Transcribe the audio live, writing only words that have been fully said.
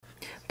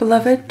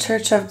Beloved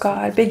Church of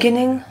God,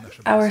 beginning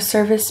our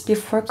service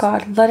before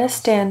God, let us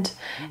stand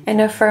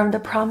and affirm the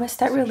promise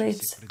that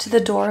relates to the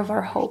door of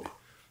our hope.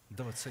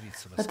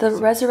 Let the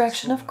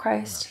resurrection of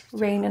Christ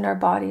reign in our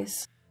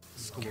bodies.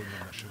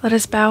 Let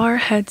us bow our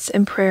heads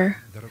in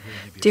prayer.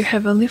 Dear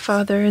Heavenly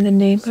Father, in the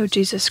name of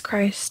Jesus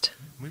Christ,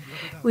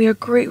 we are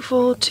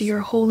grateful to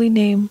your holy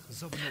name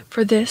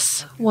for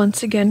this,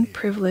 once again,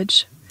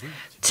 privilege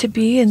to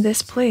be in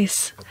this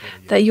place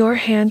that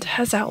your hand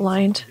has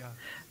outlined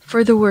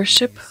for the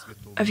worship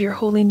of your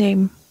holy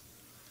name.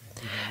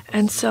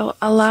 And so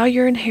allow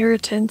your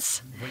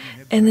inheritance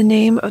in the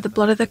name of the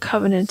blood of the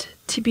covenant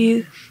to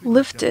be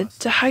lifted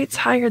to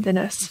heights higher than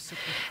us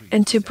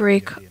and to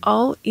break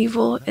all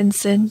evil and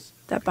sin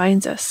that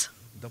binds us.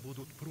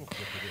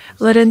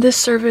 Let in this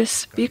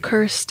service be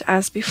cursed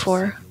as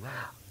before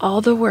all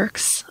the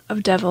works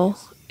of devil,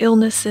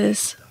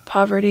 illnesses,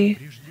 poverty,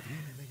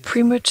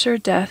 premature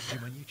death,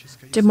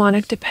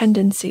 demonic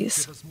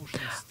dependencies,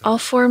 all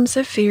forms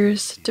of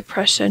fears,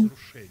 depression,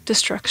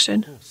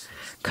 destruction,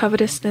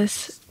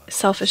 covetousness,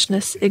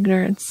 selfishness,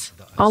 ignorance.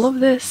 All of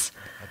this,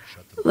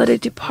 let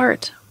it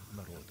depart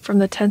from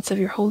the tents of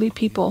your holy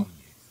people.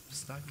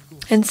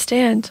 And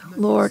stand,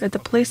 Lord, at the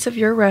place of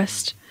your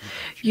rest,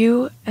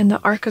 you and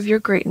the ark of your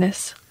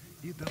greatness.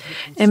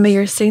 And may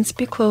your saints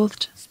be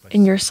clothed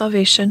in your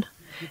salvation,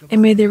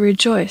 and may they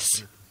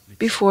rejoice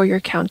before your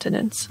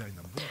countenance.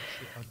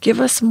 Give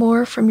us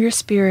more from your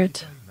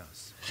Spirit.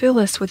 Fill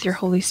us with your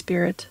Holy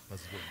Spirit,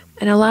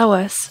 and allow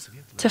us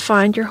to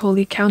find your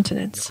holy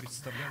countenance.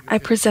 I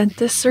present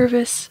this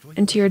service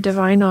into your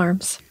divine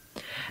arms.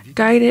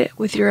 Guide it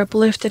with your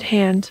uplifted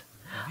hand.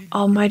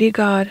 Almighty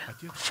God,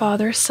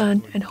 Father,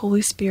 Son, and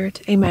Holy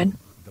Spirit. Amen.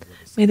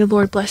 May the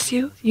Lord bless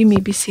you. You may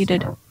be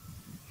seated.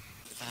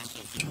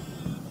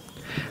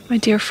 My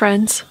dear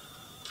friends,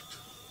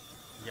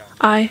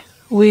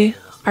 we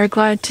are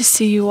glad to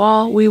see you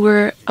all. We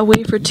were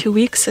away for 2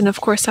 weeks, and of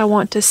course I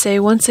want to say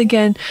once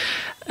again,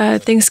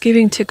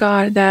 thanksgiving to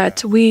God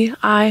that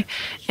I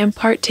am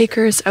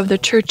partakers of the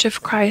Church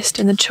of Christ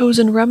and the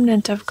chosen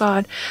remnant of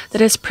God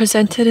that is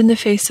presented in the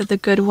face of the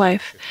good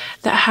wife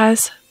that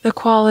has the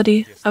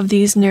quality of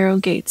these narrow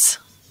gates.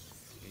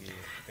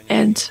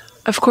 And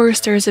of course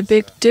there is a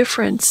big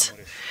difference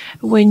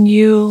when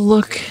you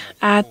look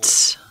at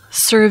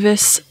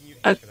service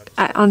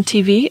on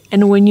TV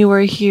and when you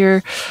are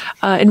here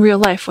in real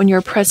life, when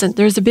you're present.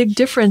 There's a big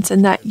difference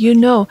in that you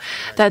know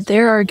that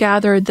there are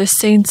gathered the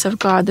saints of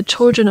God, the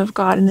children of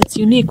God, and it's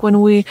unique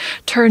when we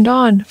turned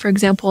on, for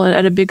example,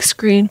 at a big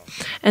screen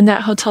in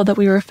that hotel that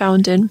we were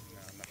found in.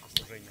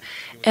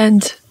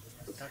 And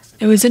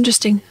it was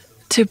interesting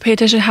to pay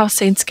attention to how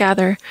saints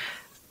gather.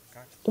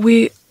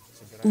 We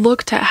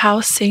looked at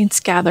how saints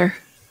gather.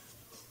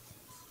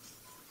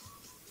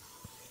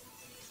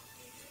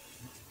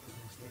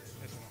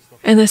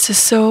 And this is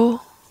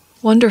so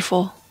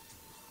wonderful.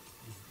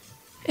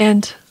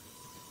 And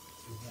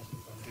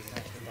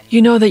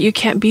you know that you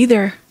can't be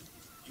there.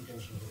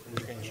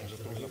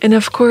 And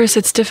of course,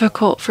 it's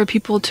difficult for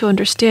people to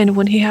understand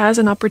when he has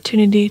an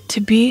opportunity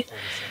to be.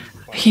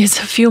 He is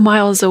a few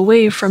miles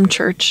away from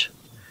church.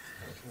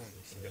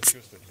 It's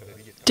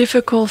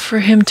difficult for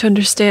him to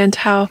understand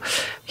how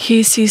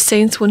he sees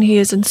saints when he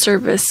is in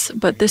service,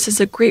 but this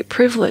is a great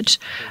privilege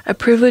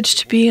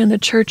to be in the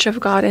Church of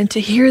God and to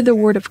hear the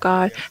Word of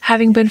God,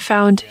 having been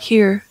found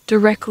here,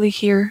 directly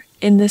here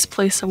in this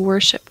place of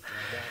worship.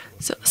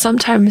 So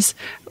sometimes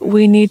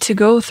we need to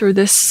go through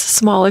this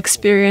small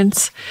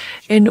experience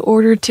in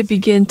order to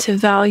begin to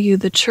value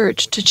the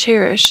church, to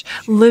cherish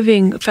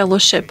living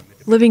fellowship,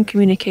 living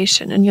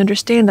communication, and you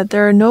understand that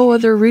there are no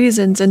other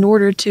reasons in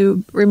order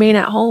to remain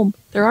at home.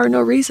 There are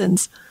no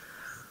reasons.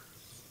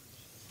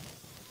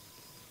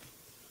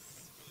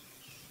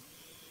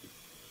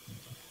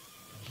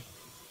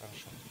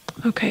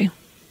 Okay.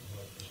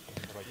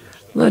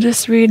 Let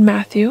us read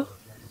Matthew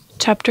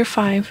chapter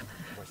 5,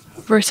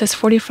 verses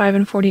 45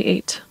 and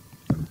 48.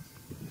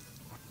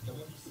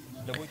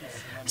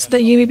 So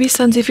that you may be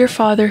sons of your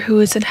Father who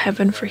is in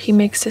heaven, for he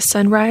makes his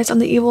sun rise on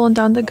the evil and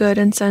on the good,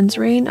 and sends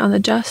rain on the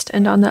just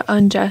and on the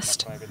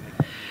unjust.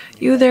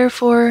 You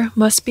therefore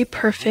must be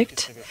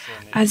perfect,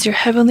 as your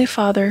heavenly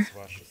Father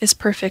is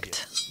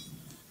perfect.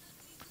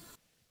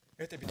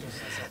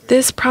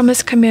 This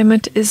promised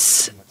commandment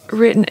is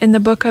written in the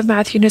book of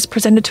Matthew and is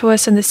presented to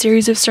us in the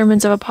series of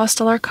sermons of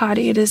Apostle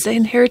Arkady. It is the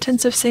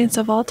inheritance of saints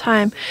of all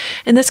time,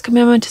 and this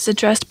commandment is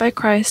addressed by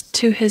Christ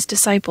to his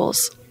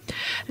disciples.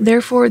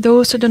 Therefore,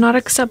 those who do not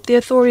accept the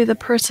authority of the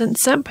person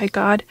sent by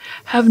God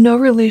have no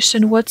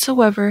relation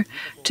whatsoever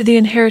to the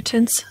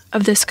inheritance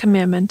of this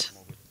commandment.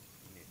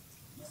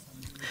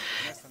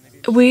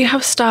 We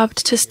have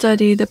stopped to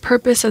study the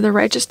purpose of the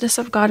righteousness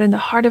of God in the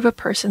heart of a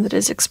person that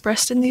is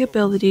expressed in the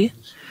ability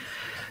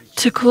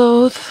to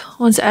clothe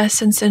one's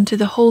essence into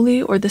the holy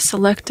or the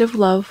selective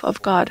love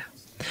of God.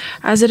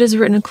 As it is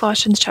written in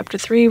Colossians chapter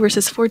 3,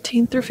 verses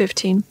 14 through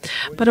 15,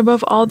 but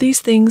above all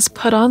these things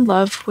put on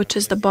love, which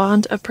is the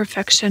bond of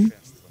perfection.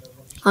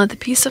 Let the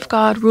peace of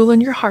God rule in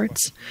your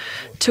hearts,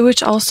 to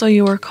which also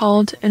you are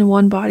called in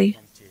one body.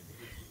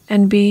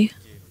 and be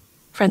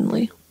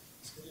friendly.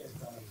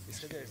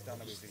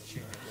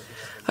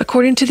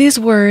 According to these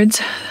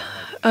words,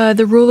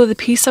 the rule of the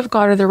peace of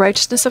God or the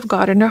righteousness of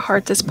God in our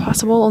hearts is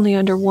possible only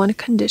under one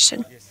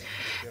condition.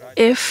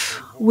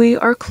 If we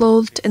are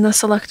clothed in the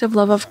selective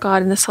love of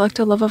God, and the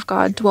selective love of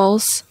God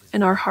dwells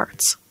in our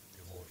hearts.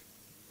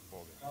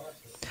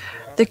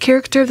 The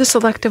character of the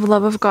selective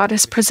love of God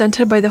is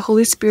presented by the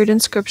Holy Spirit in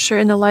Scripture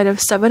in the light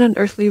of 7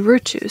 unearthly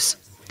virtues.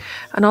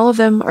 And all of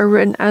them are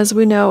written, as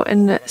we know,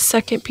 in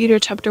 2 Peter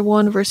chapter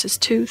 1, verses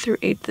 2 through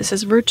 8. This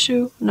is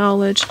virtue,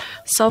 knowledge,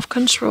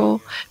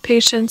 self-control,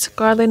 patience,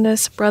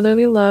 godliness,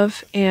 brotherly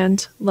love,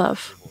 and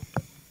love.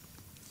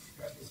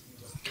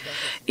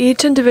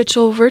 Each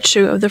individual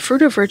virtue of the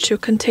fruit of virtue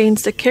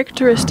contains the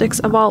characteristics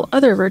of all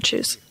other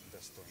virtues,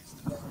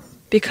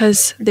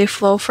 because they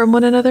flow from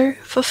one another,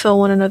 fulfill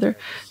one another,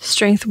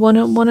 strengthen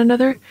one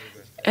another,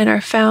 and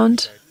are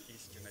found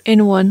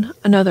in one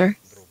another.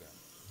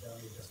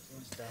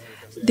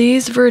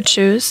 These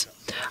virtues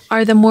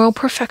are the moral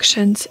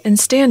perfections and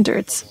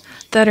standards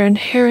that are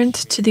inherent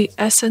to the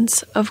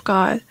essence of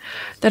God,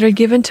 that are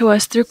given to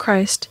us through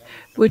Christ,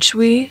 which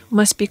we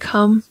must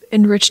become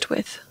enriched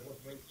with.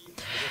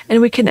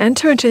 And we can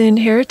enter into the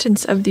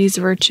inheritance of these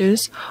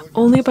virtues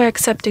only by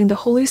accepting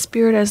the Holy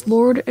Spirit as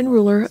Lord and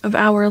ruler of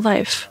our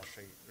life,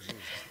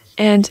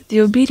 and the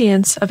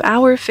obedience of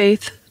our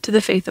faith to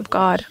the faith of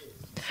God.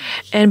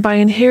 And by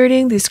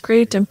inheriting these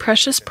great and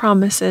precious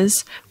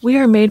promises, we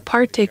are made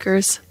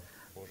partakers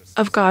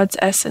of God's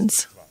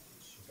essence.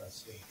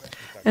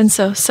 And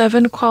so,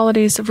 7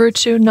 qualities: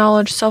 virtue,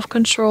 knowledge,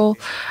 self-control,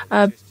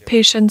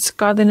 patience,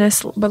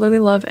 godliness, brotherly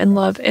love, and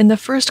love. In the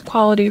first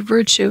quality,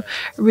 virtue,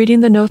 reading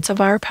the notes of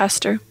our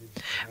pastor,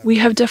 we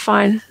have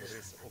defined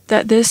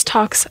that this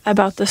talks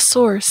about the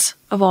source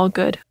of all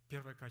good.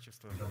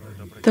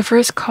 The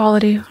first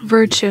quality,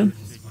 virtue.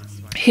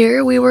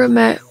 Here we were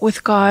met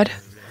with God,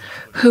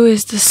 who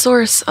is the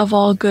source of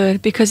all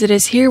good, because it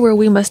is here where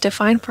we must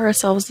define for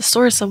ourselves the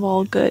source of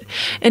all good.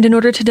 And in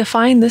order to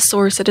define this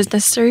source, it is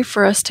necessary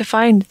for us to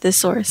find this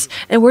source.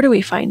 And where do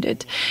we find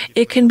it?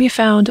 It can be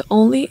found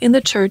only in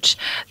the church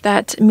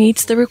that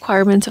meets the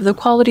requirements of the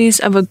qualities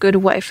of a good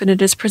wife, and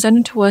it is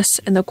presented to us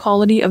in the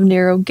quality of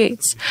narrow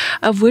gates,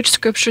 of which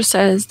Scripture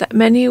says that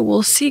many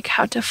will seek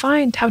how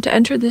to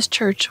enter this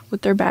church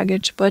with their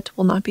baggage, but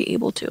will not be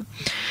able to.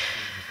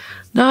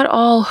 Not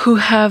all who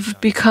have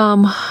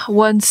become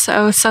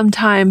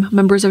sometime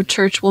members of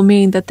church will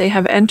mean that they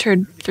have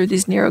entered through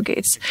these narrow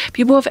gates.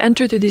 People who have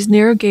entered through these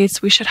narrow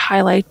gates, we should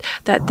highlight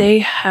that they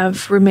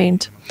have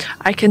remained.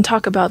 I can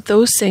talk about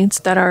those saints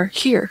that are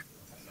here,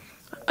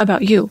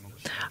 about you.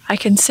 I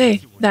can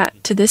say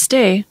that to this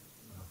day,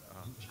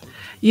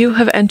 you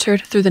have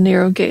entered through the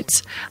narrow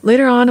gates.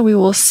 Later on, we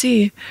will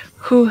see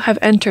who have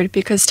entered,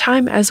 because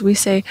time, as we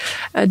say,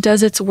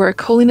 does its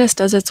work. Holiness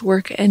does its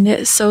work, and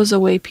it sows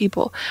away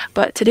people.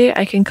 But today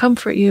I can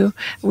comfort you.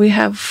 We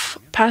have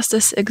passed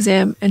this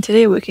exam, and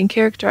today we can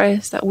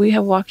characterize that we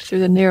have walked through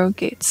the narrow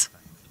gates.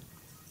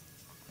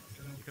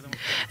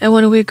 And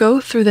when we go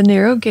through the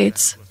narrow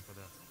gates,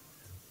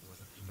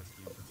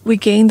 we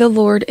gain the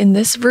Lord in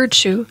this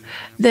virtue.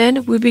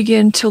 Then we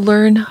begin to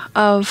learn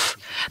of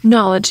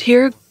knowledge.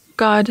 Here,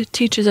 God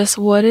teaches us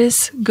what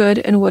is good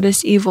and what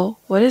is evil.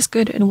 What is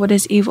good and what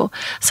is evil.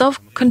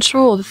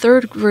 Self-control, the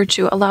third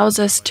virtue, allows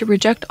us to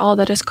reject all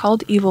that is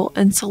called evil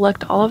and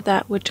select all of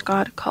that which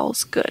God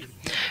calls good.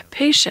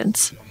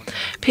 Patience.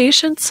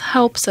 Patience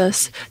helps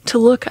us to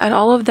look at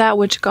all of that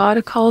which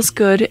God calls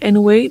good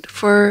and wait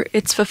for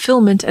its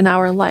fulfillment in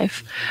our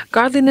life.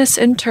 Godliness,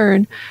 in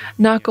turn,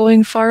 not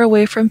going far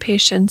away from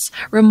patience,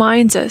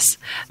 reminds us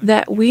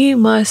that we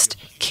must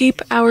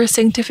keep our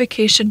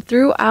sanctification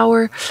through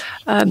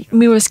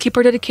we must keep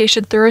our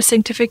dedication through our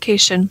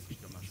sanctification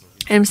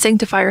and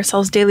sanctify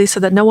ourselves daily so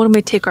that no one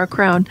may take our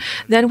crown.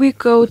 Then we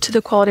go to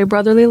the quality of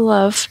brotherly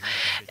love,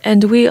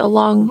 and we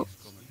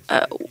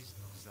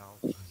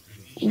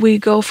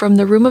go from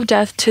the room of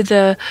death to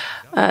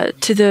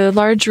the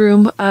large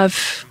room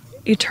of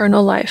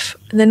eternal life.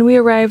 And then we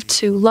arrive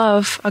to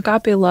love,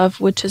 agape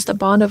love, which is the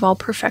bond of all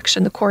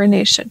perfection, the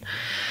coronation.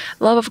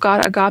 Love of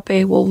God,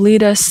 agape, will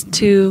lead us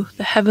to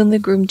the heavenly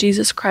groom,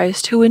 Jesus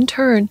Christ, who in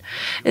turn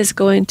is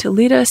going to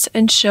lead us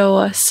and show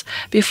us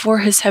before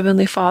his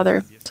heavenly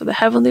Father. So the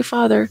heavenly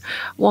Father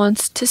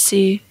wants to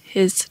see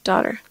his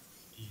daughter.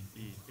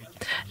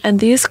 And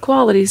these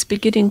qualities,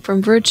 beginning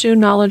from virtue,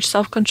 knowledge,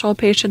 self-control,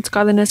 patience,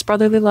 godliness,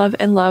 brotherly love,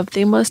 and love,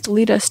 they must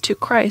lead us to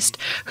Christ,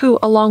 who,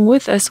 along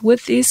with us,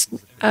 with these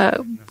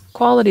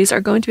qualities, are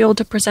going to be able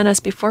to present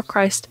us before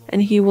Christ,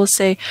 and he will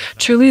say,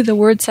 truly the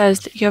word says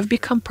that you have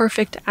become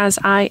perfect as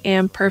I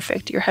am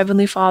perfect, your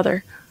heavenly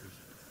Father.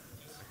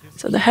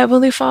 So the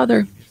Heavenly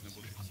Father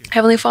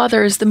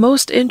is the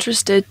most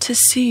interested to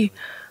see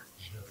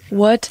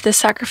what the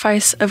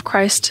sacrifice of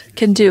Christ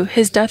can do,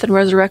 his death and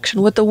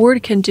resurrection, what the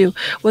Word can do,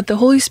 what the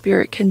Holy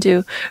Spirit can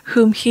do,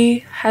 whom he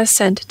has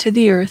sent to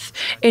the earth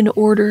in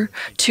order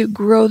to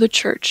grow the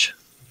church.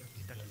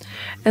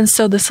 And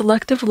so the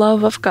selective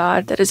love of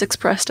God that is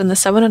expressed in the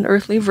 7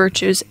 unearthly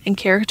virtues and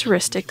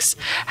characteristics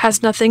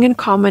has nothing in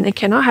common and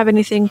cannot have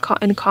anything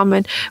in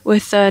common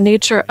with the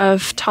nature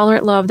of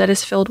tolerant love that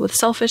is filled with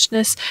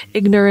selfishness,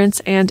 ignorance,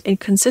 and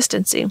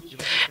inconsistency.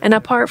 And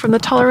apart from the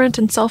tolerant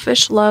and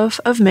selfish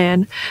love of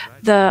man,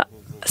 the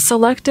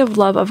selective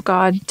love of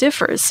God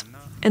differs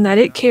in that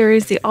it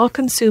carries the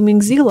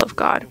all-consuming zeal of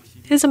God,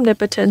 His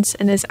omnipotence,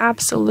 and His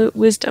absolute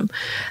wisdom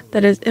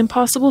that is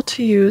impossible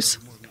to use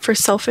for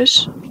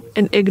selfish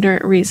and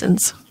ignorant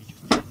reasons.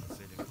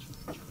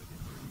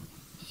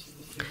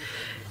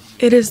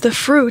 It is the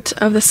fruit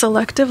of the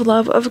selective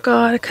love of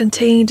God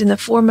contained in the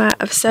format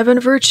of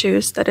 7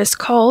 virtues that is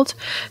called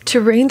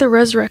to reign the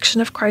resurrection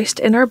of Christ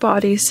in our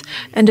bodies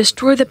and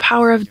destroy the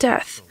power of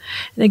death.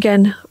 And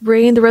again,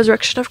 reign the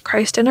resurrection of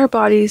Christ in our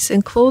bodies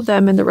and clothe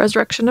them in the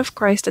resurrection of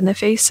Christ in the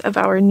face of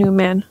our new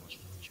man.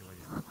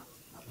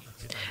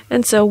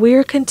 And so we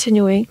are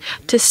continuing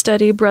to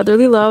study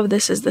brotherly love.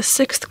 This is the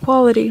 6th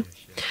quality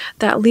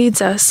that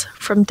leads us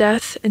from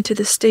death into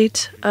the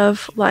state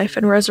of life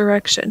and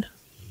resurrection.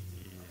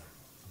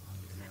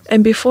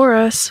 And before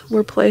us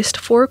were placed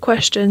 4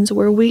 questions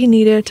where we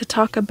needed to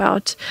talk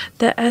about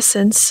the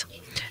essence,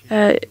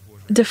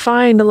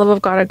 define the love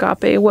of God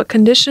agape, what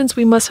conditions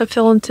we must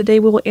fulfill, and today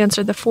we will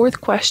answer the 4th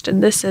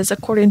question. This is,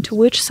 according to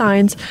which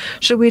signs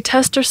should we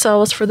test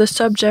ourselves for the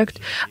subject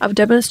of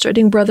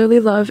demonstrating brotherly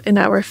love in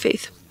our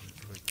faith?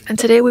 And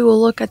today we will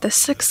look at the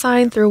 6th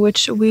sign through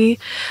which we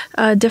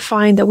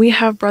define that we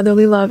have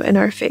brotherly love in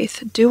our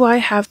faith. Do I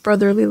have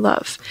brotherly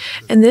love?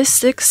 And this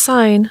 6th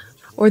sign,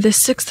 or the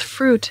 6th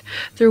fruit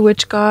through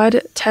which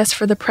God tests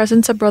for the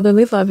presence of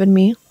brotherly love in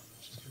me,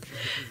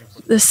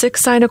 the 6th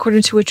sign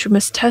according to which we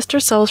must test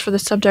ourselves for the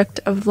subject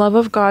of love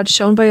of God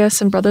shown by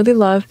us in brotherly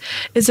love,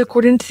 is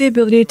according to the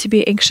ability to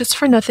be anxious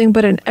for nothing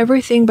but in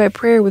everything by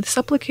prayer with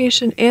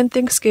supplication and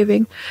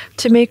thanksgiving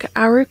to make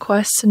our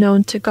requests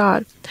known to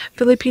God.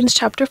 Philippians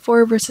chapter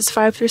 4 verses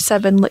 5 through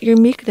 7. Let your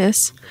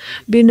meekness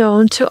be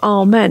known to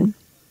all men.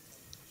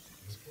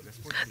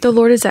 The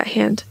Lord is at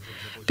hand.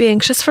 Be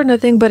anxious for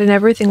nothing, but in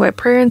everything by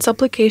prayer and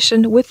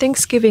supplication with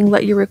thanksgiving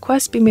let your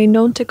requests be made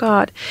known to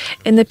God.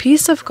 And the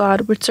peace of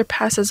God, which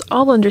surpasses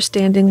all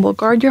understanding, will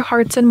guard your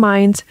hearts and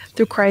minds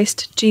through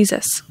Christ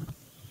Jesus.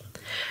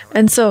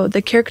 And so,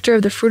 the character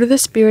of the fruit of the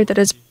Spirit that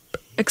is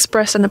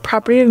expressed in the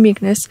property of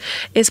meekness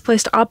is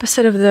placed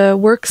opposite of the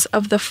works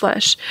of the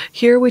flesh.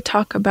 Here we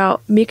talk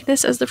about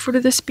meekness as the fruit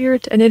of the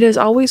Spirit, and it is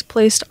always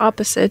placed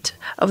opposite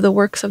of the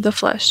works of the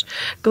flesh.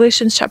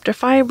 Galatians chapter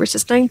 5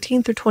 verses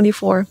 19 through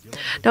 24.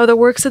 Now the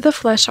works of the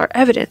flesh are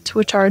evident,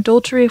 which are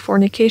adultery,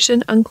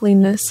 fornication,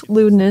 uncleanness,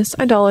 lewdness,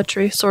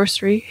 idolatry,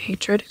 sorcery,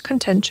 hatred,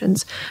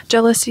 contentions,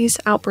 jealousies,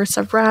 outbursts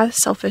of wrath,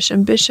 selfish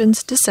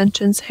ambitions,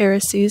 dissensions,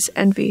 heresies,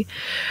 envy,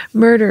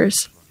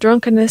 murders,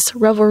 drunkenness,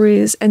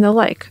 revelries, and the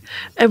like,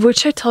 of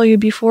which I tell you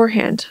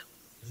beforehand,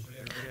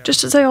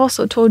 just as I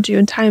also told you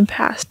in time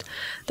past,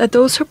 that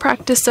those who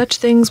practice such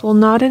things will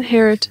not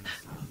inherit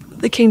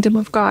the kingdom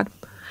of God.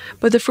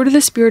 But the fruit of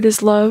the Spirit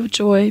is love,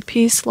 joy,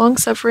 peace,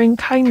 long-suffering,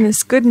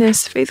 kindness,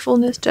 goodness,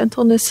 faithfulness,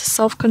 gentleness,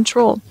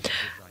 self-control.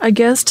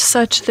 Against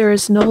such there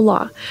is no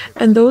law,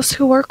 and those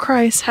who are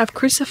Christ have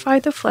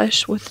crucified the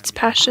flesh with its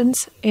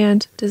passions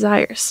and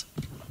desires.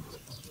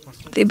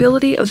 The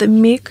ability of the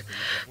meek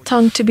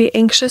tongue to be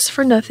anxious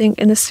for nothing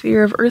in the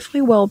sphere of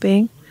earthly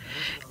well-being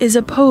is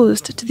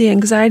opposed to the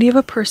anxiety of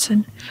a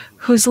person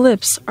whose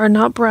lips are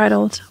not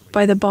bridled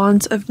by the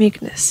bonds of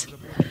meekness.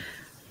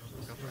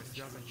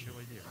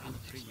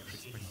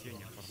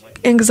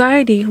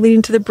 Anxiety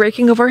leading to the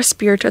breaking of our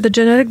spirit are the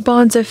genetic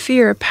bonds of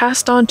fear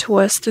passed on to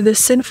us through the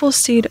sinful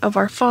seed of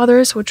our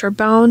fathers, which are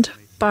bound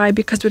by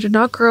because we did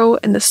not grow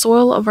in the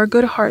soil of our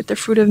good heart the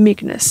fruit of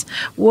meekness.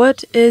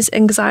 What is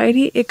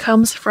anxiety? It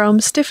comes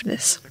from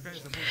stiffness.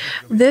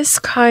 This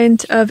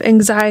kind of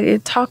anxiety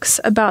talks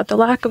about the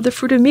lack of the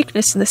fruit of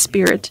meekness in the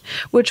Spirit,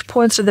 which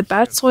points to the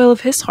bad soil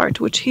of his heart,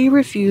 which he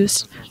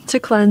refused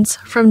to cleanse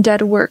from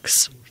dead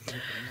works.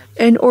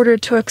 In order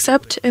to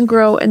accept and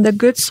grow in the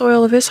good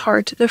soil of his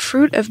heart, the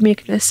fruit of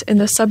meekness in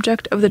the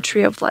subject of the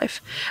tree of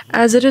life.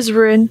 As it is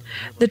written,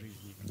 the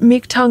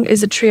meek tongue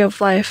is a tree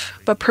of life,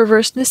 but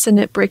perverseness in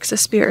it breaks the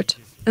spirit.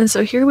 And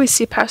so here we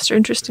see Pastor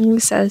interestingly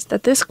says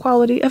that this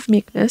quality of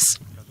meekness,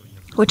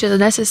 which is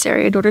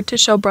necessary in order to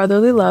show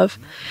brotherly love,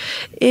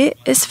 it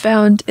is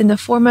found in the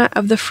format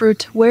of the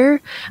fruit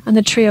where? On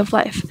the tree of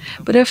life.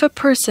 But if a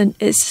person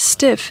is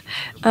stiff,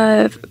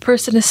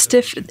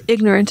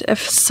 ignorant,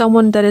 if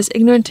someone that is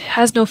ignorant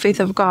has no faith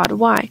of God,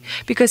 why?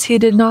 Because he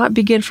did not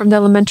begin from the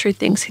elementary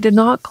things. He did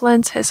not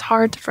cleanse his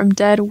heart from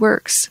dead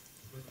works.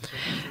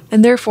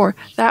 And therefore,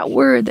 that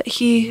word that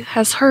he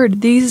has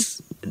heard,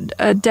 these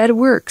dead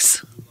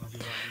works,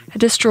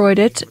 destroyed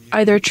it,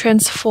 either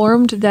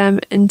transformed them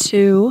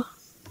into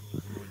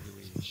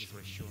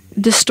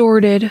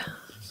distorted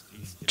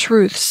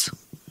truths.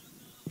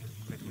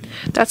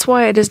 That's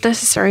why it is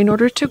necessary, in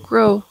order to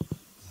grow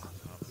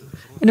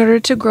In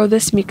order to grow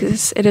this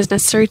meekness, it is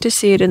necessary to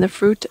see it in the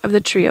fruit of the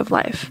tree of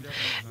life.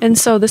 And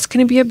so this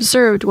can be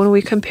observed when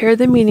we compare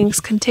the meanings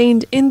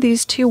contained in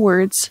these two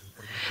words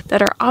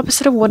that are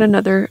opposite of one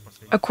another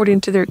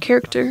according to their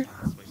character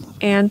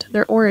and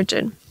their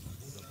origin.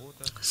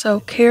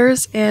 So,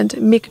 cares and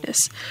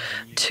meekness.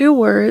 Two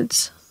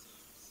words,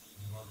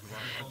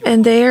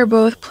 and they are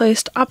both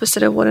placed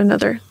opposite of one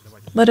another.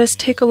 Let us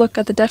take a look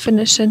at the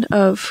definition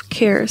of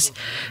cares.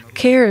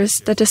 Cares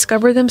that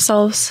discover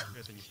themselves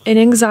in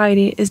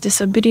anxiety is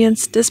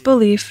disobedience,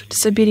 disbelief,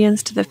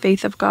 disobedience to the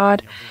faith of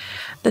God,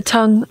 the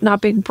tongue not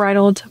being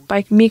bridled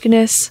by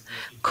meekness,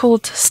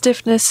 cold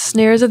stiffness,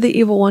 snares of the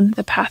evil one,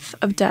 the path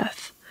of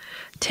death.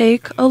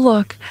 Take a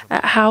look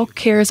at how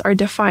cares are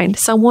defined.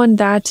 Someone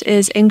that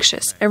is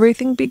anxious.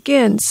 Everything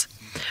begins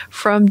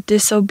from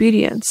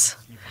disobedience.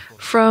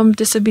 From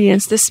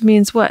disobedience. This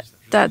means what?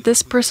 That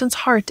this person's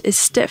heart is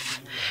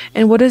stiff.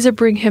 And what does it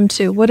bring him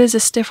to? What does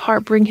a stiff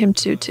heart bring him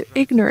to? To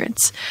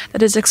ignorance.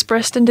 That is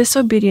expressed in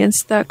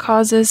disobedience that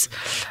causes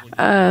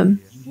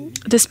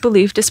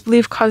disbelief.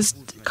 Disbelief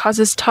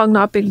causes tongue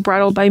not being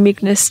bridled by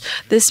meekness.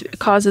 This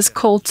causes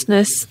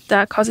coldness.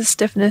 That causes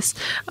stiffness.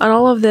 And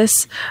all of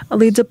this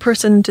leads a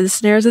person into the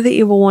snares of the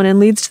evil one and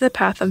leads to the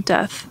path of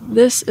death.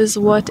 This is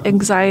what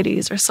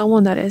anxieties, or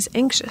someone that is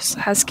anxious,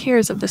 has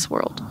cares of this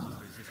world.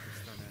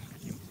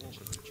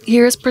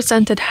 Here is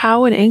presented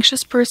how an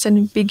anxious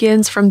person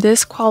begins from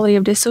this quality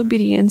of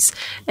disobedience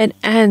and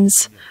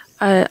ends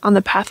on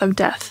the path of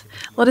death.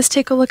 Let us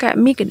take a look at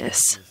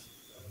meekness.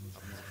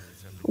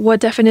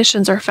 What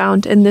definitions are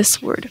found in this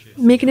word?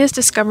 Meekness,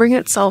 discovering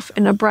itself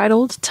in a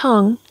bridled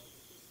tongue,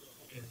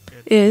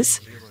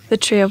 is the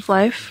tree of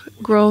life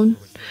grown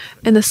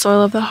in the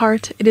soil of the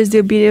heart. It is the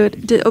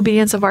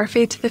obedience of our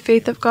faith to the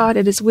faith of God.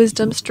 It is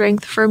wisdom,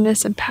 strength,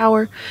 firmness, and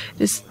power.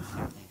 It is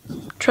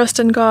trust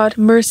in God,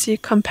 mercy,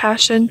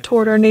 compassion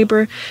toward our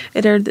neighbor.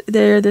 They're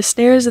the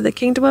snares of the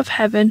kingdom of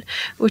heaven,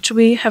 which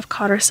we have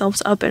caught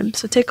ourselves up in.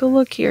 So take a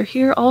look here.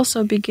 Here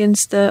also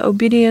begins the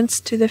obedience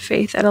to the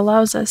faith that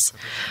allows us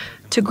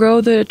to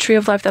grow the tree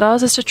of life, that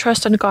allows us to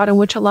trust in God, and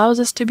which allows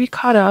us to be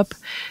caught up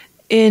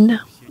in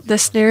the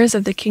snares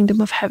of the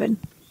kingdom of heaven.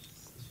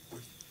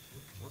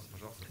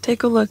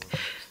 Take a look.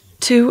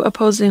 Two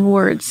opposing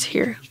words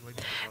here.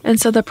 And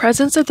so the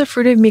presence of the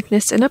fruit of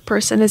meekness in a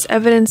person is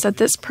evidence that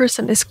this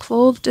person is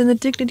clothed in the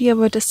dignity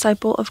of a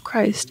disciple of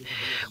Christ,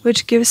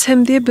 which gives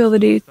him the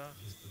ability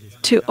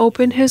to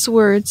open his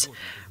words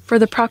for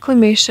the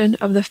proclamation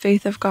of the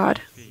faith of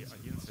God.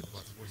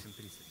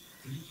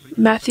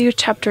 Matthew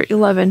chapter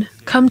 11.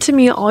 Come to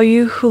me, all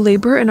you who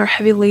labor and are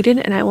heavy laden,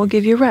 and I will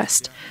give you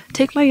rest.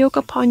 Take my yoke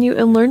upon you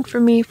and learn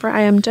from me, for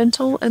I am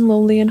gentle and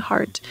lowly in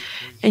heart,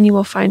 and you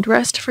will find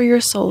rest for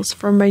your souls,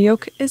 for my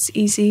yoke is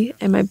easy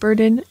and my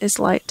burden is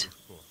light.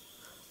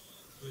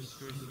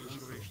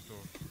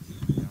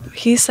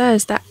 He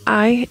says that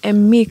I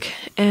am meek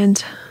and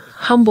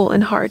humble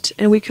in heart,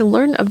 and we can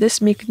learn of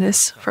this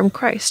meekness from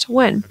Christ.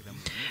 When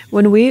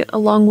we,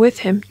 along with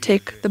him,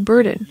 take the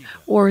burden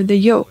or the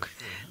yoke.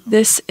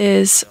 This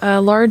is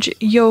a large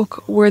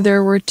yoke where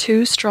there were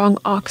two strong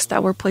ox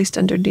that were placed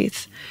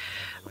underneath.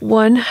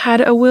 One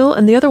had a will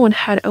and the other one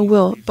had a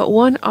will, but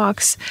one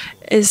ox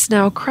is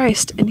now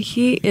Christ, and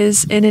he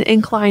is in an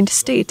inclined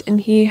state,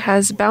 and he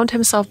has bound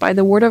himself by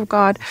the word of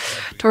God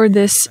toward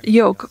this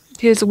yoke.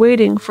 He is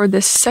waiting for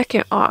this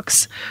second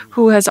ox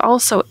who has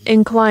also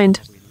inclined,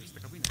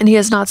 and he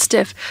is not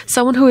stiff.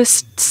 Someone who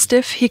is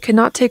stiff, he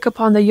cannot take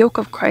upon the yoke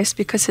of Christ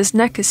because his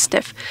neck is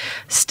stiff.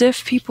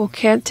 Stiff people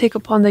can't take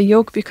upon the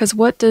yoke because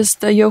what does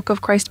the yoke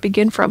of Christ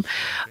begin from?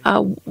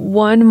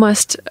 One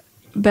must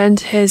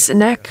bend his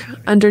neck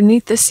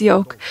underneath this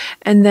yoke,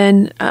 and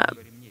then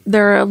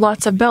there are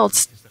lots of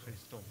belts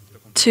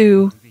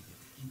to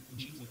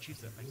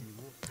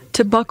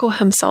buckle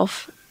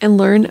himself and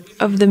learn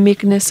of the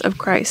meekness of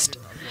Christ.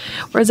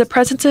 Whereas the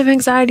presence of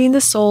anxiety in the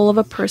soul of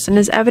a person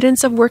is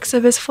evidence of works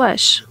of his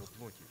flesh.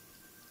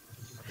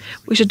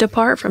 We should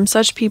depart from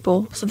such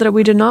people so that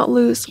we do not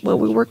lose what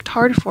we worked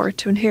hard for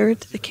to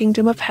inherit the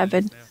kingdom of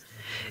heaven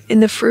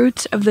in the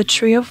fruit of the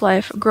tree of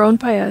life grown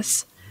by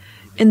us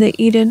in the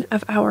Eden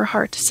of our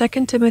heart.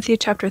 2 Timothy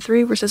chapter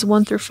 3, verses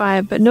 1 through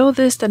 5. But know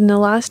this, that in the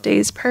last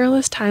days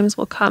perilous times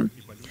will come.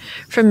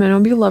 For men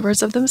will be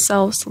lovers of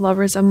themselves,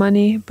 lovers of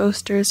money,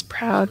 boasters,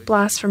 proud,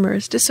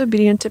 blasphemers,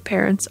 disobedient to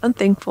parents,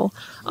 unthankful,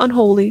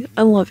 unholy,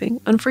 unloving,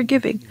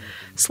 unforgiving,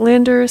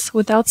 slanderers,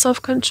 without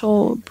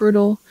self-control,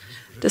 brutal,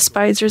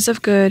 despisers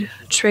of good,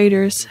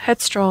 traitors,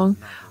 headstrong,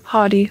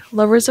 haughty,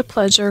 lovers of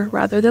pleasure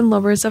rather than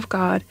lovers of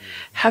God,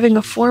 having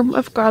a form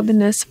of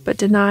godliness but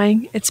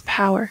denying its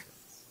power.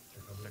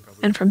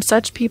 And from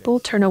such people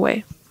turn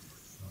away.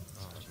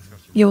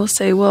 You will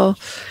say, well,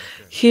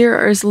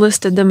 here is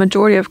listed the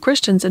majority of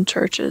Christians in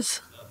churches.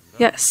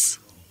 Yes,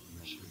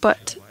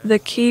 but the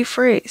key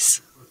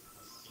phrase,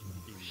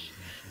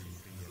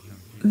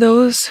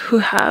 those who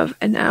have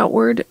an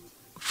outward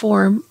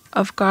form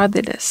of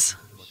godliness.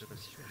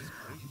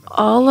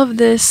 All of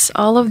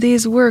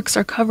these works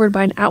are covered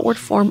by an outward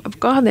form of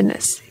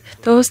godliness.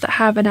 those that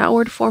have an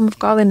outward form of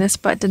godliness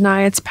but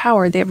deny its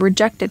power. They have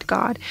rejected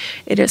God.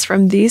 It is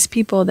from these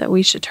people that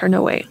we should turn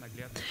away.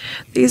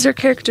 These are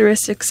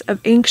characteristics of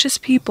anxious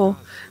people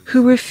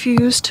who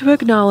refuse to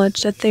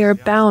acknowledge that they are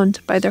bound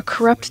by their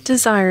corrupt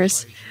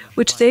desires,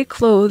 which they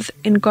clothe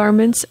in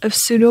garments of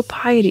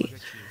pseudo-piety,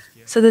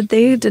 so that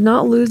they do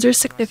not lose their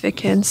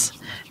significance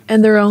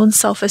and their own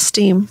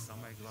self-esteem.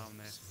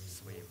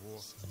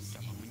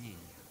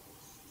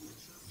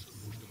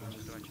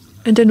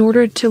 And in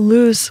order to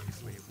lose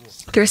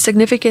their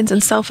significance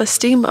and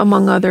self-esteem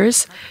among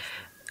others,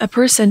 a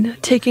person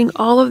taking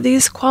all of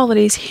these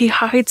qualities, he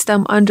hides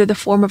them under the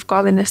form of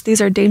godliness.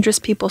 These are dangerous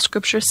people.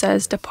 Scripture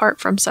says,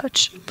 depart from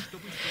such.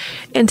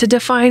 And to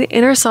define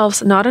in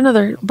ourselves, not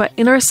another, but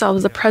in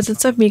ourselves, the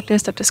presence of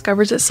meekness that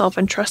discovers itself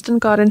in trust in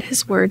God and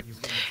His Word,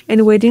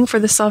 and waiting for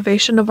the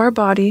salvation of our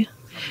body,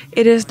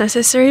 it is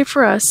necessary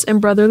for us in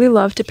brotherly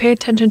love to pay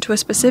attention to a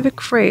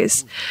specific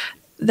phrase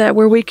that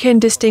where we can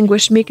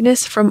distinguish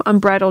meekness from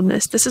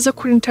unbridledness. This is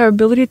according to our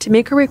ability to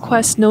make a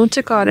request known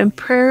to God in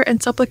prayer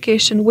and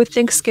supplication with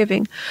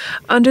thanksgiving,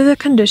 under the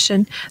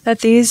condition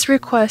that these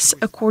requests,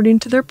 according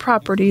to their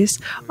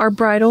properties, are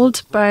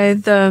bridled by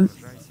the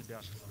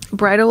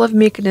bridle of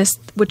meekness,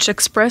 which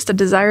express the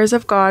desires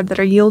of God that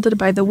are yielded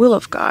by the will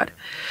of God.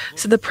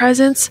 So the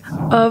presence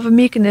of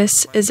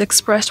meekness is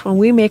expressed when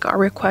we make our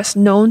requests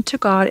known to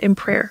God in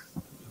prayer.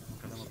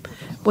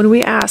 When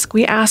we ask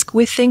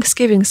with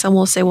thanksgiving. Some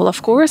will say, well,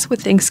 of course,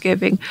 with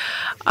thanksgiving.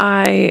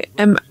 I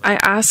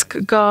ask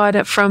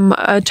God from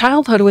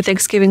childhood with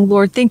thanksgiving.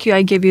 Lord, thank you,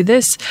 I give you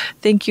this.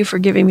 Thank you for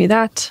giving me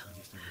that.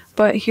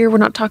 But here we're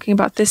not talking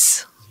about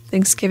this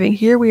thanksgiving.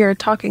 Here we are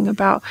talking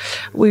about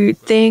we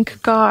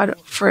thank God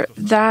for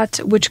that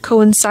which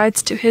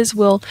coincides to His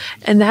will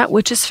and that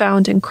which is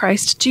found in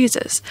Christ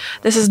Jesus.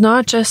 This is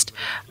not just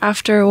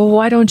after, well,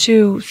 why don't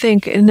you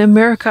think? In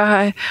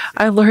America,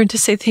 I learned to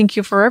say thank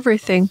you for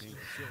everything.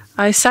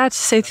 I sat to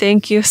say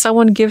thank you.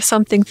 Someone gives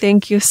something,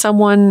 thank you.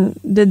 Someone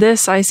did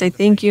this, I say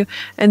thank you.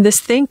 And this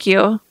thank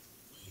you,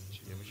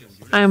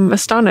 I'm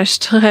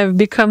astonished. I've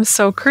become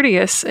so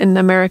courteous in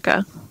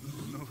America.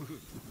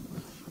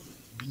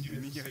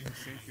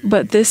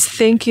 But this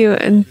thank you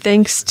and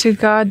thanks to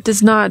God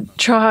does not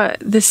draw,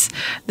 this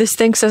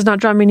thanks does not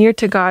draw me near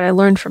to God. I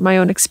learned from my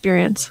own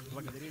experience.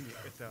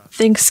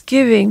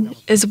 Thanksgiving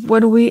is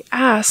when we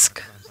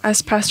ask.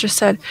 As Pastor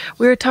said,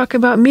 we were talking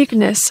about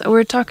meekness.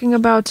 We're talking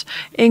about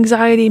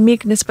anxiety,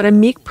 meekness, but a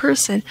meek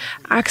person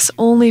acts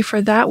only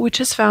for that which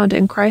is found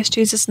in Christ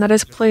Jesus and that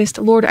is placed.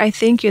 Lord, I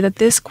thank you that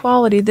this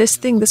quality, this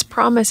thing, this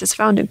promise is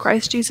found in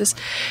Christ Jesus.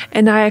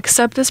 And I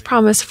accept this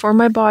promise for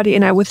my body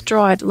and I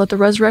withdraw it. Let the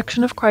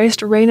resurrection of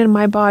Christ reign in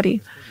my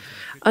body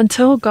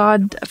until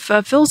God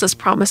fulfills this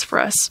promise for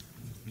us.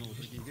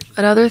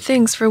 And other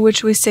things for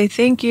which we say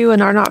thank you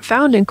and are not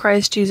found in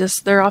Christ Jesus,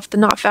 they're often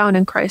not found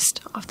in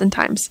Christ,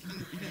 oftentimes.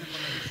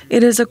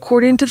 It is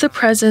according to the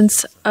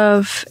presence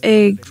of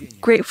a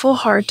grateful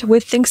heart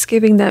with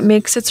thanksgiving that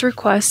makes its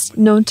request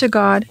known to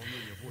God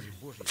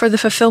for the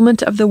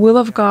fulfillment of the will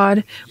of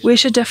God. We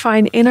should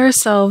define in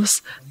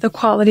ourselves the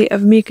quality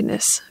of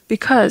meekness,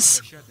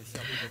 because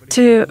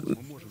to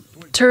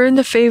turn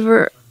the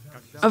favor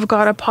of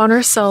God upon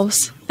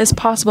ourselves is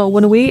possible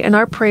when we in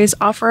our praise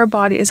offer our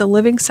body as a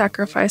living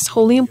sacrifice,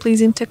 holy and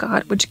pleasing to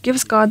God, which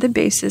gives God the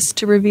basis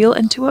to reveal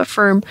and to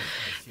affirm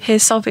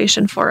His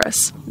salvation for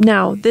us.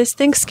 Now, this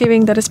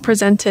thanksgiving that is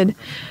presented,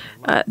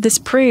 this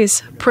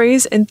praise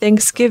and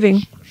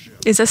thanksgiving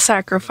is a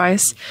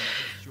sacrifice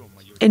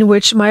in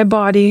which my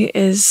body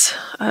is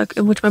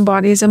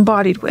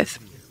embodied with.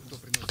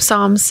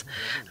 Psalms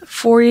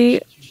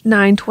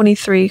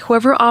 49:23.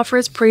 Whoever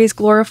offers praise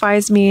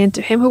glorifies me, and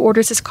to him who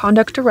orders his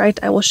conduct aright,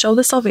 I will show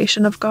the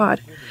salvation of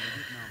God.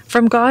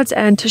 From God's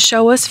end to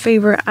show us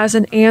favor as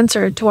an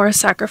answer to our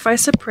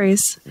sacrifice of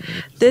praise,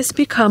 this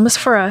becomes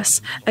for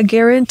us a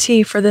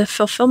guarantee for the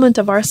fulfillment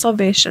of our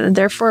salvation, and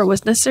therefore it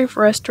was necessary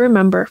for us to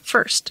remember,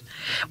 first,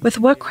 with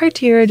what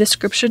criteria does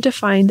Scripture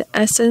define the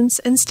essence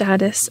and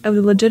status of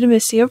the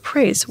legitimacy of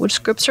praise, which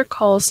Scripture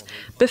calls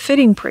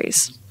befitting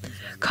praise,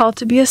 called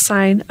to be a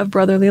sign of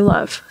brotherly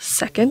love.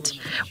 Second,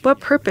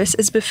 what purpose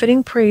is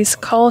befitting praise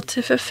called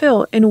to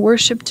fulfill in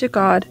worship to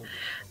God,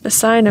 the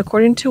sign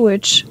according to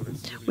which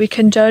we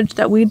can judge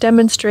that we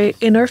demonstrate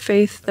in our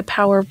faith the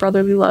power of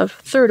brotherly love.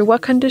 Third,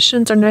 what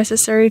conditions are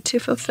necessary to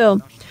fulfill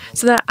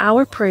so that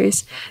our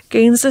praise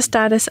gains the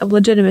status of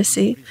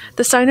legitimacy,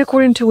 the sign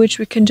according to which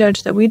we can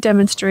judge that we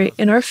demonstrate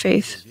in our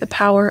faith the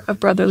power of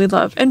brotherly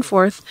love. And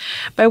fourth,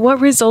 by what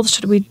results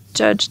should we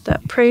judge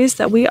that praise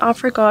that we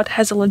offer God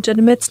has a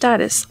legitimate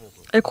status,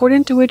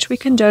 according to which we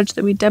can judge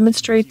that we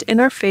demonstrate in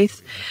our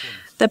faith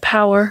the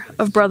power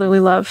of brotherly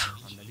love.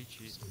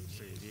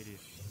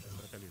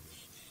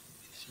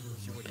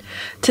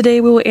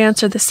 Today we will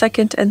answer the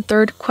second and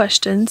third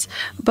questions,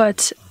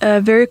 but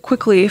very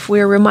quickly, if we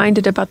are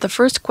reminded about the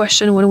first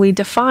question when we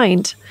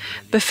defined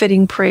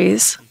befitting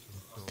praise,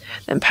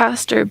 then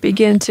Pastor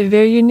began to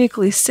very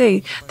uniquely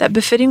say that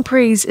befitting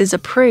praise is a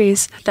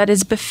praise that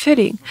is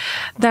befitting,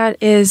 that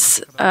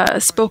is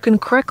spoken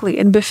correctly,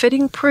 and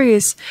befitting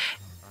praise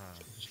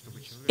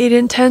It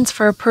intends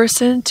for a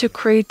person to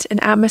create an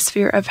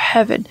atmosphere of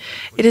heaven.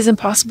 It is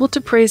impossible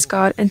to praise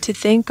God and to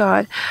thank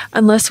God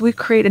unless we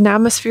create an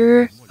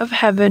atmosphere of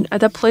heaven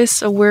at the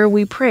place where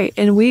we pray.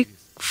 And we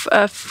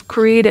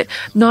create it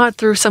not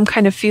through some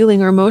kind of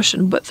feeling or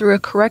emotion, but through a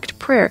correct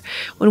prayer.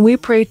 When we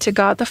pray to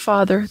God the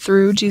Father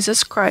through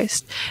Jesus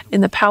Christ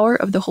in the power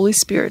of the Holy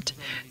Spirit.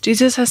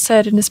 Jesus has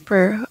said in his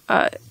prayer,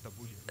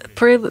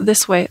 pray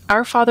this way: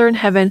 Our Father in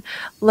heaven,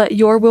 let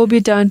your will be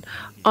done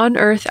on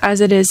earth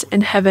as it is in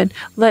heaven.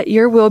 Let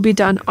your will be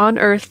done on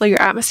earth. Let your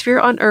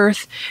atmosphere on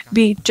earth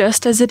be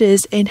just as it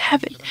is in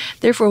heaven.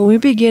 Therefore, when we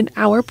begin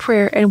our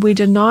prayer and we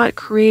do not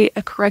create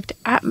a correct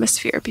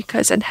atmosphere,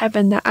 because in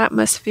heaven the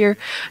atmosphere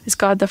is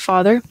God the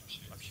Father,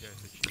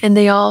 and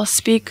they all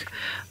speak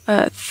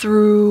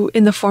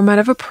in the format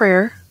of a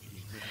prayer,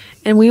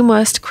 and we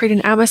must create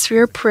an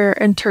atmosphere of prayer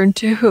and turn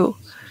to who?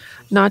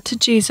 Not to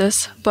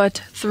Jesus,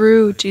 but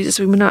through Jesus.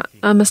 We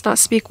must not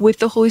speak with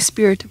the Holy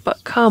Spirit,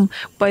 but come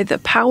by the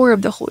power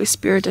of the Holy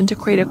Spirit and to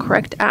create a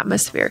correct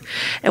atmosphere.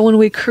 And when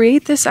we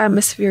create this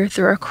atmosphere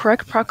through our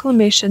correct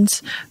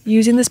proclamations,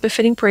 using this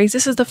befitting praise,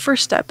 this is the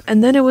first step.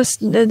 And then it was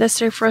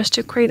necessary for us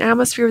to create an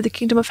atmosphere of the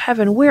kingdom of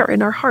heaven. Where?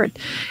 In our heart.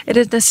 It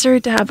is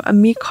necessary to have a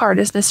meek heart.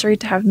 It is necessary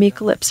to have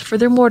meek lips.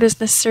 Furthermore, it is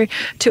necessary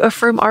to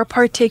affirm our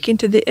partaking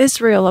to the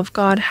Israel of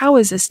God. How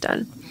is this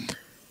done?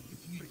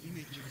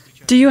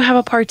 Do you have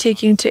a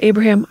partaking to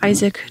Abraham,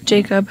 Isaac,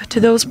 Jacob, to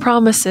those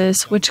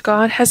promises which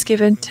God has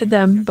given to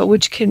them, but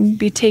which can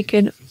be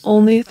taken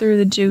only through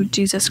the Jew,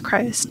 Jesus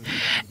Christ?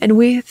 And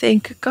we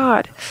thank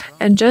God.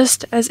 And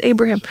just as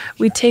Abraham,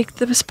 we take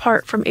this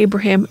part from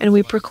Abraham and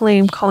we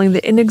proclaim, calling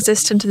the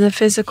inexistent in the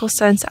physical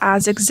sense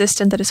as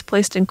existent that is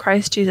placed in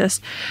Christ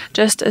Jesus,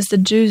 just as the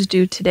Jews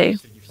do today.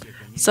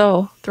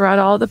 So, throughout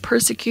all the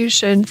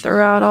persecution,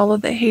 throughout all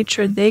of the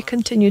hatred, they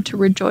continue to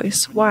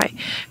rejoice. Why?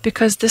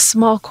 Because this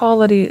small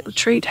quality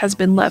trait has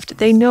been left.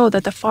 They know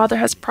that the Father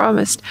has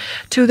promised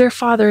to their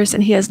fathers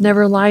and he has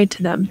never lied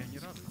to them.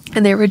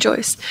 And they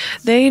rejoice.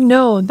 They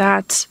know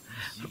that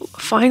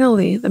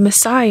finally the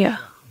Messiah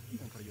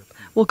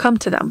will come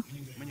to them.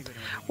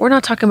 We're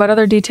not talking about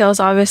other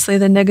details, obviously,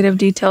 the negative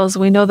details.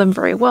 We know them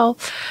very well.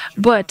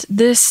 But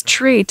this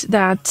trait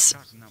that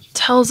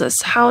tells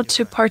us how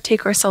to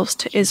partake ourselves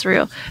to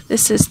Israel.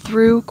 This is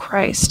through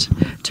Christ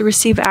to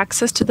receive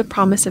access to the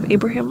promise of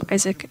Abraham,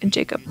 Isaac, and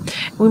Jacob.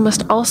 We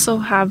must also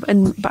have,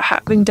 and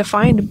having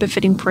defined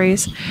befitting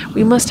praise,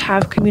 we must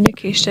have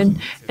communication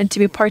and to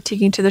be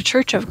partaking to the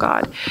church of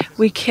God.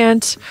 We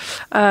can't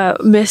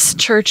miss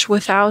church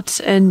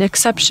without an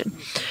exception.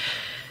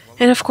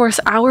 And of course,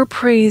 our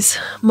praise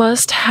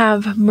must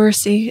have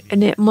mercy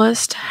and it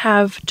must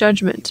have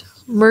judgment.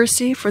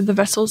 Mercy for the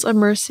vessels of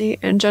mercy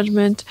and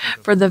judgment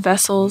for the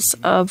vessels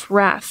of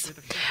wrath.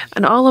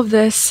 And all of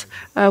this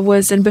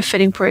was in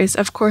befitting praise.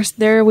 Of course,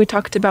 there we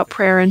talked about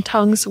prayer in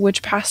tongues,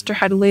 which Pastor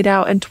had laid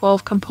out in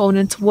 12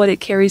 components, what it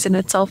carries in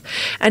itself.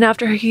 And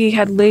after he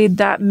had laid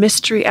that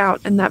mystery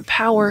out and that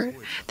power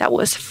that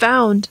was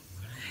found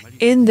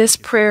in this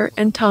prayer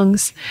in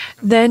tongues,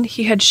 then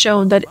he had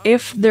shown that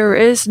if there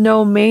is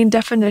no main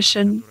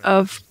definition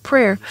of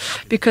prayer,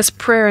 because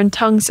prayer in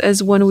tongues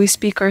is when we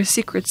speak our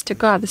secrets to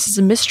God, this is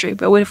a mystery,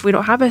 but if we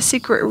don't have a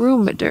secret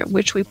room in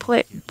which we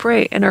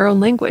pray in our own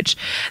language,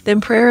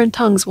 then prayer in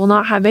tongues will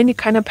not have any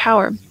kind of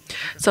power.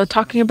 So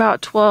talking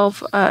about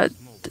 12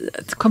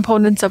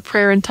 components of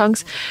prayer in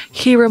tongues,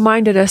 he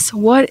reminded us,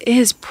 what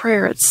is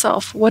prayer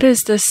itself? What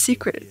is the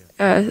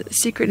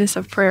secretness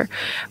of prayer,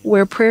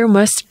 where prayer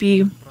must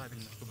be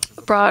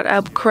brought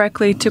up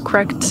correctly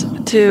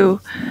to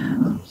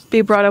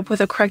be brought up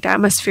with a correct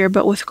atmosphere,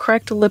 but with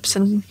correct lips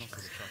and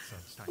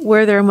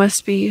where there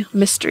must be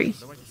mystery.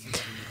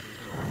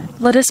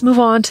 Let us move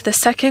on to the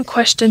second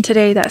question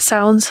today that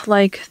sounds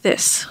like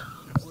this.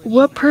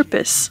 What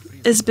purpose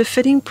is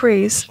befitting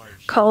praise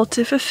called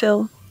to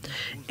fulfill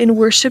in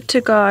worship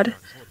to God,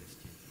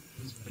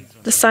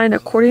 the sign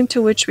according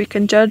to which we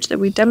can judge that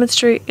we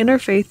demonstrate in our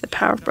faith the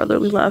power of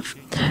brotherly love?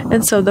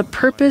 And so the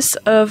purpose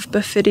of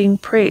befitting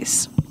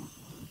praise.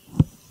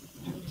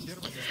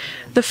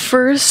 The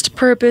first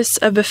purpose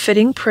of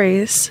befitting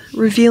praise,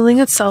 revealing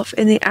itself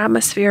in the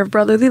atmosphere of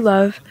brotherly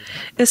love,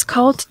 is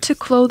called to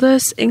clothe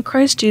us in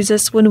Christ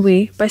Jesus when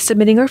we, by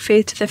submitting our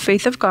faith to the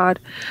faith of God,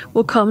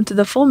 will come to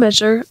the full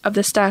measure of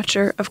the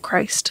stature of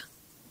Christ.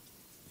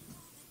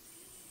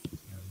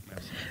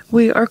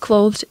 We are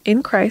clothed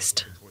in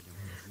Christ.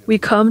 We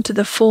come to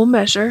the full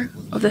measure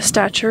of the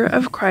stature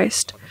of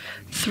Christ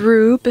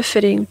through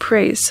befitting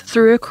praise,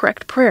 through a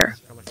correct prayer.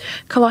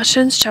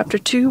 Colossians chapter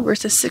 2,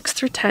 verses 6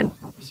 through 10.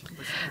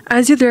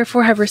 As you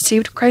therefore have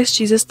received Christ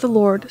Jesus the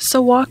Lord,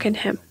 so walk in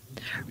him,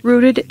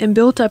 rooted and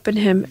built up in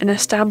him and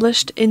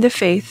established in the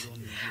faith,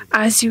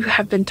 as you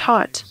have been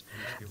taught,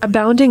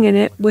 abounding in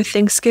it with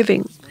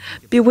thanksgiving.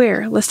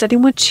 Beware, lest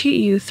anyone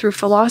cheat you through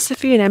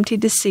philosophy and empty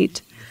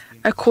deceit,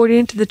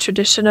 according to the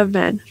tradition of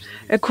men,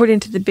 according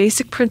to the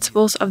basic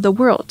principles of the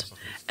world,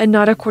 and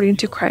not according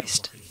to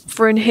Christ.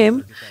 For in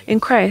him,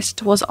 in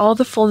Christ, was all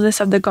the fullness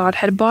of the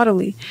Godhead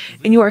bodily,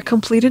 and you are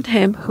complete in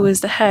him who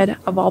is the head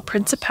of all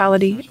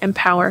principality and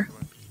power.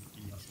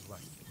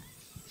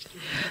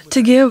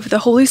 To give the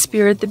Holy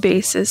Spirit the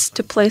basis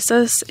to place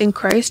us in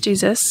Christ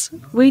Jesus,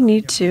 we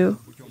need to,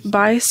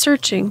 by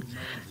searching,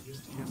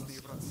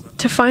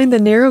 to find the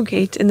narrow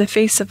gate in the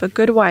face of a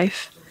good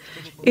wife,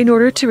 in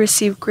order to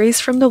receive grace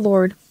from the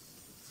Lord.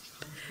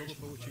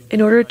 In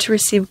order to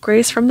receive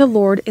grace from the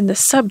Lord in the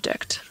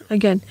subject.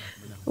 Again,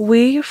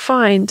 we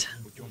find,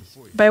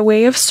 by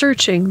way of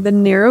searching, the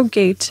narrow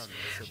gate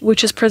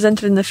which is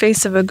presented in the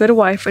face of a good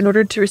wife in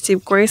order to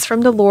receive grace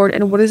from the Lord.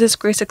 And what is this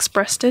grace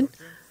expressed in?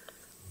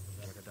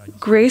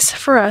 Grace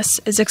for us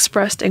is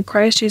expressed in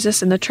Christ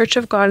Jesus in the Church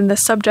of God in the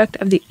subject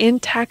of the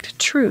intact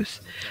truth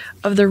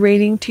of the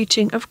reigning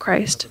teaching of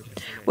Christ,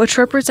 which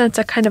represents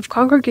a kind of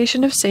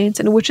congregation of saints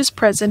in which is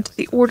present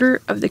the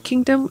order of the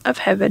kingdom of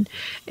heaven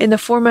in the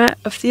format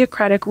of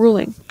theocratic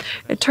ruling.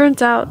 It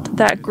turns out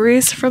that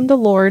grace from the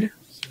Lord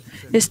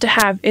is to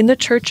have in the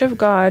Church of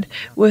God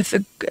with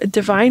a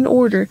divine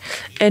order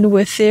and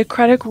with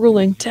theocratic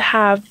ruling to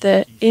have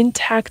the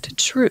intact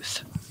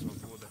truth.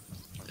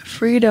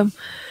 Freedom.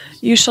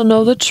 You shall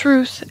know the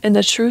truth, and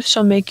the truth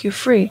shall make you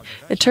free.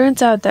 It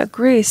turns out that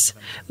grace,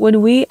 when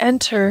we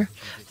enter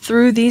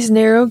through these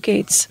narrow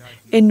gates,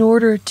 in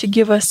order to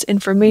give us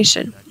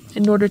information,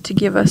 in order to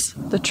give us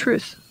the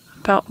truth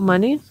about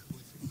money,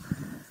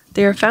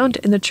 they are found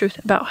in the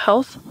truth. About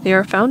health, they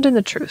are found in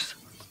the truth.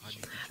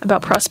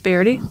 About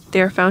prosperity,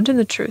 they are found in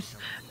the truth.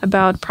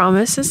 About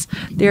promises,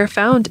 they are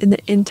found in the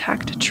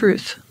intact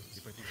truth.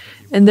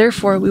 And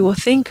therefore, we will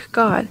thank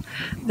God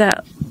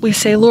that we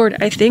say, Lord,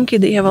 I thank you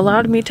that you have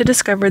allowed me to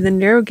discover the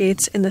narrow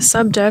gates in the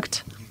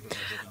subject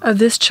of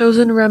this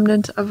chosen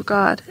remnant of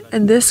God.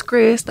 And this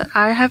grace that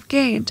I have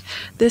gained,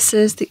 this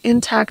is the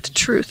intact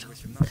truth.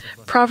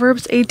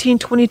 Proverbs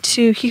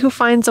 18:22, he who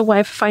finds a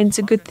wife finds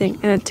a good thing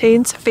and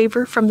attains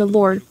favor from the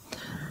Lord.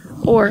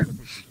 Or,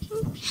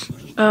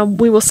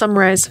 we will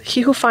summarize,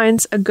 he who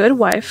finds a good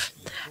wife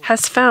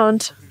has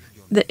found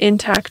the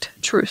intact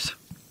truth.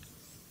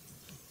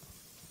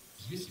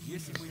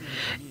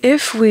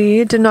 If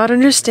we do not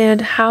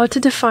understand how to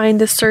define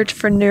the search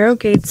for narrow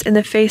gates in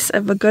the face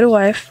of a good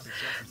wife,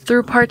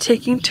 through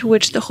partaking to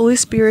which the Holy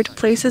Spirit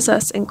places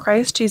us in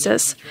Christ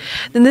Jesus,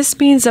 then this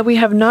means that we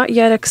have not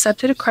yet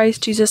accepted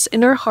Christ Jesus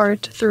in our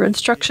heart through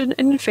instruction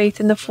and faith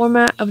in the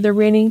format of the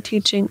reigning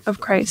teaching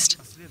of Christ.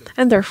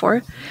 And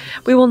therefore,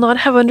 we will not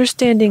have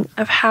understanding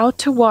of how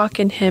to walk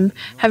in Him,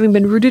 having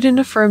been rooted and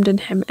affirmed in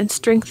Him and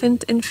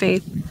strengthened in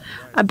faith,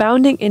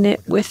 abounding in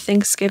it with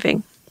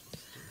thanksgiving.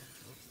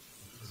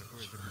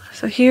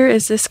 So here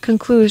is this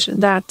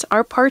conclusion that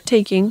our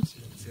partaking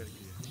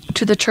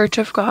to the Church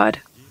of God,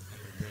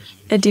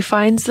 it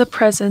defines the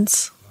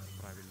presence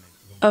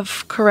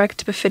of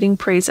correct, befitting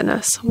praise in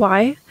us.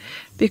 Why?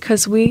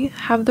 Because we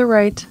have the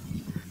right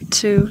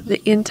to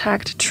the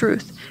intact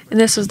truth. And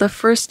this was the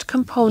first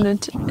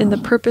component in the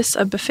purpose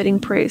of befitting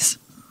praise.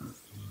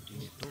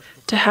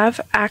 To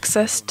have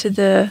access to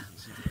the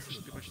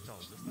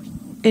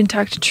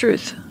intact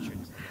truth.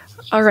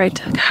 All right,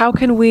 how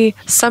can we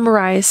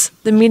summarize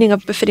the meaning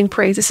of befitting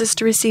praise? This is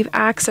to receive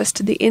access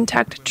to the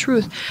intact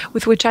truth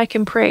with which I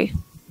can pray.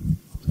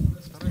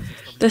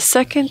 The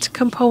second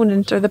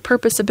component, or the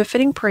purpose of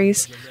befitting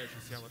praise,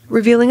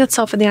 revealing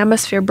itself in the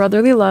atmosphere of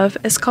brotherly love,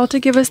 is called to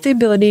give us the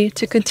ability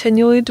to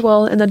continually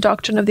dwell in the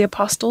doctrine of the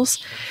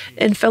apostles,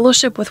 in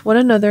fellowship with one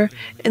another,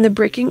 in the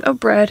breaking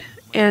of bread,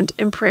 and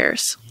in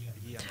prayers.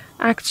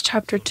 Acts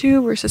chapter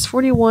 2, verses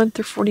 41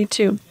 through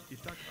 42.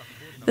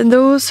 Then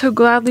those who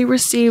gladly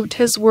received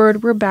his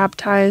word were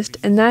baptized,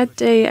 and that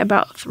day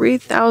about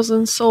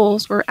 3,000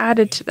 souls were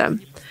added to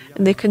them.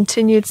 And they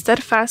continued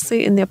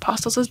steadfastly in the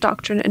apostles'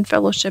 doctrine and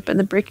fellowship and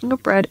the breaking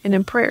of bread and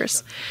in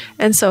prayers.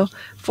 And so,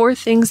 4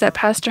 things that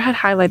Pastor had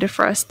highlighted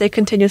for us. They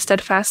continued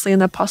steadfastly in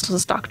the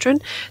apostles' doctrine.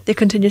 They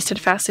continued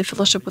steadfastly in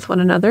fellowship with one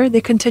another.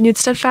 They continued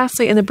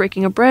steadfastly in the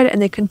breaking of bread.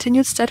 And they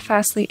continued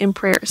steadfastly in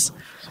prayers.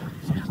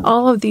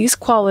 All of these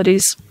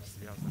qualities,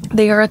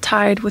 they are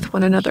tied with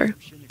one another.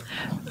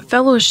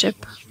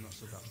 Fellowship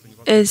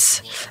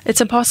it's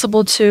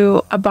impossible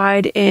to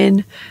abide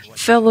in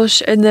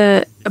fellowship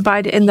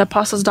abide in the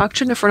apostles'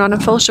 doctrine if we're not in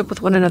fellowship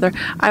with one another.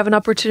 I have an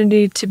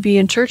opportunity to be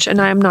in church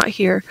and I am not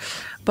here,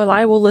 but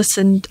I will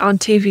listen on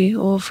TV.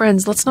 Well,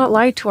 friends, let's not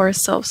lie to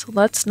ourselves.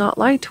 Let's not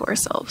lie to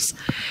ourselves.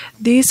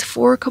 These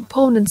 4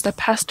 components that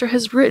Pastor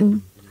has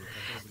written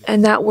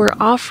and that were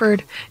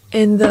offered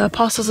in the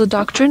apostles'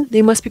 doctrine,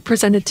 they must be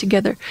presented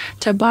together.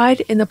 To abide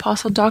in the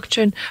apostle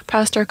doctrine,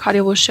 Pastor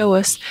Arcadio will show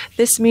us,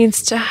 this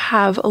means to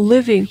have a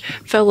living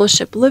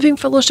fellowship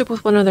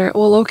with one another.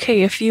 Well,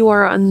 okay, if you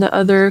are on the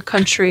other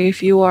country,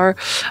 if you are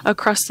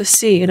across the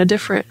sea on a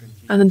different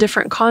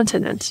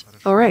continent,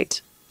 all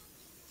right.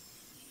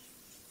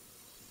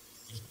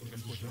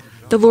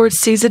 The Lord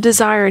sees a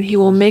desire and He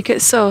will make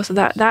it so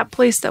that that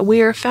place that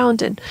we are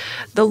found in,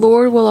 the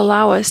Lord will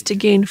allow us to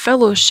gain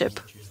fellowship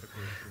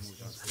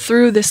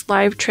through this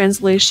live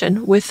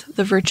translation with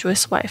the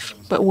virtuous wife.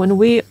 But when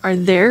we are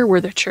there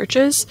where the church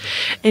is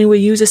and we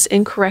use this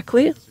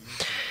incorrectly,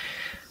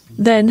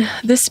 then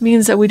this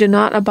means that we do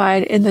not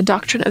abide in the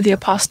doctrine of the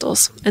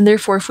apostles. And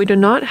therefore, if we do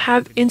not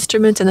have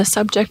instruments in the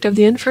subject of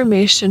the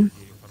information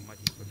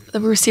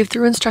that we receive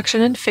through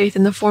instruction and faith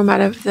in the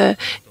format of the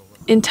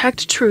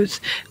intact truth,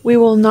 we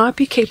will not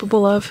be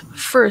capable of,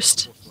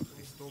 first,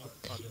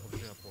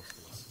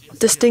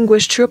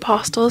 distinguish true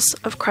apostles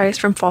of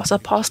Christ from false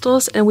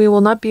apostles, and we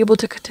will not be able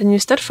to continue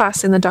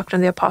steadfastly in the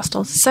doctrine of the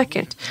apostles.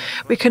 Second,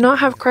 we cannot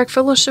have correct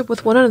fellowship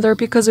with one another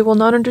because we will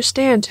not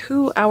understand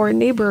who our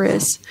neighbor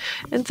is.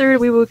 And third,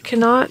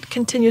 cannot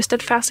continue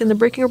steadfastly in the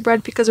breaking of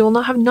bread because we will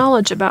not have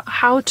knowledge about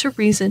how to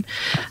reason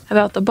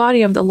about the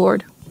body of the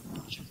Lord.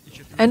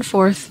 And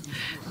fourth,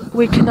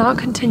 we cannot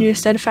continue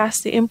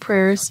steadfastly in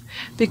prayers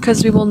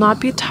because we will not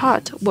be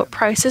taught what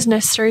price is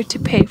necessary to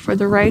pay for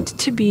the right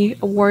to be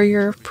a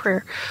warrior of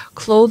prayer,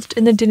 clothed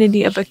in the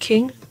dignity of a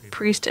king,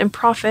 priest, and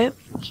prophet,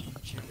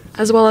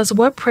 as well as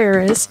what prayer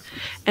is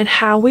and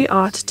how we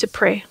ought to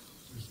pray.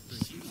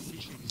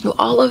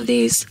 All of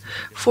these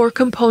four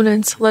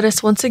components, let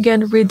us once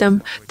again read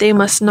them. They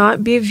must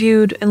not be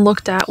viewed and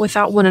looked at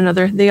without one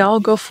another. They all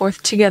go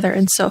forth together.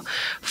 And so,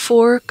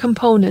 four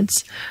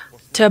components: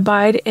 to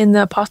abide in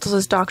the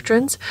apostles'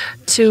 doctrines,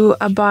 to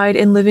abide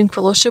in living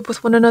fellowship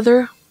with one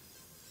another.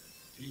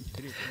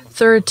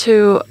 Third,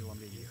 to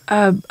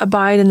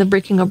abide in the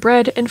breaking of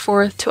bread. And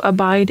fourth, to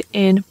abide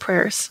in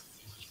prayers.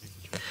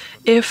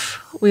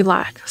 If we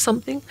lack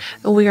something,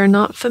 we are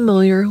not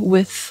familiar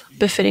with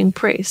befitting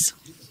praise.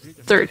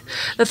 Third,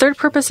 the third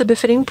purpose of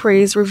befitting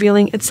praise,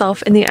 revealing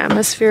itself in the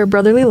atmosphere of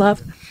brotherly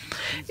love,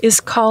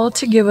 is called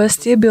to give us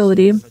the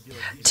ability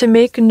to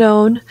make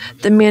known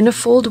the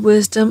manifold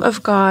wisdom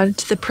of God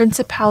to the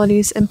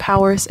principalities and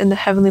powers in the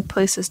heavenly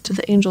places, to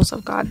the angels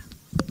of God.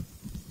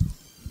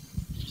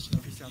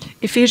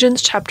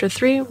 Ephesians chapter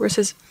 3,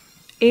 verses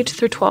 8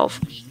 through 12.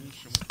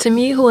 To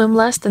me, who am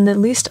less than the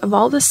least of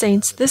all the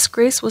saints, this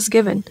grace was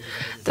given,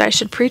 that I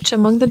should preach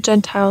among the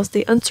Gentiles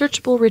the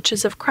unsearchable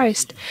riches of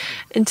Christ,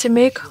 and to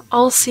make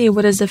all see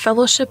what is the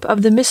fellowship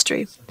of the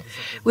mystery,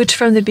 which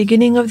from the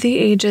beginning of the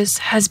ages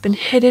has been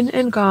hidden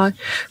in God,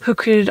 who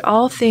created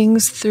all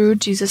things through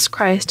Jesus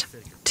Christ,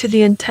 to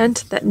the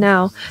intent that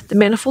now the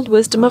manifold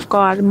wisdom of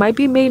God might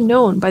be made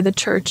known by the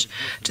church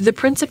to the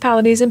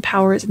principalities and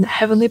powers in the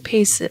heavenly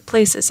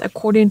places,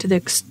 according to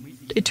the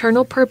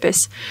eternal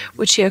purpose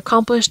which he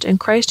accomplished in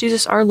Christ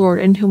Jesus our Lord,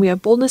 in whom we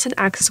have boldness and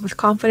access with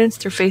confidence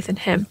through faith in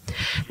him.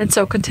 And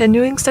so,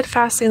 continuing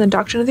steadfastly in the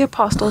doctrine of the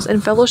apostles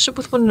and fellowship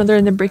with one another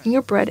in the breaking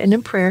of bread and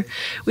in prayer,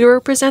 we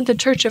represent the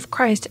church of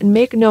Christ and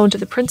make known to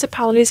the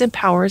principalities and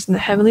powers in the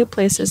heavenly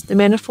places the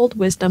manifold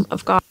wisdom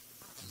of God.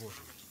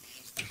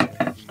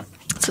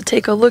 So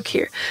take a look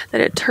here,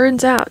 that it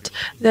turns out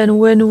that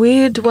when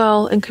we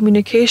dwell in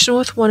communication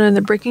with one another in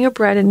the breaking of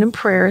bread and in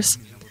prayers,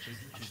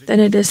 then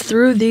it is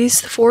through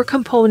these four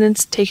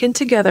components taken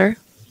together,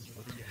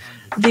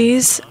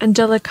 these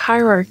angelic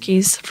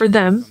hierarchies for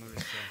them,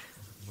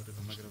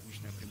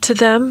 to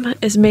them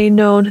is made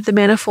known the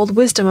manifold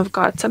wisdom of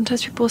God.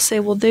 Sometimes people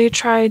say, well, they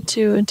tried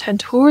to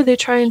intend, who are they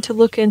trying to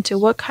look into?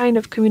 What kind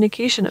of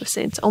communication of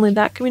saints? Only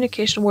that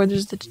communication where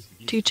there's the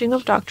teaching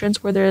of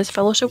doctrines, where there is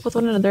fellowship with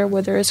one another,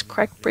 where there is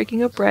correct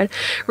breaking of bread,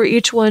 where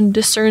each one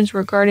discerns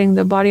regarding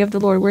the body of the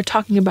Lord. We're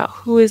talking about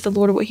who is the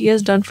Lord, what he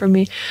has done for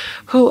me,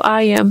 who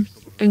I am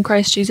in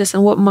Christ Jesus,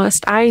 and what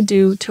must I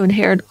do to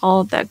inherit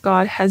all that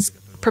God has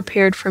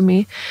prepared for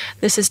me.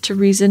 This is to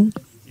reason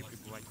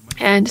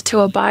and to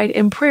abide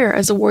in prayer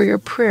as a warrior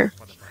prayer.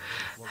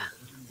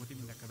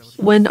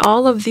 When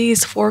all of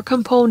these four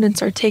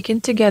components are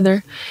taken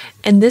together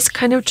in this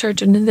kind of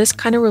church and in this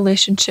kind of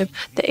relationship,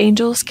 the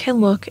angels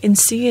can look and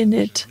see in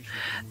it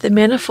the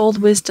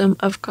manifold wisdom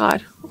of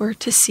God, or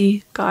to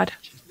see God.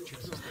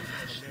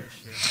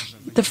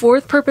 The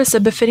fourth purpose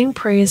of befitting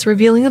praise,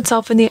 revealing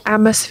itself in the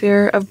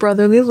atmosphere of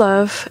brotherly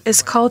love,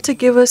 is called to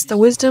give us the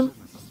wisdom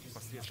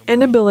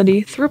and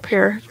ability through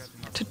prayer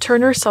to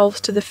turn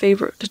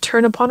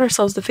upon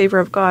ourselves the favor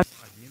of God.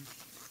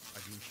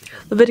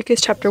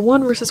 Leviticus chapter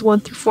 1, verses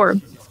 1 through 4.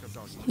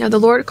 Now the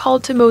Lord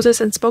called to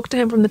Moses and spoke to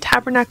him from the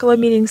tabernacle of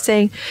meeting,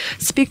 saying,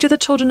 Speak to the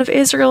children of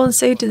Israel and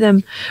say to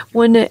them,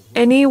 When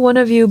any one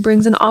of you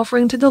brings an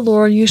offering to the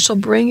Lord, you shall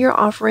bring your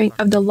offering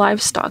of the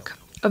livestock,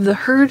 of the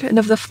herd and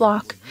of the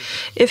flock.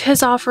 If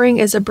his offering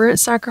is a burnt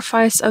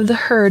sacrifice of the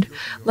herd,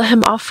 let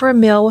him offer a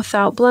male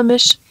without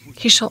blemish.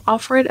 He shall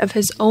offer it of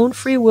his own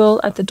free will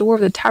at the door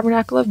of the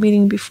tabernacle of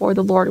meeting before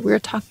the Lord. We are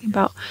talking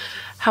about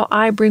how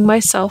I bring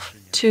myself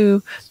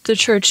to the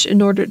church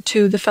in order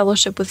to the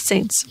fellowship with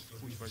saints.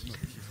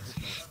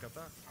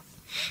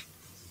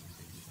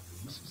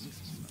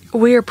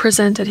 We are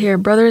presented here,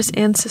 brothers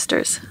and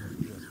sisters.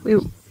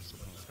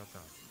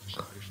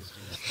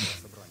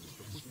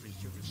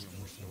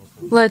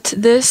 Let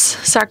this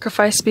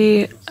sacrifice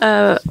be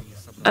a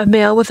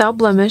male without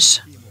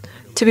blemish,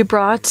 to be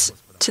brought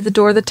to the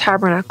door of the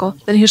tabernacle.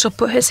 Then he shall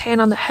put his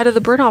hand on the head of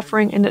the burnt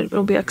offering, and it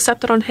will be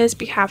accepted on his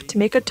behalf to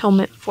make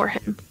atonement for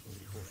him.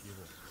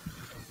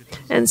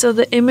 And so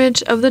the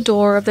image of the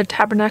door of the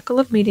tabernacle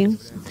of meeting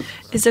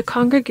is a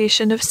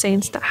congregation of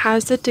saints that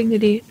has the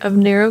dignity of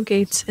narrow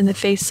gates in the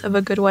face of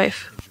a good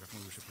wife.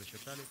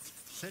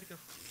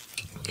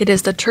 It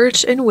is the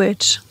church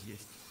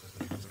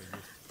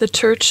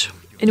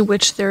in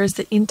which there is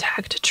the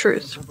intact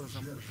truth.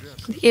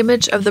 The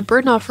image of the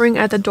burnt offering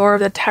at the door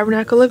of the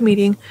tabernacle of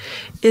meeting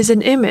is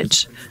an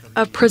image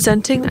of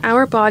presenting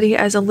our body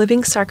as a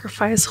living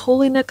sacrifice,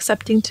 holy and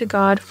accepting to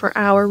God for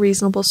our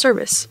reasonable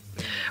service.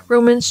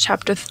 Romans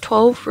chapter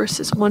 12,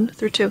 verses 1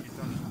 through 2.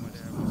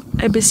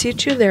 I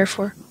beseech you,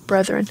 therefore,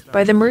 brethren,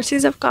 by the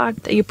mercies of God,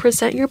 that you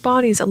present your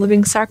bodies a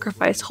living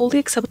sacrifice, wholly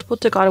acceptable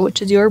to God,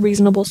 which is your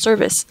reasonable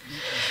service.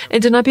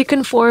 And do not be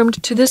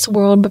conformed to this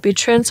world, but be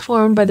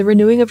transformed by the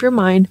renewing of your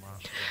mind,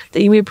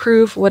 that you may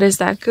prove what is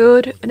that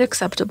good and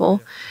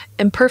acceptable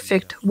and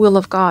perfect will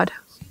of God.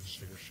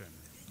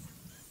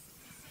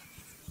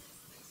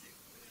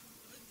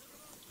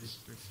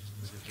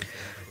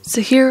 So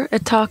here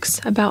it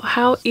talks about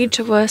how each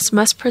of us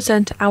must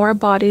present our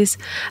bodies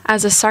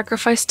as a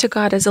sacrifice to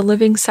God, as a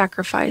living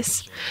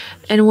sacrifice.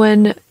 And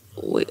when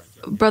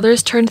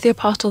brothers turned to the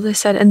apostle, they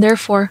said, and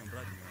therefore,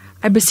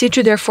 I beseech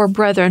you, therefore,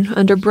 brethren.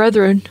 Under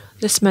brethren,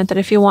 this meant that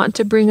if you want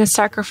to bring a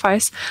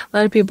sacrifice,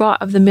 let it be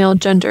brought of the male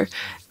gender.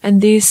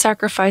 And these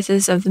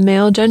sacrifices of the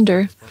male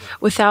gender,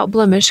 without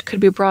blemish, could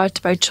be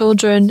brought by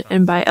children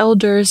and by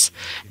elders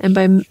and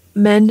by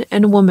men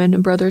and women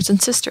and brothers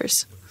and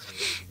sisters.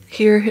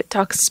 Here it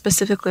talks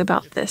specifically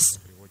about this.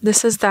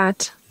 This is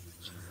that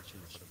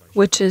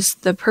which is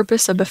the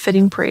purpose of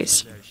befitting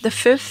praise. The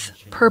fifth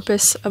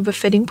purpose of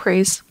befitting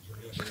praise,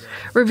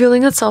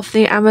 revealing itself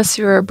in the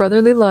atmosphere of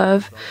brotherly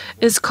love,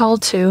 is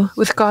called to,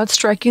 with God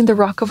striking the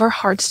rock of our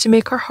hearts, to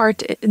make our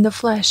heart in the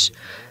flesh,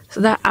 so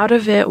that out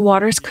of it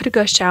waters could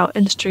gush out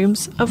and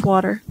streams of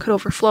water could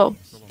overflow.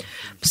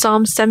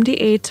 Psalm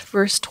 78,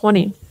 verse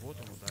 20.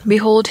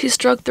 Behold, he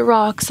struck the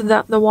rock so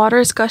that the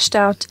waters gushed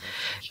out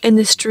and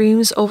the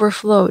streams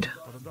overflowed.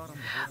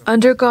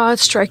 Under God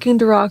striking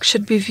the rock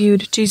should be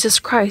viewed Jesus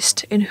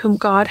Christ, in whom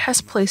God has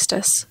placed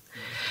us,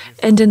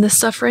 and in the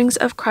sufferings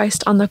of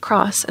Christ on the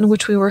cross, in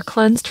which we were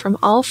cleansed from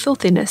all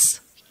filthiness,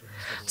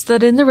 so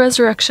that in the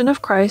resurrection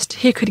of Christ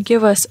he could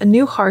give us a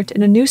new heart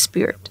and a new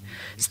spirit,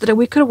 so that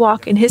we could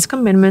walk in his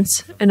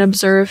commandments and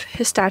observe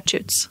his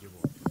statutes.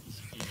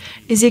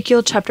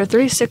 Ezekiel chapter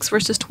 36,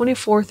 verses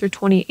 24 through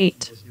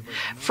 28.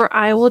 For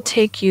I will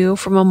take you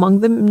from among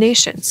the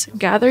nations,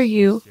 gather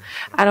you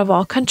out of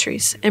all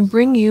countries, and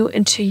bring you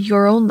into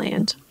your own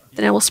land.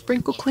 Then I will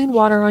sprinkle clean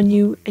water on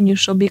you, and you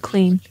shall be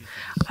clean.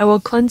 I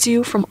will cleanse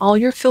you from all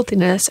your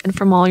filthiness and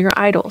from all your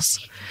idols.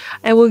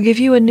 I will give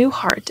you a new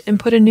heart and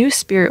put a new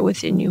spirit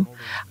within you.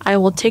 I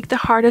will take the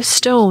heart of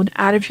stone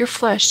out of your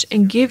flesh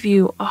and give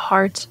you a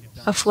heart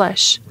of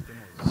flesh.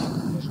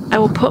 I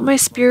will put my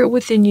spirit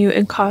within you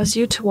and cause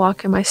you to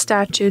walk in my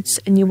statutes,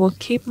 and you will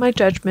keep my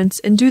judgments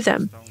and do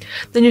them.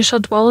 Then you shall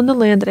dwell in the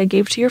land that I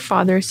gave to your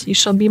fathers. You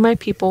shall be my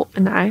people,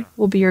 and I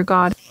will be your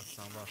God.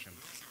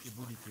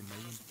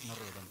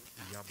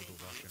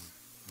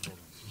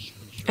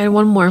 And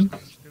one more.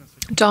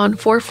 John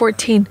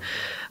 4:14.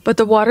 But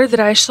the water that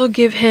I shall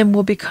give him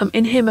will become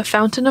in him a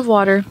fountain of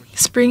water,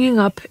 springing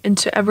up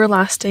into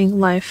everlasting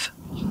life.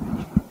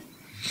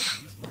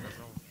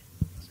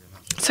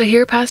 So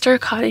here Pastor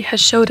Arkady has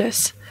showed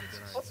us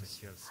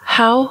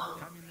how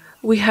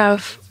we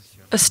have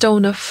a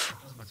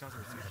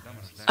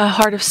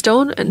heart of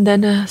stone, and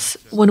then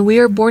when we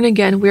are born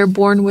again, we are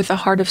born with a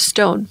heart of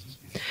stone.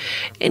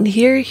 And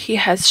here he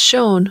has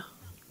shown,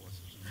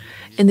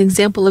 in the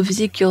example of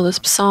Ezekiel, this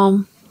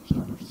psalm,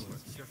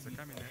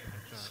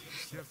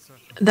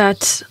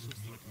 that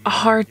a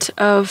heart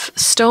of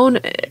stone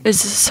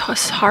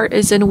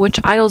is in which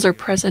idols are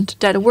present,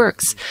 dead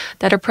works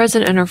that are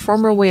present in our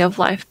former way of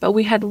life, but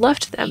we had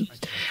left them.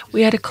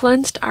 We had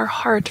cleansed our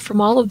heart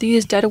from all of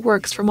these dead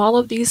works, from all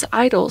of these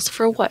idols.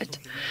 For what?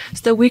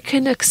 So that we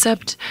can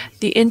accept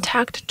the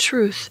intact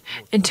truth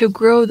and to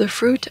grow the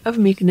fruit of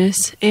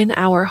meekness in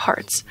our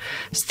hearts,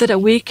 so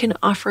that we can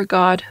offer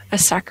God a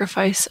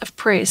sacrifice of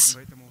praise.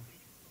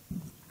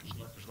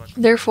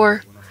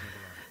 Therefore,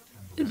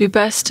 it'd be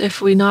best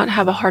if we not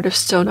have a heart of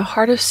stone. A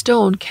heart of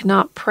stone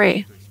cannot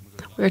pray.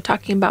 We are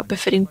talking about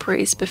befitting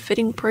praise.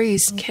 Befitting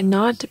praise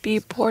cannot be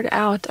poured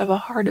out of a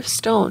heart of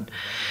stone.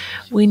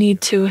 We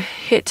need to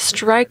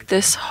strike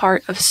this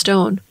heart of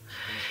stone.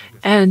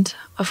 And,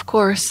 of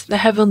course, the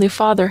Heavenly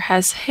Father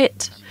has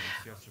hit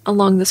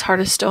along this heart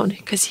of stone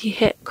because he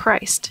hit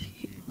Christ.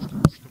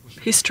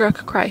 He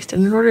struck Christ.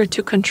 And in order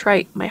to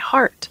contrite my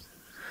heart,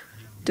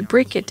 to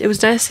break it, it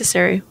was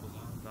necessary.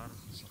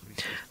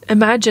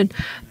 Imagine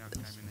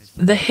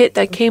the hit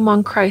that came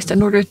on Christ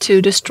in order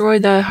to destroy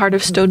the heart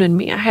of stone in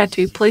me. I had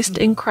to be placed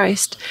in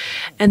Christ,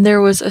 and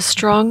there was a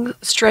strong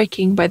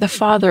striking by the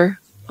Father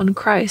on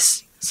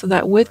Christ, so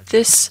that with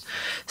this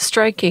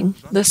striking,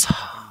 this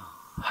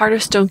heart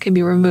of stone can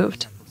be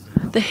removed.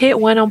 The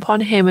hit went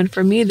upon him, and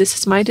for me, this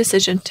is my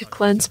decision to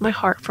cleanse my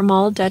heart from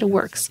all dead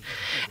works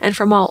and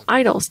from all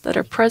idols that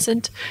are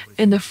present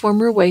in the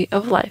former way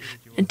of life,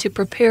 and to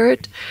prepare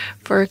it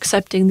for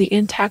accepting the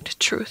intact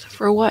truth.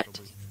 For what?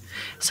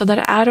 So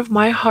that out of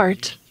my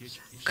heart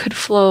could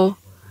flow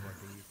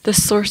the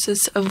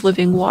sources of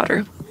living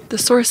water. The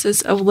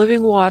sources of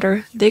living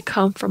water, they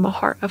come from a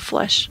heart of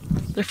flesh.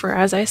 Therefore,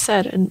 as I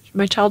said, in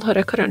my childhood,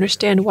 I couldn't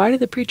understand. Why did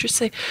the preacher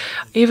say,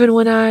 even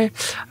when I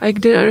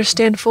didn't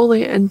understand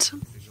fully, and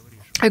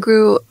I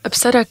grew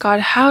upset at God,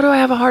 how do I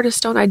have a heart of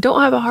stone? I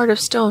don't have a heart of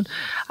stone.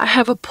 I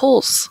have a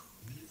pulse.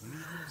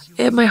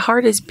 My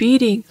heart is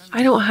beating.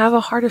 I don't have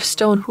a heart of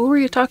stone. Who are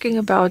you talking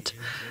about?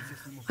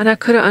 And I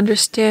couldn't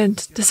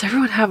understand. Doesn't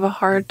everyone have a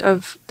heart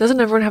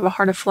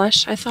of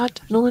flesh? I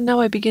thought. And only now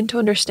I begin to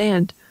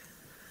understand.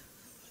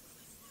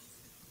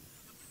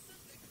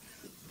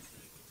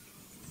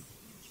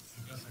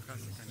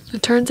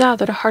 It turns out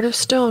that a heart of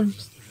stone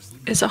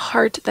is a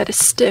heart that is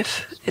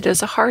stiff. It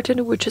is a heart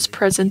in which is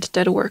present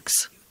dead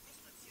works.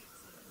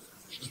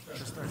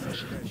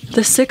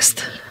 The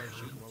sixth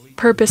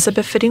purpose of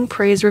befitting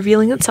praise,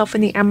 revealing itself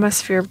in the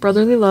atmosphere of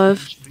brotherly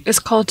love, is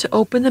called to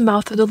open the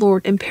mouth of the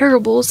Lord in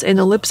parables in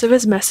the lips of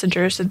his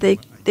messengers, that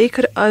they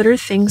could utter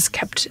things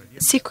kept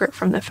secret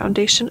from the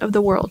foundation of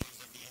the world.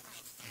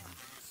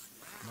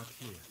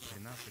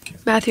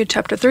 Matthew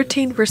chapter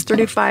 13, verse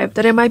 35,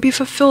 that it might be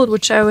fulfilled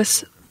which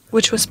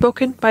was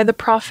spoken by the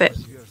prophet,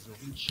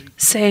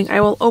 saying,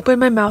 I will open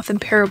my mouth in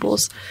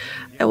parables,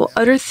 I will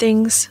utter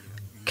things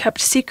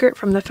kept secret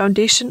from the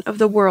foundation of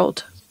the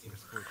world.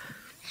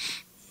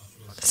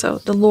 So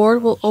the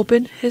Lord will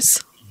open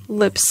his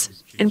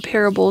lips in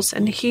parables,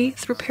 and he,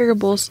 through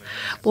parables,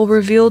 will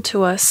reveal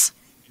to us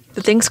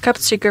the things kept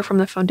secret from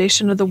the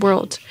foundation of the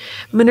world.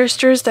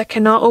 Ministers that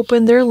cannot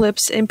open their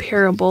lips in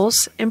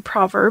parables, in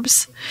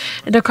proverbs,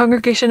 and a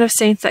congregation of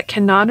saints that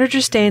cannot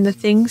understand the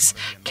things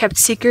kept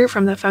secret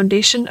from the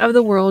foundation of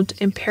the world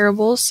in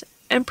parables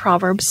and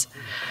proverbs,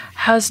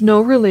 has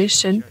no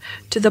relation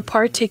to the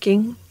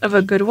partaking of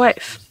a good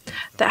wife,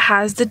 that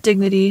has the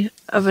dignity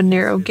of a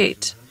narrow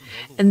gate.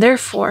 And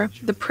therefore,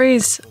 the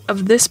praise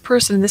of this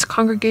person, this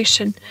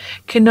congregation,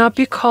 cannot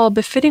be called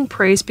befitting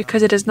praise,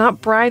 because it is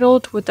not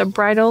bridled with the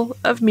bridle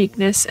of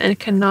meekness and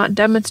cannot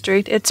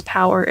demonstrate its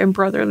power in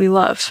brotherly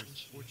love.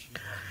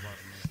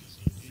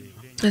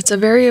 It's a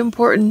very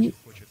important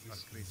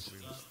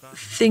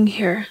thing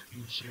here,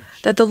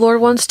 that the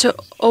Lord wants to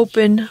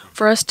open,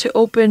 for us to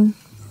open.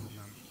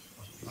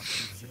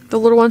 The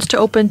Lord wants to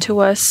open to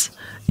us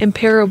in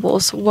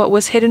parables what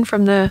was hidden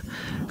from the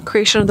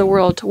creation of the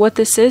world. What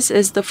this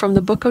is from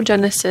the book of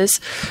Genesis.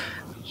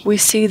 We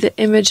see the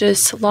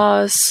images,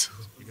 laws,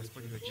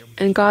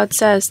 and God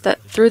says that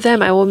through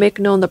them I will make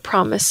known the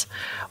promise.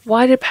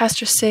 Why did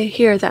Pastor say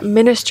here that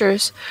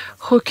ministers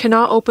who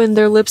cannot open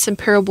their lips in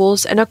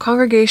parables, and a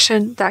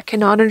congregation that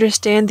cannot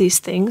understand these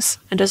things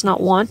and does not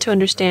want to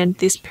understand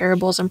these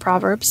parables and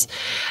proverbs,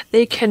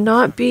 they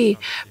cannot be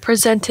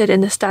presented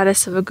in the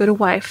status of a good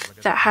wife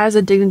that has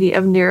a dignity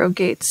of narrow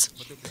gates?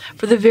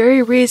 For the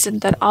very reason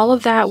that all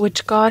of that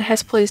which God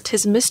has placed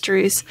his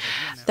mysteries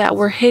that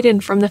were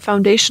hidden from the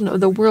foundation of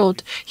the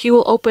world, he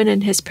will open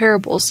in his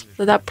parables,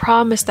 that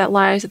promise that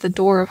lies at the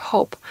door of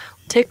hope.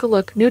 Take a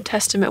look, New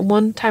Testament.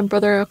 One time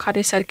Brother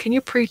Okade said, can you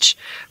preach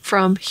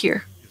from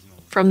here,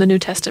 from the New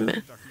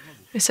Testament?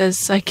 He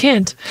says, I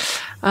can't,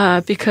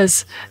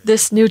 because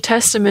this New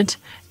Testament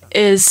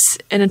is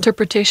an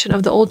interpretation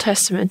of the Old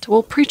Testament.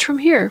 Well, preach from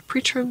here.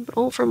 Preach from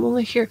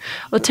only here.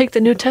 I'll take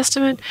the New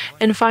Testament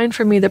and find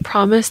for me the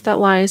promise that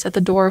lies at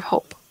the door of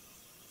hope.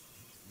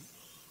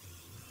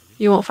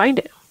 You won't find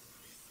it.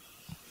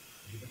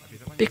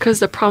 Because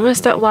the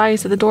promise that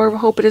lies at the door of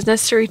hope, it is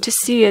necessary to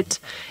see it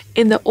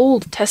in the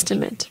Old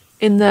Testament,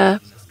 in the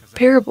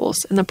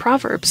parables, in the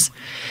Proverbs.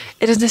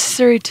 It is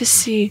necessary to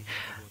see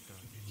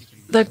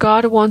that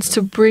God wants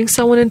to bring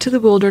someone into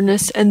the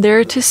wilderness and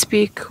there to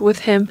speak with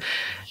him.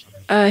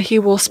 He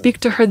will speak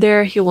to her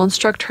there, he will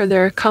instruct her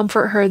there,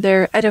 comfort her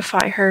there,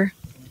 edify her.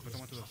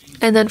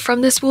 And then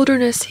from this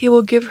wilderness, he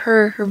will give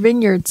her her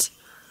vineyards.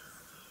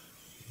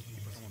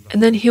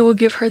 And then he will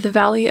give her the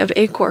valley of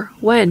Achor.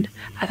 When?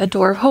 At the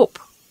door of hope.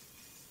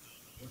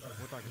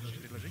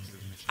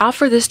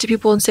 Offer this to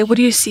people and say, what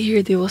do you see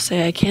here? They will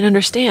say, I can't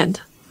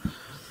understand.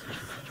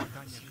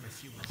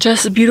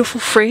 Just beautiful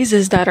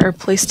phrases that are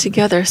placed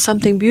together,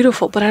 something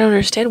beautiful, but I don't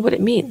understand what it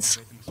means.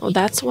 Well,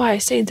 that's why I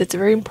say it's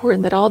very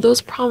important that all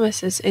those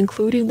promises,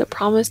 including the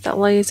promise that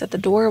lays at the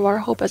door of our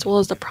hope, as well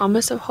as the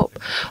promise of hope.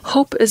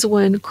 Hope is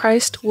when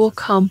Christ will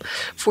come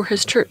for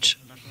his church.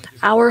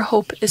 Our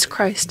hope is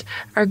Christ,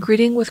 our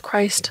greeting with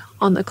Christ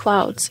on the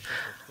clouds,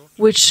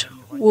 which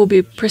will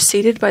be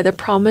preceded by the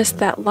promise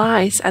that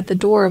lies at the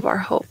door of our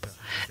hope.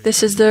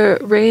 This is the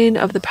reign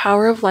of the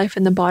power of life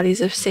in the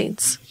bodies of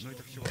saints.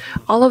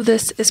 All of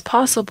this is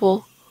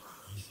possible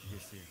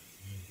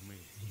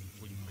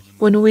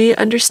when we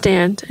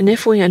understand, and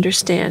if we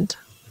understand,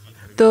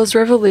 those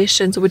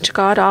revelations which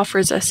God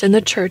offers us in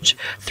the church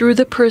through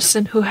the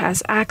person who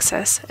has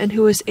access and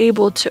who is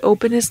able to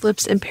open his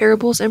lips in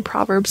parables and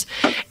proverbs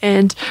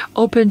and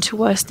open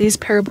to us these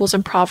parables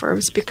and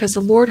proverbs, because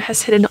the Lord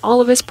has hidden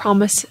all of his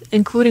promise,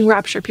 including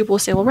rapture. People will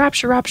say, well,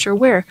 rapture,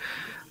 where?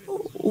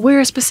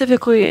 Where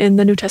specifically in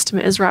the New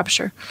Testament is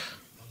rapture?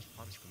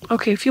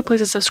 Okay, a few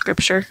places of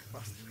scripture.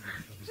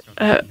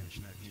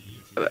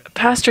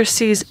 Pastor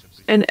sees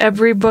in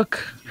every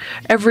book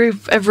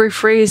Every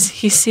phrase,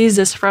 he sees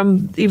this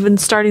from even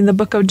starting the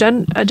book of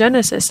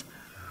Genesis.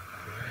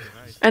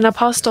 And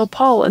Apostle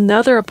Paul and the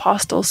other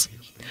apostles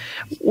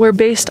were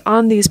based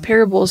on these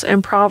parables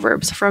and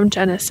proverbs from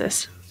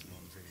Genesis.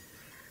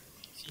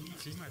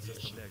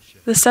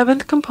 The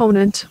seventh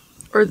component,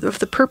 or of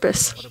the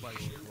purpose,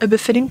 of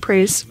befitting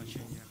praise,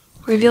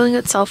 revealing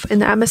itself in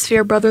the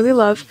atmosphere of brotherly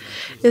love,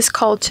 is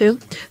called to,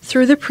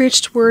 through the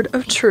preached word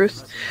of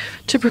truth,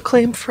 to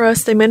proclaim for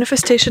us the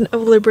manifestation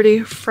of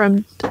liberty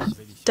from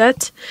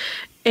debt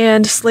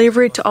and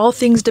slavery to all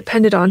things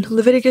depended on.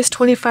 Leviticus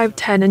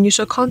 25:10, and you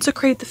shall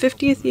consecrate the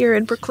 50th year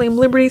and proclaim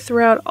liberty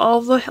throughout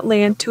all the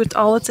land to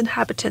all its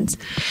inhabitants.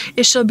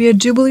 It shall be a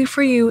jubilee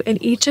for you,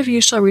 and each of you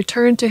shall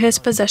return to his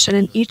possession,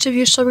 and each of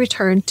you shall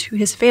return to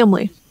his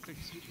family.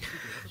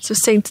 So,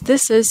 saints,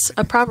 this is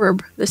a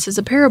proverb. This is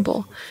a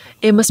parable.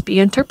 It must be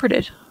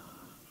interpreted.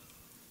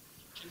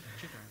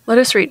 Let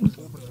us read.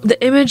 The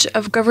image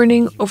of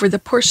governing over the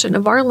portion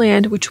of our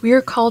land which we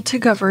are called to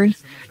govern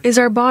is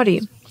our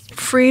body,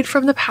 freed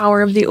from the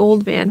power of the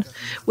old man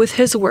with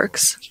his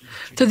works,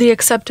 through the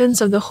acceptance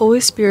of the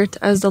Holy Spirit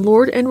as the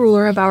Lord and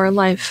ruler of our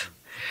life,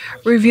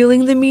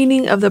 revealing the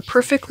meaning of the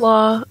perfect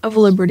law of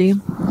liberty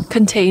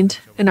contained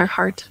in our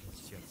heart.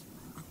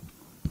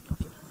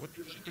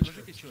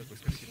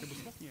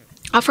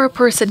 For a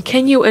person,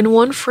 can you in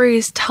one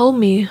phrase tell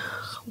me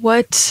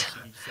what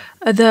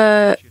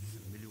the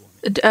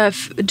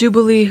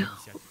Jubilee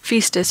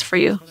feast is for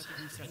you?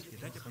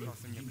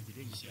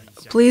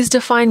 Please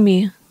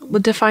define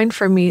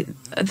for me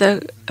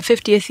the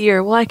 50th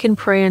year. Well, I can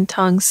pray in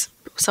tongues,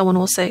 someone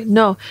will say.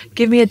 No,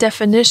 give me a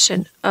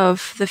definition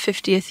of the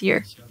 50th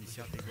year.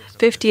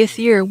 50th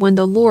year, when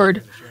the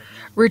Lord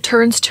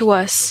returns to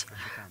us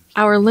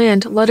our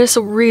land. Let us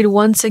read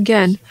once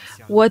again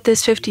what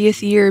this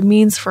 50th year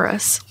means for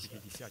us.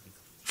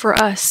 For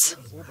us,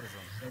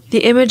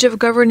 the image of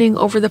governing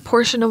over the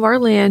portion of our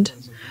land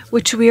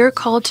which we are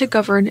called to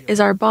govern is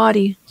our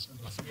body,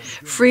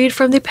 freed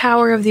from the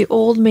power of the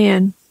old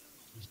man.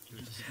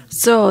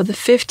 So, the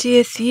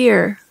 50th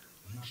year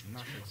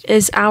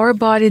is our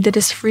body that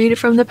is freed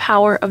from the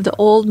power of the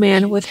old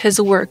man with his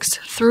works.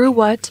 Through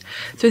what?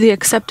 Through the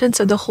acceptance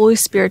of the Holy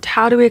Spirit.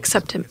 How do we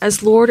accept him?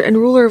 As Lord and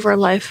ruler of our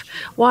life.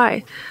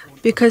 Why?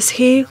 Because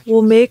he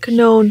will make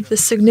known the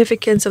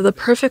significance of the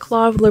perfect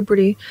law of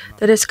liberty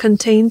that is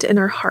contained in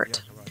our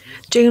heart.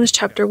 James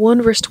chapter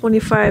 1 verse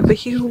 25, but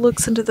he who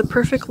looks into the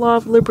perfect law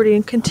of liberty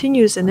and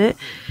continues in it,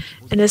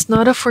 and is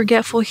not a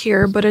forgetful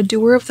hearer, but a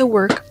doer of the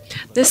work,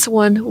 this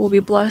one will be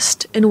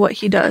blessed in what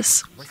he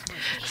does.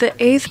 The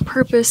eighth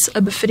purpose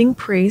of befitting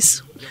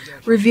praise,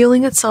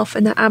 revealing itself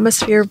in the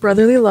atmosphere of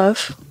brotherly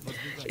love,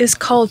 is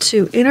called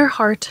to, in our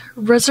heart,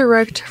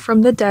 resurrect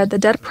from the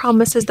dead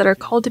promises that are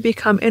called to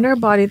become in our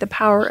body the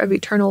power of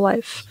eternal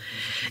life.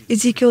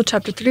 Ezekiel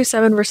chapter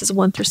 37 verses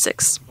 1 through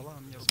 6.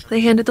 The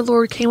hand of the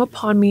Lord came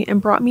upon me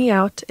and brought me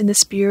out in the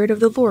spirit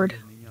of the Lord,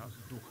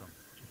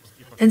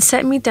 and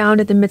set me down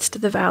in the midst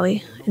of the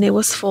valley, and it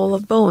was full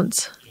of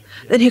bones.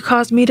 Then he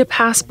caused me to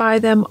pass by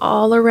them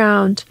all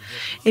around,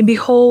 and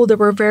behold, there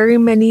were very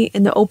many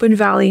in the open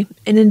valley,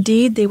 and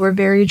indeed they were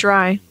very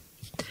dry.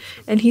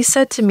 And he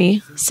said to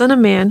me, Son of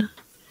man,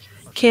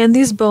 can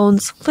these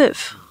bones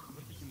live?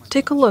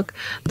 Take a look.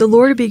 The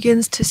Lord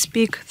begins to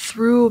speak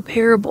through a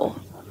parable.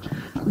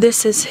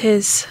 This is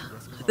his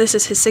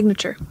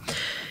signature.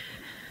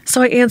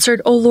 So I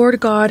answered, O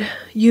Lord God,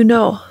 you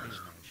know.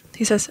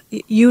 He says,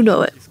 you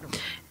know it.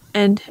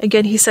 And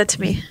again he said to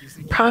me,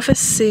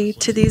 prophesy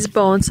to these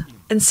bones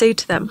and say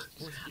to them,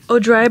 O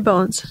dry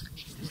bones,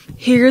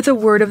 hear the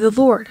word of the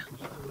Lord.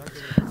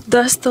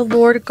 Thus says the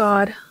Lord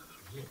God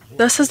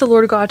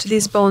to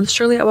these bones,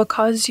 surely I will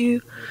cause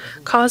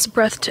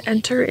breath to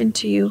enter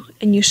into you,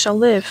 and you shall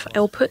live. I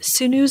will put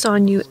sinews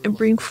on you and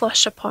bring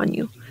flesh upon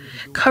you,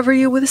 cover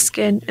you with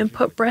skin and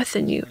put breath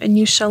in you, and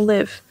you shall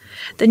live.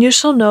 Then you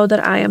shall know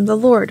that I am the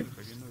Lord.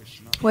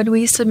 When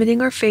we,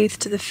 submitting our faith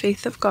to the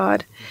faith of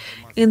God,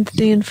 in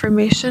the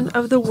information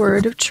of the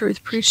word of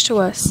truth preached to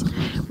us,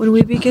 when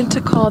we begin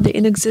to call the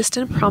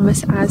inexistent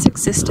promise as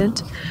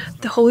existent,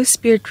 the Holy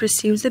Spirit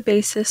receives the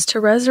basis to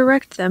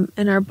resurrect them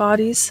in our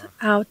bodies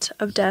out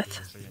of death.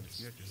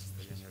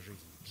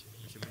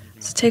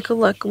 So take a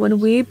look. When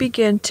we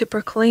begin to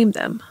proclaim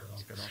them,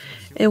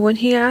 and when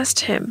he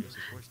asked him,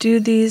 do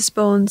these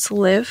bones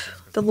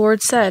live? The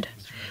Lord said,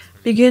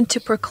 begin to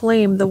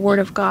proclaim the word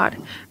of God.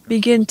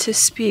 Begin to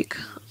speak.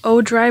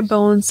 O dry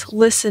bones,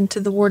 listen to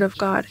the word of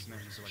God.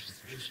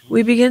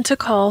 We begin to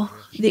call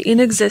the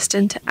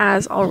inexistent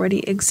as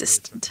already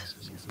existent.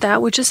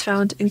 That which is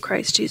found in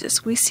Christ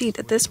Jesus. We see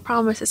that this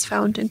promise is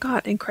found in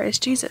God, in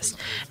Christ Jesus.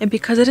 And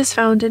because it is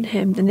found in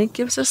him, then it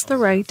gives us the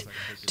right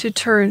to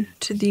turn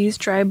to these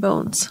dry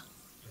bones.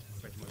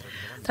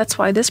 That's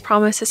why this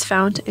promise is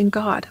found in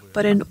God.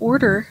 But it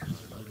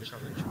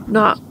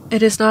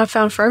is not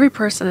found for every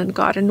person in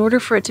God. In order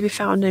for it to be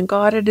found in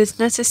God, it is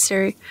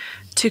necessary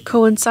to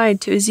coincide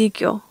to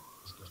Ezekiel.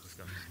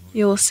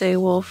 You will say,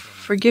 well,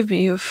 forgive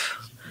me if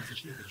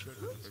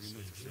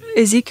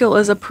Ezekiel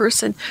is a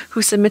person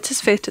who submits his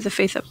faith to the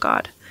faith of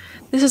God.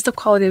 This is the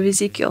quality of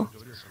Ezekiel.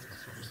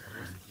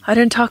 I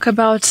didn't talk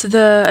about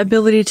the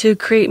ability to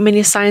create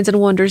many signs and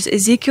wonders.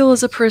 Ezekiel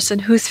is a person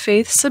whose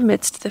faith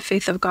submits to the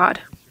faith of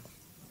God.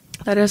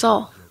 That is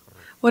all.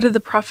 What did the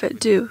prophet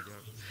do?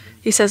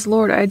 He says,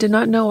 Lord, I did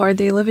not know, are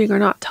they living or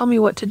not? Tell me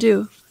what to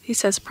do. He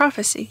says,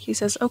 prophecy. He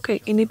says,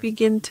 okay, and he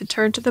began to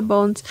turn to the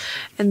bones,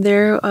 and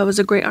there was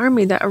a great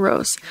army that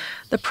arose.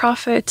 The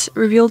prophet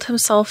revealed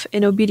himself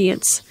in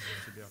obedience.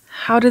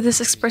 How did this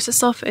express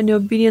itself? In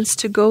obedience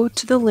to go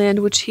to the land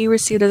which he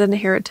received as an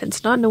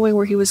inheritance, not knowing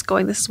where he was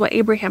going. This is what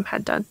Abraham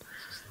had done.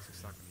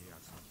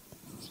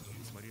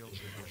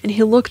 And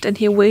he looked and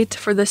he waited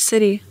for the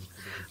city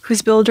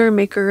whose builder and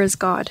maker is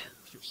God.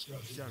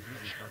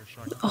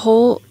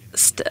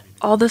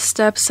 All the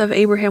steps of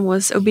Abraham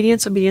was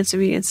obedience, obedience,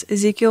 obedience.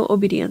 Ezekiel,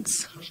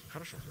 obedience.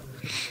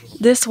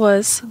 This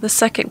was the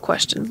second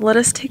question. Let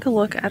us take a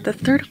look at the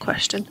third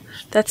question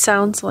that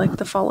sounds like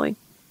the following.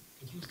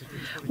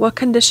 What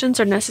conditions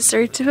are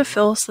necessary to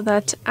fulfill so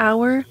that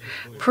our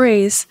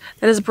praise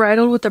that is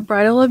bridled with the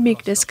bridle of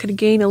meekness could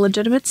gain a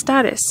legitimate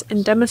status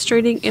in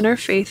demonstrating in our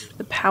faith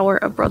the power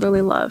of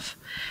brotherly love?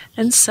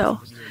 And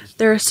so,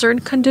 there are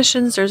certain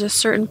conditions, there's a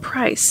certain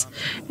price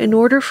in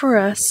order for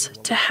us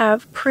to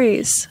have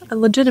praise, a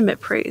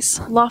legitimate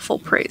praise, lawful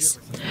praise.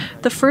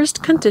 The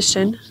first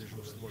condition,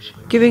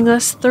 giving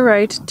us the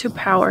right to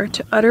power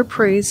to utter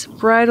praise,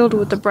 bridled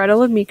with the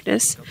bridle of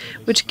meekness,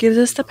 which gives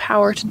us the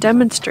power to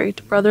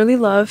demonstrate brotherly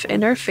love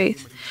in our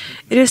faith.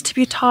 It is to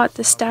be taught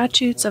the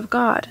statutes of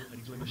God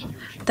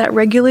that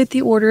regulate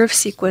the order of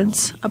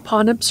sequence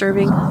upon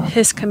observing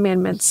His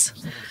commandments.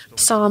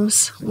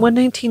 Psalms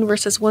 119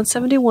 verses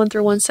 171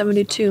 through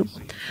 172.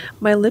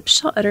 My lips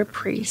shall utter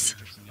praise,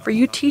 for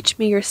you teach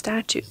me your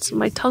statutes.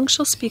 My tongue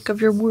shall speak of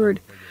your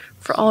word,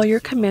 for all your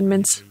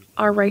commandments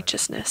are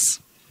righteousness.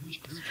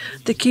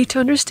 The key to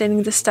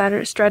understanding the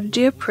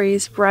strategy of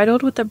praise,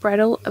 bridled with the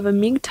bridle of a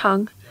meek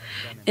tongue,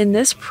 in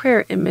this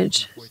prayer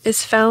image,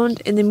 is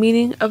found in the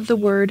meaning of the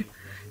word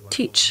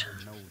teach.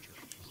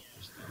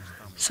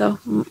 So,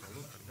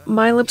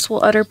 my lips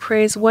will utter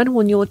praise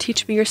when you will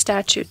teach me your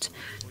statutes.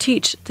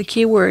 Teach, the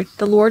key word.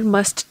 The Lord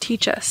must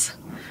teach us.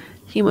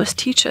 He must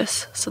teach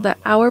us so that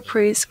our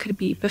praise could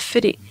be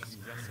befitting,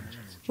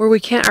 where we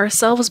can't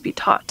ourselves be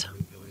taught.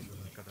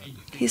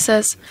 He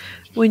says,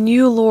 when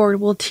you, Lord,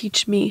 will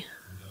teach me,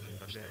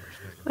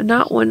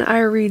 not when I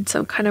read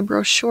some kind of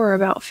brochure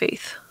about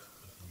faith.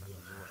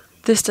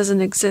 This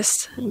doesn't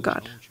exist in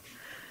God.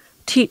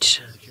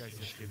 Teach.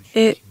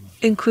 It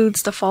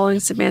includes the following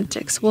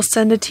semantics. We'll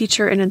send a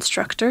teacher and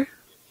instructor.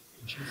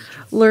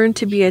 Learn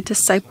to be a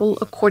disciple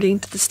according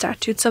to the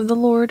statutes of the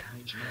Lord.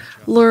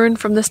 Learn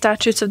from the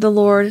statutes of the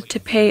Lord to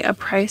pay a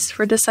price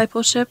for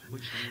discipleship.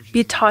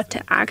 Be taught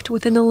to act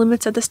within the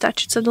limits of the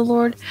statutes of the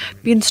Lord.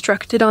 Be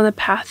instructed on the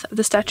path of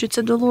the statutes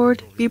of the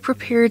Lord. Be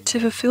prepared to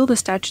fulfill the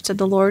statutes of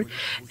the Lord.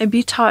 And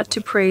be taught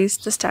to praise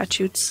the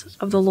statutes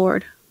of the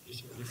Lord.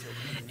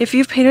 If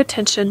you've paid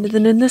attention,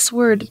 then in this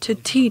word, to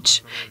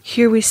teach,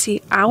 here we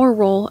see our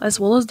role as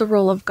well as the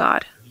role of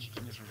God.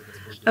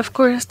 Of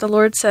course, the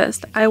Lord says,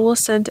 I will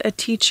send a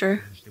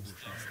teacher.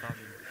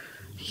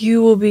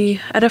 You will be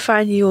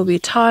edified, you will be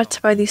taught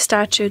by these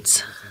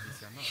statutes.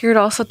 Here it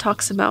also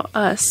talks about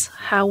us,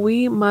 how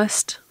we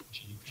must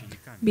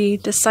be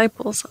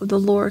disciples of the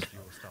Lord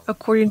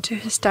according to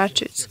His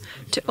statutes,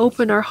 to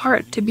open our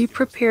heart, to be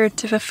prepared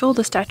to fulfill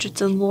the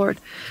statutes of the Lord.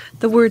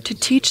 The word to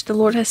teach, the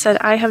Lord has said,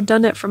 I have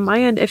done it from my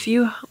end. If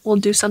you will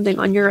do something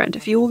on your end,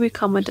 if you will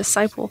become a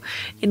disciple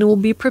and will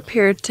be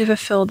prepared to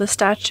fulfill the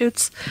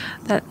statutes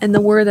that and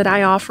the word that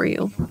I offer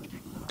you.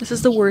 This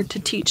is the word to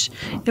teach.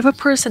 If a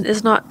person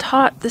is not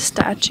taught the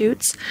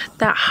statutes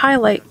that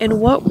highlight in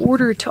what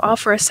order to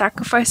offer a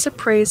sacrifice of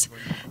praise,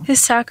 his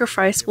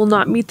sacrifice will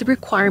not meet the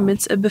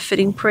requirements of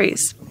befitting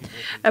praise.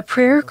 A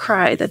prayer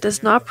cry that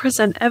does not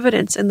present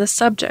evidence in the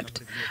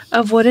subject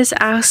of what is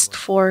asked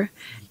for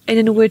and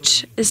in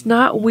which is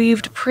not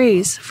weaved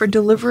praise for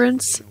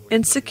deliverance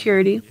and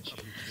security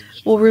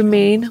will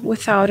remain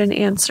without an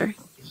answer.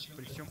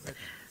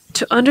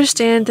 To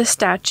understand the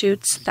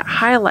statutes that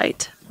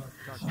highlight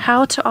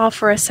how to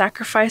offer a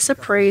sacrifice of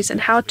praise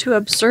and how to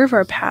observe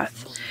our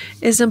path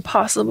is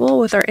impossible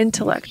with our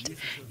intellect.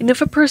 And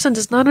if a person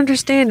does not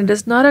understand and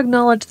does not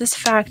acknowledge this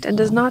fact and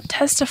does not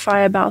testify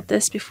about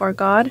this before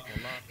God,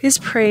 his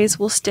praise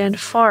will stand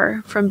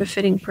far from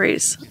befitting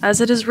praise. As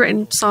it is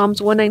written,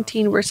 Psalms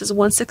 119 verses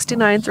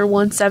 169 through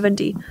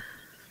 170.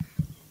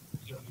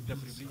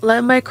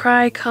 Let my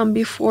cry come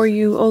before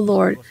you, O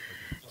Lord.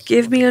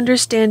 Give me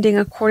understanding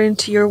according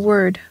to your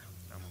word.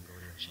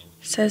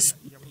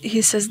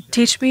 He says,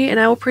 teach me and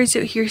I will praise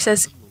you. Here he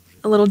says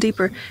a little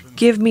deeper,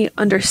 give me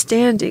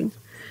understanding.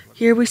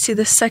 Here we see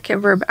the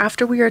second verb.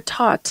 After we are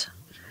taught,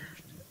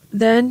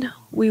 then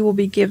we will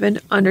be given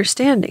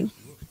understanding.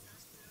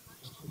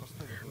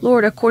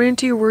 Lord, according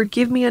to your word,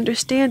 give me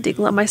understanding.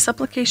 Let my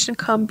supplication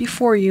come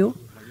before you.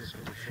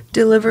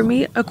 Deliver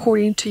me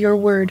according to your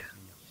word.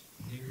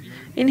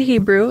 In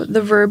Hebrew,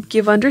 the verb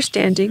give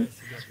understanding,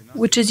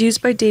 which is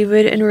used by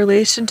David in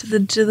relation to the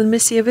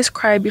legitimacy of his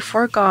cry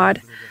before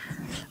God,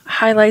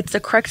 highlights the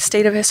correct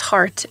state of his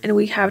heart, and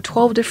we have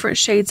 12 different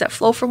shades that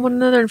flow from one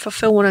another and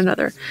fulfill one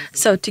another.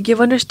 So, to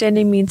give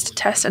understanding means to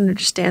test and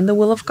understand the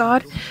will of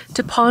God,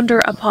 to ponder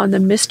upon the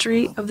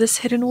mystery of this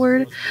hidden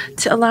word,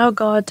 to allow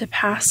God to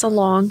pass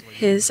along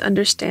his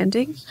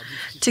understanding,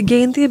 to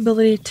gain the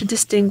ability to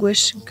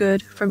distinguish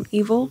good from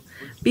evil,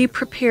 be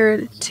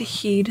prepared to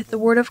heed the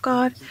word of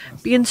God,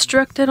 be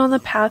instructed on the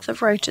path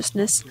of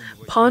righteousness,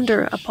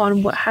 ponder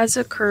upon what has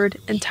occurred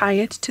and tie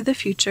it to the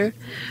future,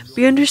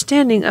 be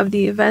understanding of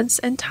the events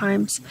and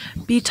times,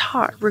 be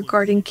taught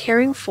regarding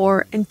caring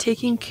for and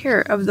taking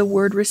care of the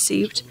word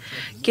received,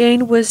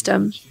 gain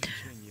wisdom,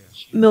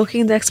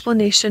 milking the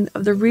explanation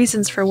of the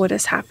reasons for what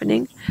is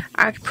happening,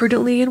 act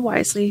prudently and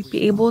wisely,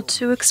 be able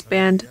to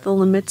expand the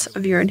limits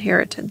of your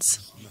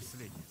inheritance.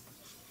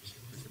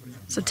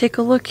 So take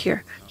a look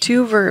here.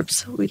 2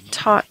 verbs. We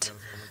taught.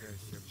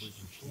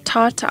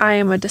 Taught, I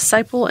am a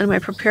disciple and I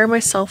prepare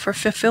myself for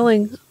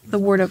fulfilling the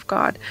word of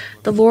God.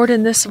 The Lord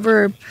in this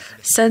verb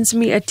sends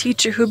me a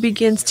teacher who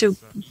begins to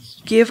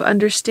give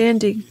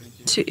understanding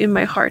in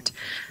my heart.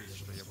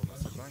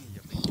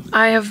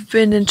 I have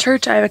been in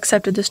church. I have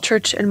accepted this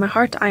church in my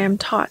heart. I am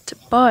taught.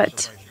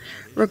 But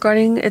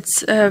regarding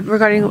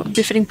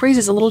befitting praise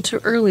is a little too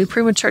early,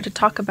 premature to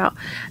talk about.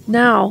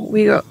 Now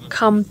we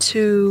come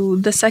to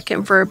the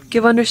second verb,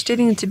 give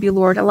understanding to be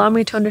Lord. Allow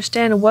me to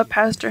understand what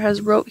Pastor has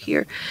wrote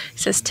here. He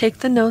says, take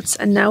the notes,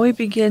 and now we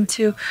begin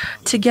to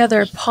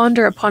together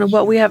ponder upon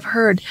what we have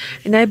heard,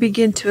 and I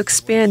begin to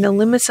expand the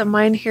limits of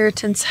my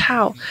inheritance.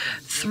 How?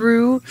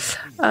 Through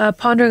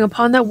pondering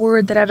upon that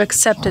word that I've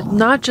accepted,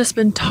 not just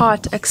been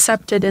taught,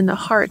 accepted in the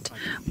heart,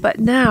 but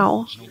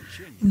now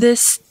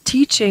this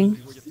teaching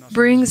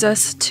brings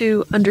us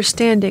to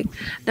understanding.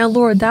 Now,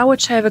 Lord, that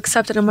which I have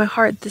accepted in my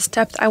heart, this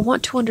depth, I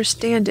want to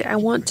understand it. I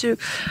want to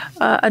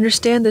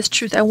understand this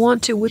truth. I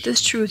want to, with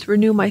this truth,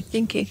 renew my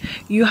thinking.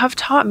 You have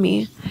taught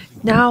me.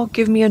 Now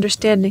give me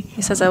understanding.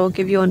 He says, I will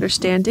give you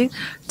understanding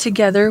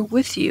together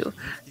with you.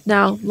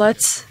 Now,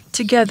 let's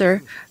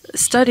together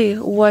study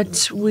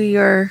what we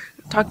are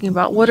talking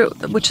about,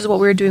 which is what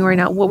we're doing right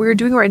now. What we're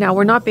doing right now,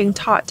 we're not being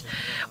taught.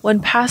 When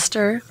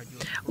Pastor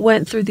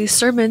went through these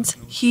sermons,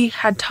 he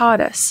had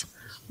taught us.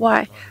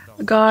 Why?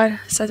 God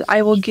says,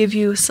 I will give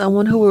you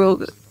someone who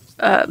will,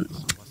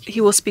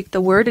 he will speak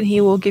the word, and he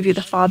will give you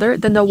the Father.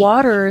 Then the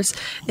waterers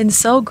in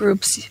cell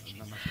groups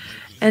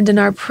and in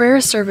our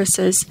prayer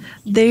services,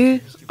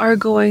 they are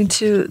going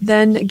to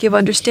then give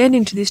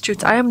understanding to these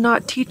truths. I am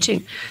not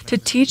teaching. To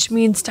teach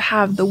means to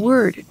have the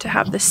word, to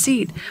have the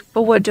seed.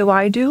 But what do?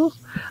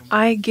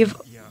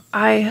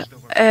 I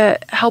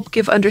help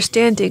give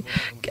understanding.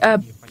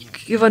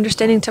 Give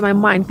understanding to my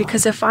mind,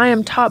 because if I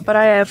am taught but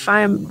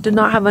do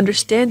not have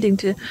understanding,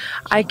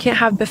 I can't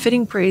have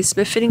befitting praise.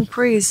 Befitting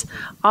praise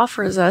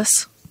offers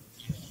us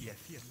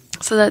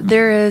so that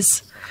there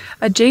is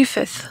a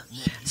Japheth,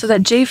 so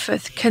that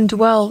Japheth can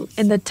dwell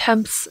in the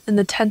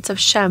tents of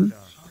Shem,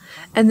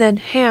 and then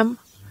Ham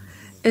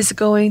is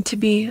going to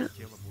be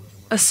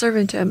a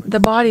servant to him. The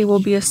body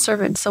will be a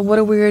servant. So what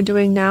are we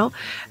doing now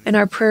in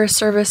our prayer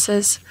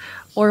services,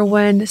 or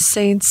when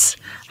saints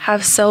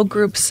have cell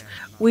groups?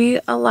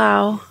 We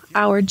allow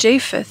our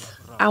Japheth,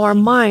 our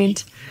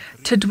mind,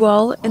 to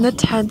dwell in the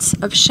tents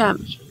of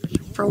Shem.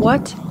 For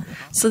what?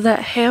 So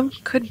that Ham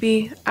could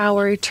be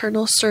our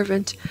eternal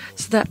servant,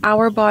 so that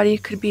our body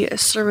could be a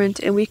servant,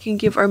 and we can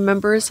give our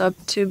members up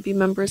to be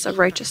members of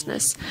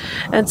righteousness.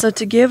 And so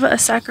to give a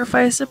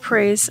sacrifice of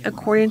praise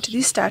according to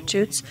these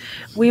statutes,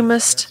 we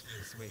must,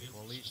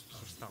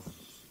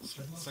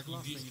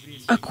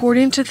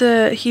 according to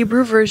the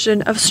Hebrew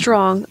version of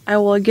Strong, I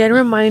will again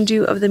remind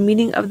you of the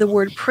meaning of the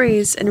word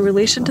praise in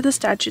relation to the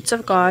statutes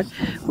of God,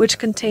 which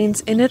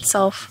contains in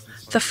itself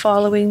the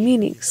following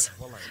meanings.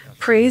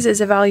 Praise is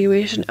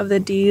evaluation of the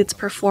deeds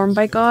performed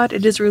by God.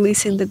 It is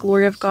releasing the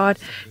glory of God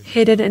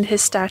hidden in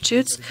His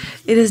statutes.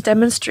 It is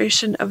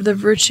demonstration of the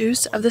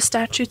virtues of the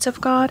statutes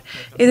of God.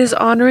 It is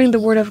honoring the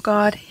word of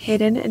God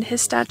hidden in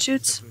His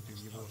statutes.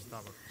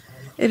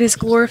 It is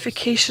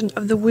glorification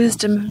of the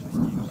wisdom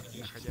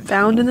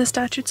found in the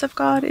statutes of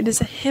God. It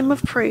is a hymn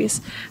of praise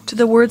to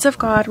the words of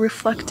God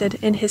reflected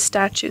in His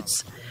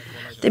statutes.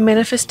 The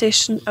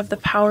manifestation of the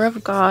power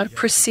of God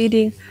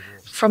proceeding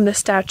from the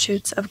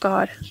statutes of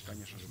God.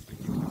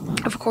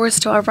 Of course,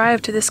 to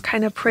arrive to this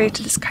kind of praise,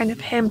 to this kind of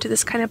hymn, to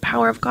this kind of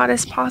power of God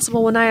is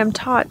possible when I am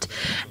taught.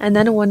 And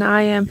then when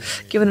I am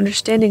given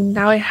understanding,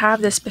 now I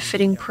have this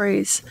befitting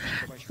praise.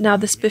 Now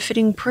this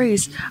befitting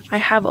praise, I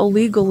have a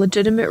legal,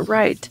 legitimate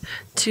right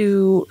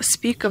to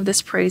speak of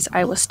this praise.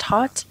 I was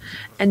taught,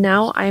 and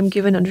now I am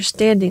given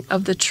understanding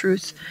of the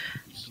truth.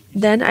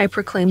 Then I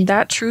proclaim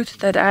that truth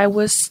that I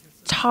was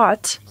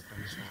taught,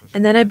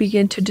 and then I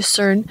begin to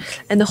discern,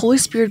 and the Holy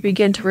Spirit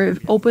begin to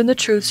open the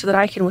truth so that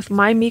I can, with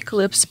my meek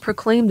lips,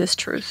 proclaim this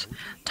truth.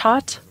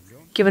 Taught,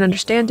 given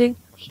understanding,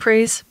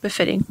 praise,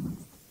 befitting.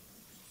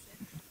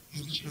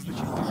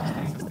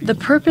 The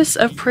purpose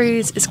of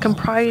praise is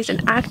comprised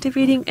in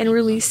activating and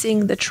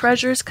releasing the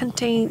treasures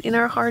contained in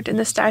our heart in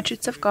the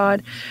statutes of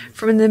God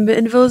from the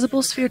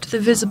invisible sphere to the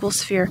visible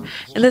sphere.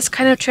 And this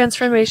kind of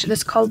transformation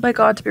is called by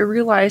God to be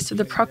realized through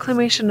the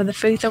proclamation of the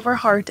faith of our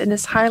heart and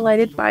is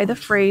highlighted by the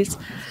phrase,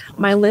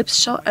 "My lips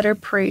shall utter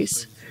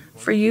praise,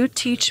 for you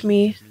teach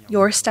me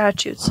your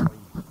statutes."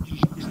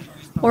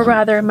 Or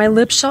rather, my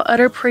lips shall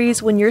utter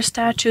praise when your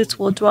statutes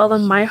will dwell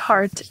in my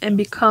heart and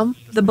become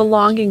the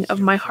belonging of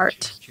my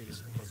heart.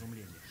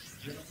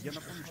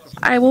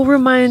 I will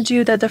remind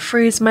you that the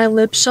phrase, "my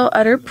lips shall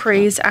utter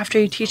praise after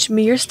you teach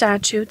me your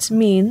statutes,"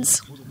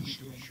 means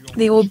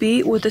they will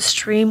be with the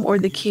stream or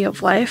the key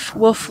of life,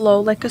 will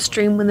flow like a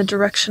stream in the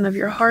direction of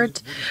your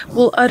heart,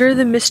 will utter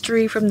the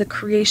mystery from the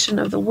creation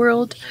of the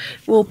world,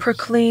 will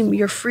proclaim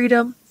your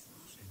freedom,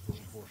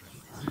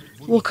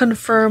 will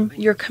confirm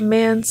your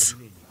commands,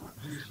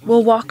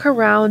 will walk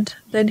around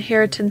the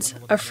inheritance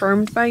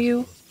affirmed by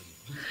you,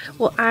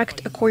 will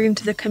act according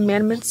to the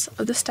commandments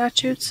of the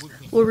statutes,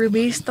 will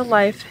release the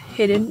life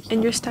hidden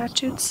in your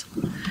statutes,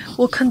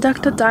 will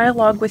conduct a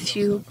dialogue with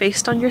you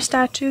based on your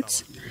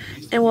statutes,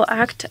 and will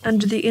act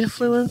under the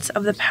influence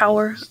of the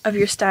power of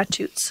your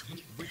statutes.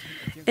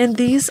 In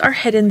these are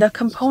hidden the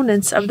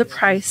components of the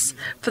price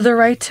for the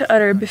right to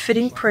utter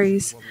befitting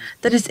praise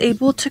that is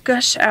able to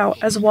gush out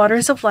as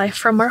waters of life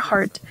from our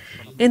heart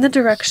in the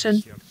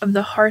direction of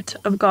the heart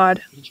of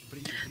God.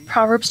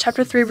 Proverbs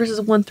chapter 3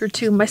 verses 1 through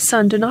 2. My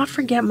son, do not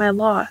forget my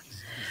law,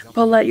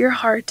 but let your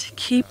heart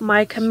keep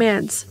my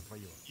commands.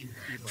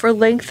 For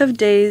length of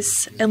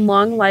days and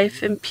long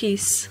life and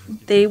peace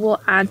they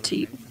will add to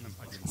you.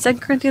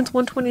 2 Corinthians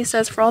 1:20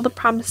 says, for all the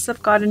promises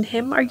of God in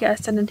him are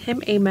yes, and in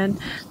him amen,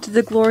 to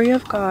the glory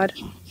of God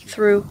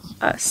through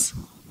us.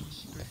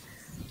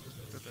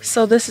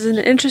 So this is an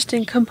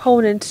interesting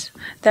component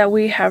that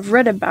we have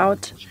read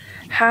about,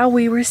 how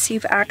we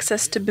receive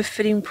access to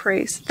befitting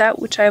praise, that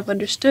which I have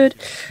understood.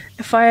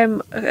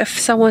 If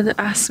someone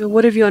asks me,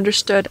 what have you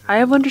understood? I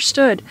have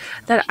understood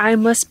that I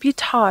must be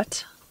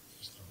taught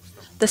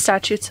the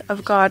statutes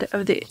of God,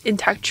 of the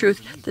intact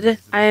truth, that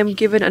I am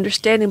given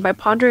understanding by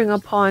pondering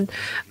upon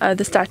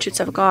the statutes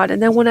of God.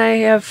 And then when I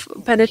have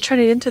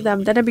penetrated into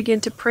them, then I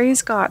begin to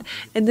praise God.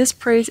 And this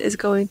praise is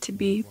going to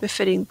be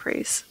befitting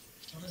praise.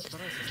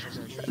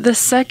 The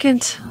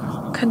second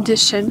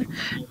condition,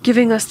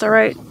 giving us the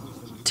right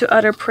to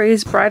utter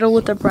praise, bridled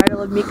with the bridle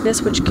of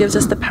meekness, which gives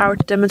us the power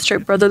to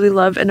demonstrate brotherly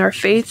love in our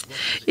faith,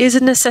 is a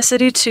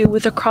necessity too,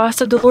 with the cross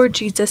of the Lord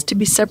Jesus, to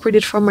be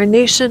separated from our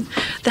nation,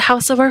 the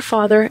house of our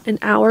Father, and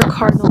our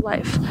carnal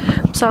life.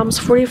 Psalms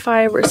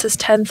 45 verses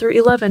 10 through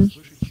 11.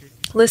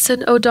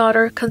 Listen, O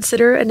daughter,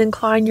 consider and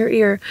incline your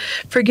ear.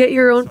 Forget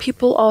your own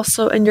people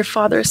also and your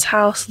father's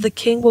house. The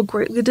king will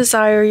greatly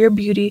desire your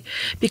beauty,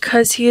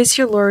 because he is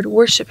your Lord.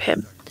 Worship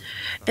him.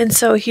 And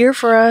so here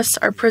for us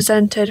are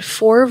presented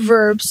 4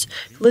 verbs: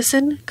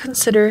 listen,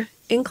 consider,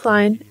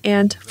 incline,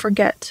 and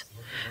forget.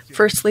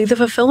 Firstly, the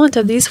fulfillment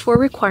of these 4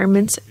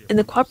 requirements in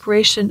the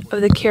cooperation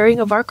of the carrying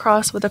of our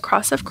cross with the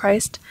cross of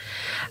Christ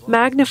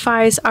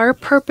magnifies our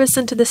purpose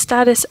into the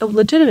status of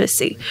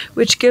legitimacy,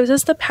 which gives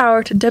us the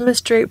power to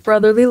demonstrate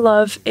brotherly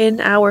love in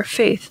our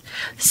faith.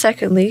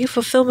 Secondly,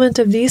 fulfillment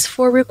of these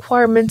 4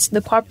 requirements in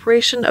the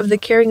cooperation of the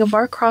carrying of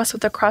our cross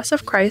with the cross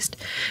of Christ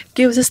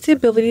gives us the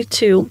ability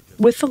to,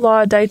 with the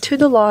law, die to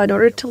the law in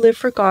order to live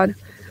for God,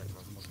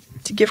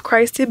 to give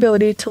Christ the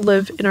ability to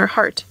live in our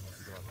heart.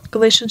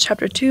 Galatians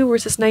chapter 2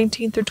 verses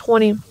 19 through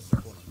 20.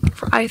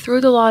 For I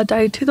through the law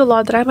died to the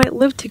law that I might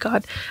live to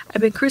God. I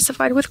have been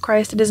crucified with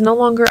Christ. It is no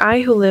longer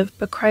I who live,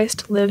 but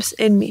Christ lives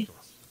in me.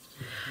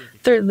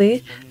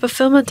 Thirdly,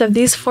 fulfillment of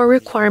these 4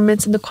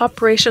 requirements in the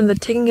cooperation of the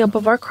taking up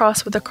of our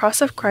cross with the cross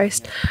of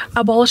Christ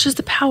abolishes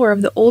the power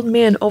of the old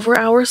man over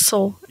our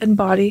soul and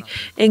body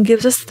and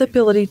gives us the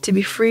ability to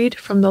be freed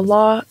from the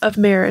law of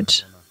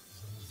marriage.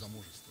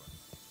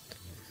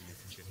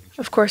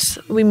 Of course,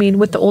 we mean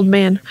with the old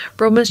man.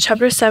 Romans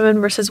chapter 7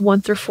 verses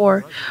 1 through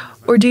 4.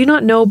 Or do you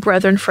not know,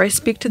 brethren, for I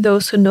speak to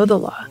those who know the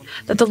law,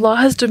 that the law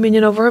has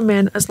dominion over a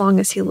man as long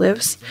as he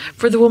lives?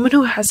 For the woman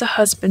who has a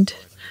husband,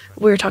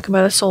 we are talking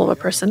about the soul of a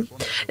person,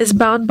 is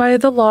bound by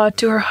the law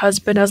to her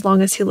husband as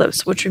long as he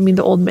lives, which would mean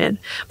the old man.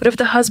 But if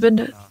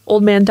the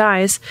old man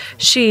dies,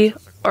 she,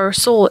 or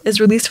soul,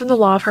 is released from the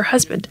law of her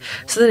husband.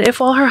 So that if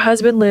while her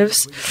husband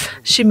lives,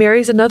 she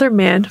marries another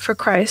man for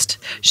Christ,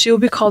 she will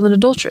be called an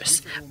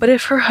adulteress. But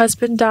if her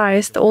husband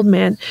dies, the old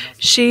man,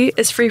 she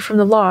is free from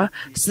the law,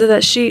 so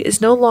that she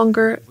is no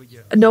longer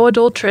no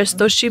adulteress,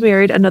 though she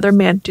married another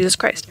man, Jesus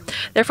Christ.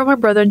 Therefore, my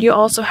brethren, you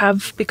also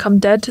have become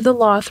dead to the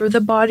law through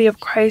the body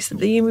of Christ,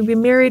 that you may be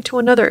married to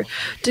another,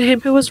 to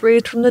him who was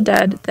raised from the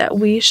dead, that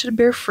we should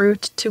bear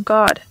fruit to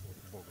God.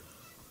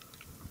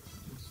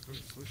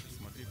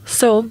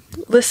 So,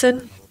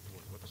 listen,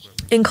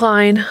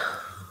 incline,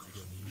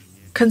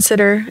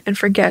 consider, and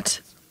forget.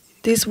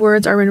 These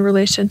words are in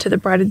relation to the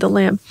bride of the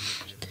Lamb,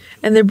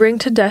 and they bring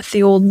to death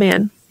the old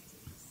man.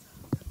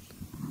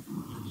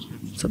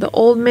 So the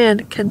old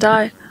man can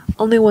die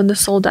only when the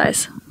soul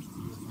dies.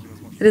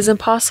 It is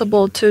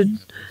impossible to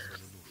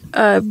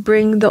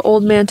bring the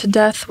old man to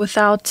death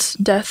without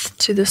death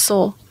to the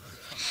soul.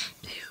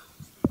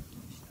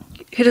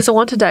 He doesn't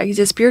want to die. He's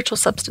a spiritual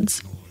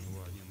substance.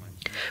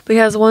 But he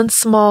has one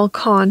small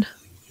con.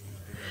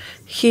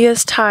 He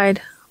is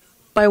tied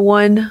by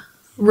one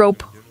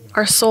rope,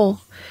 our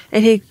soul.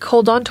 And he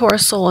holds on to our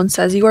soul and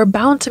says, "You are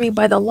bound to me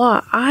by the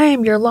law. I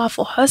am your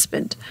lawful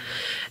husband."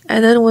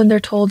 And then when they're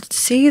told,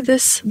 "See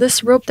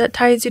this rope that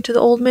ties you to the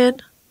old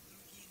man?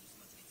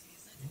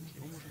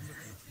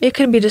 It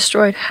can be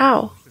destroyed."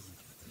 How?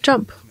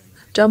 Jump.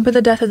 Jump in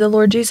the death of the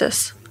Lord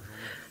Jesus.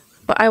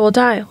 "But I will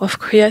die." Well,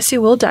 yes,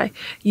 you will die.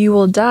 You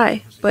will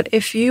die. But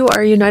if you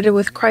are united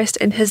with Christ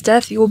in his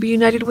death, you will be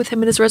united with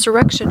him in his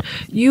resurrection.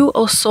 You,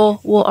 O soul,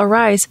 will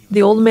arise.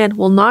 The old man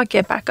will not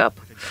get back up.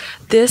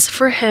 This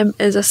for him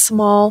is a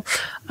small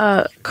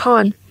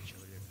con,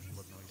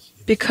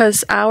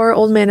 because our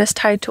old man is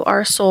tied to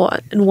our soul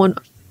in one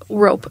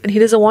rope, and he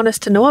doesn't want us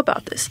to know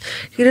about this.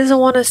 He doesn't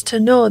want us to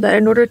know that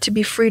in order to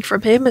be freed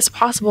from him is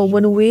possible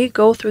when we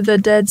go through the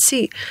Dead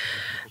Sea.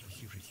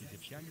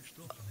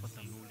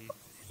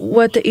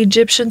 What the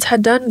Egyptians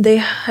had done, they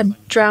had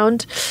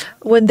drowned.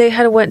 When they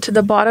had went to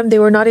the bottom, they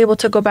were not able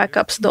to go back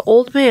up. So the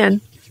old man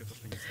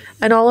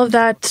and all of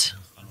that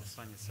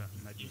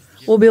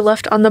will be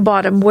left on the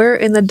bottom. Where?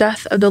 In the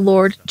death of the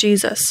Lord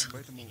Jesus.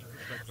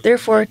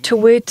 Therefore, to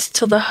wait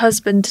till the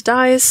husband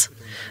dies,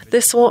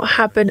 this won't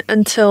happen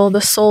until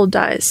the soul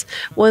dies.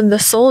 When the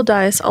soul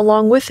dies,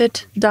 along with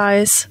it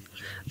dies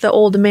the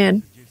old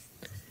man.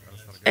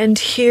 And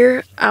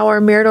here our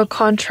marital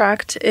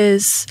contract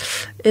is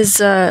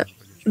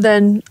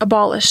then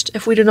abolished.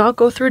 If we do not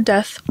go through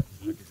death,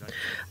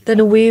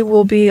 then we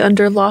will be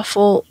under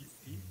lawful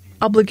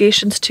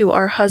obligations to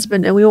our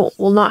husband, and we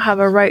will not have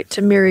a right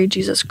to marry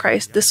Jesus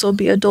Christ. This will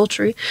be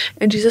adultery,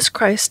 and Jesus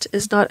Christ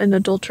is not an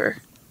adulterer.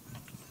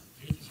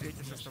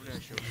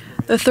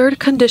 The third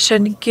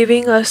condition,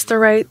 giving us the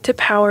right to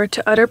power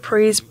to utter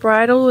praise,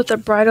 bridled with the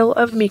bridle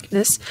of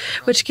meekness,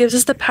 which gives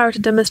us the power to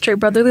demonstrate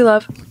brotherly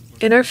love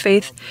in our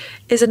faith,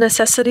 is a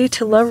necessity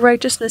to love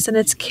righteousness and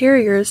its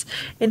carriers,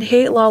 and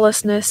hate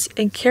lawlessness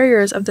and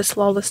carriers of this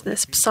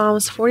lawlessness.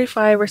 Psalms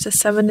 45, verses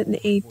 7 and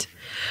 8.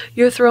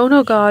 Your throne,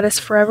 O God, is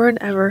forever and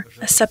ever.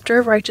 A scepter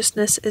of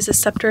righteousness is the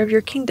scepter of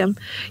your kingdom.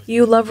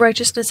 You love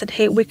righteousness and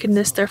hate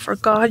wickedness. Therefore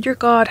God, your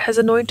God, has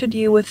anointed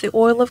you with the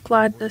oil of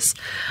gladness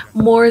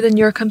more than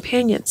your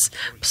companions.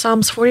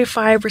 Psalms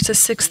 45,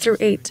 verses 6 through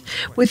 8.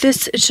 With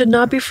this, it should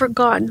not be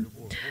forgotten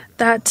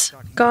that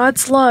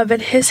God's love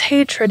and his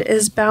hatred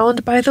is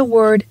bound by the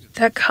word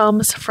that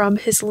comes from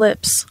his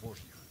lips.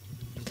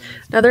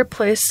 Another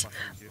place,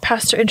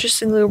 Pastor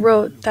interestingly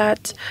wrote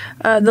that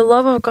the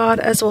love of God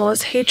as well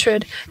as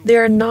hatred, they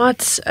are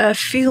not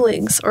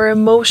feelings or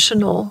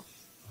emotional.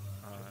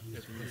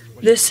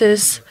 This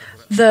is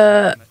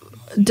the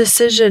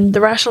decision, the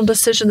rational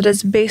decision that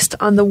is based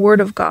on the word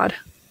of God.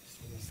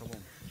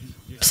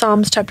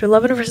 Psalms chapter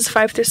 11, verses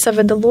 5 through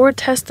 7. The Lord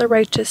tests the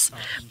righteous,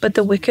 but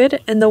the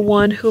wicked and the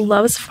one who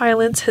loves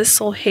violence his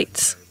soul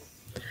hates.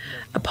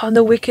 Upon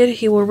the wicked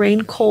he will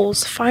rain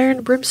coals, fire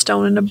and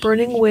brimstone, and a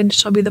burning wind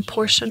shall be the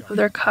portion of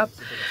their cup.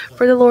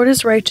 For the Lord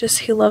is righteous,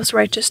 he loves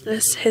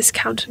righteousness, his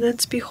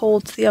countenance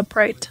beholds the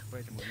upright.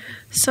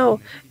 So,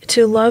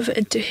 to love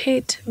and to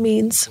hate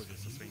means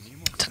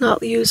to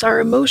not use our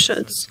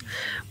emotions,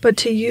 but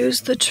to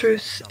use the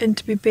truth and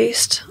to be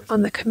based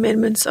on the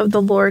commandments of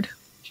the Lord.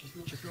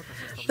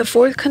 The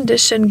fourth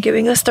condition,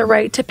 giving us the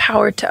right to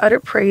power to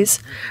utter praise,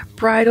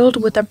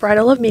 bridled with the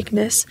bridle of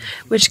meekness,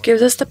 which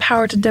gives us the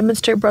power to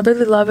demonstrate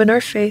brotherly love in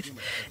our faith,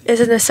 is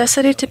a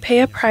necessity to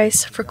pay a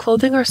price for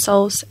clothing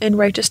ourselves in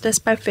righteousness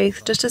by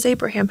faith, just as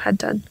Abraham had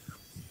done.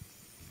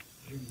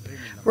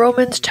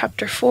 Romans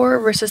chapter 4,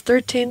 verses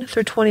 13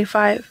 through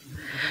 25.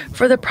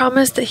 For the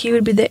promise that he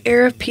would be the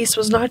heir of peace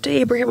was not to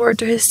Abraham or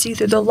to his seed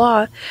through the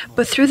law,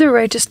 but through the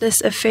righteousness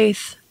of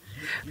faith.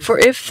 For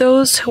if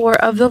those who are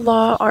of the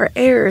law are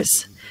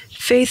heirs,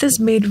 faith is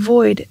made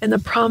void, and the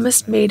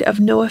promise made of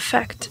no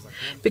effect,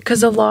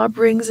 because the law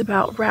brings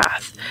about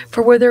wrath.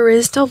 For where there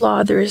is no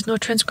law, there is no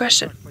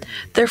transgression.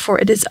 Therefore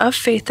it is of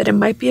faith that it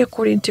might be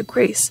according to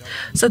grace,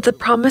 so that the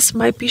promise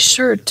might be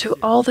sure to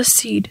all the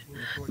seed,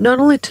 not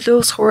only to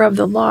those who are of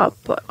the law,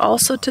 but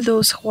also to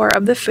those who are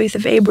of the faith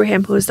of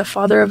Abraham, who is the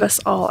father of us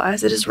all,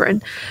 as it is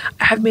written,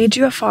 I have made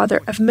you a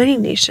father of many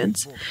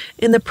nations,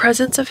 in the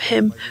presence of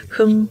him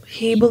whom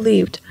he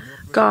believed,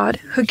 God,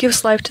 who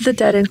gives life to the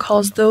dead and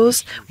calls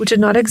those which did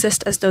not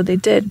exist as though they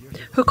did,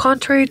 who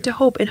contrary to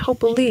hope in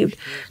hope believed,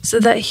 so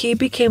that he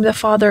became the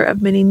father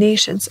of many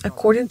nations,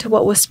 according to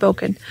what was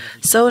spoken,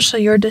 so shall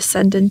your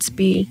descendants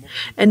be.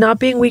 And not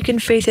being weak in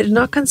faith, he did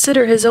not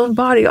consider his own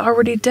body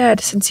already dead,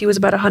 since he was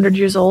about 100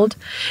 years old,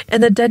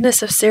 and the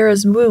deadness of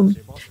Sarah's womb.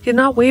 He did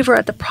not waver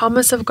at the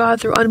promise of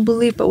God through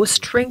unbelief, but was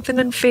strengthened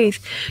in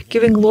faith,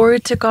 giving glory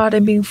to God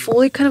and being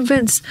fully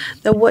convinced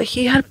that what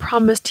he had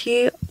promised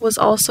he was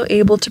also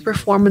able to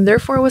perform, and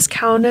therefore it was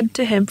counted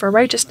to him for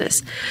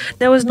righteousness.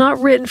 Now it was not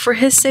written for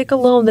his sake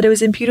alone that it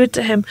was imputed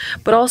to him,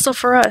 but also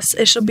for us.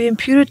 It shall be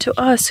imputed to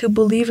us who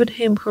believe in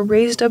him who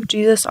raised up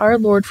Jesus our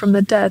Lord from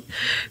the dead,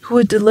 who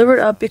was delivered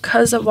up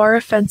because of our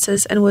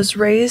offenses and was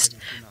raised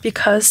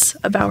because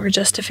of our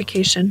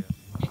justification.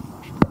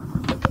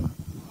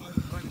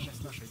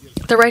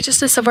 The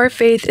righteousness of our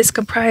faith is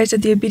comprised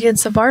of the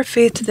obedience of our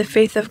faith to the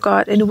faith of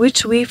God, in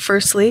which we,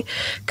 firstly,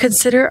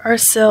 consider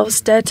ourselves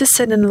dead to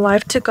sin and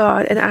alive to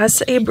God, and as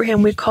to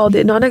Abraham we call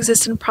the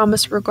non-existent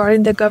promise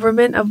regarding the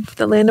government of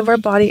the land of our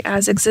body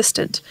as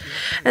existent,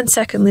 and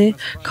secondly,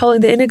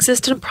 calling the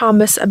inexistent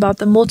promise about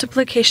the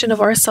multiplication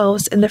of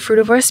ourselves in the fruit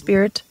of our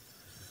spirit,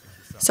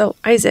 so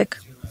Isaac,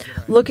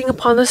 looking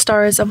upon the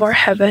stars of our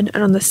heaven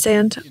and on the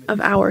sand of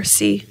our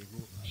sea.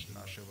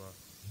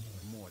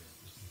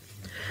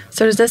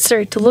 So it is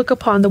necessary to look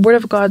upon the word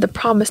of God, the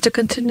promise, to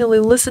continually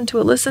listen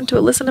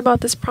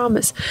about this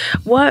promise.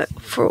 What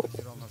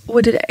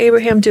did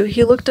Abraham do?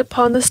 He looked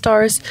upon the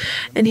stars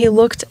and he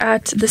looked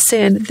at the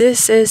sand.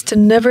 This is to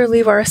never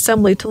leave our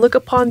assembly, to look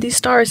upon these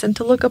stars and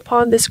to look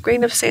upon this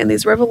grain of sand,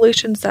 these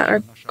revelations that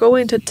are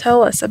going to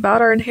tell us about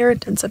our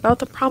inheritance, about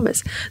the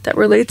promise that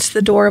relates to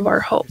the door of our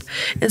hope.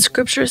 And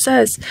scripture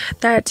says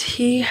that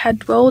he had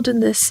dwelled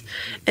in this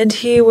and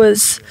he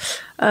was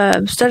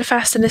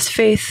steadfast in his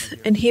faith,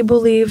 and he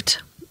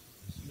believed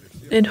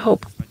in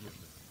hope.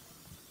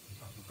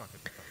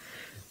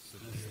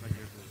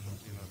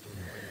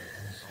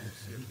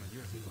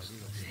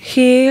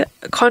 He,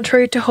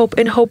 contrary to hope,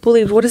 in hope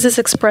believed. What is this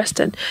expressed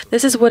in?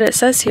 This is what it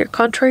says here.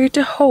 Contrary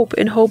to hope,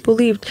 in hope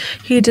believed.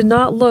 He did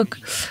not,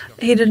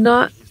 in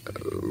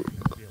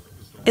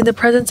the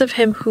presence of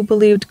him who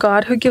believed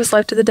God, who gives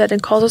life to the dead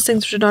and calls those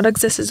things which do not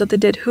exist as though they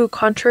did, who,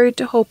 contrary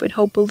to hope, in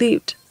hope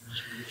believed.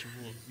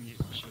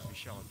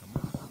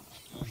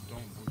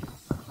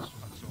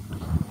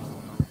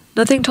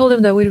 Nothing told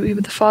him that we would be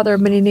the father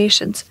of many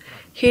nations.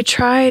 He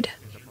tried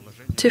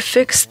to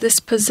fix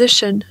this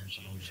position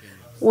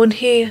when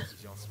he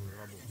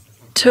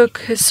took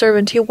his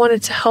servant. He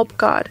wanted to help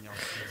God.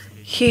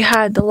 He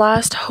had the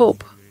last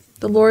hope.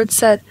 The Lord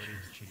said,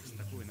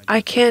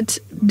 I can't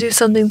do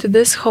something to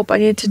this hope. I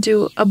need to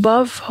do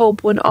above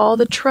hope when all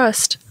the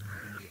trust,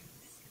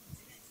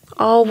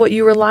 all what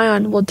you rely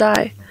on will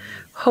die.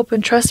 Hope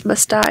and trust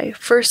must die.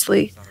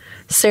 Firstly,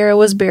 Sarah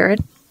was barren.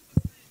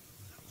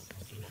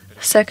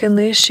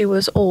 Secondly, she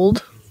was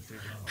old.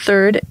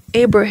 Third,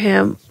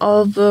 Abraham,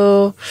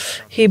 although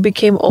he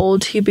became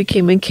old, he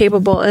became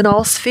incapable. In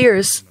all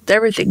spheres,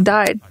 everything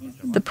died.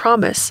 The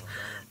promise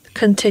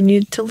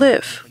continued to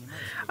live.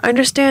 I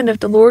understand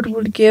if the Lord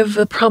would give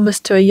a promise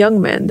to a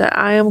young man that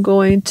I am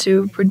going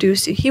to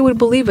produce you, he would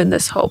believe in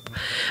this hope.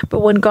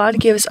 But when God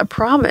gives a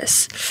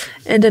promise,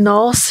 and in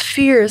all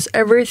spheres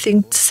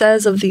everything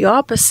says of the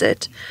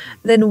opposite,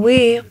 then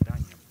we,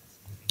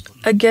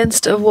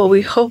 against of what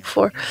we hope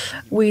for,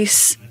 we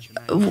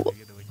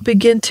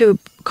begin to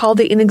call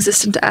the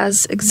inexistent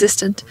as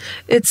existent.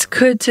 It's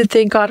good to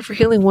thank God for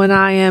healing when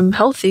I am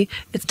healthy.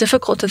 It's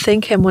difficult to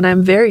thank Him when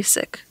I'm very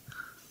sick.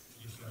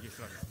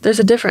 There's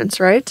a difference,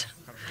 right?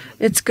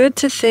 It's good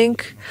to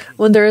think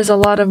when there is a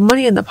lot of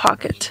money in the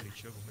pocket.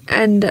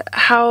 And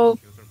how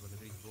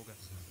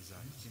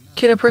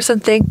can a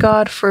person thank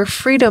God for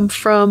freedom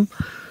from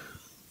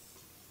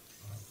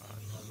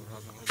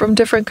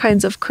different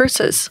kinds of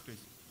curses?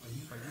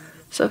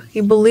 So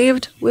he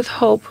believed with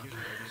hope.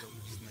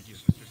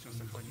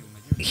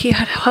 He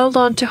had held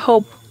on to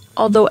hope,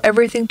 although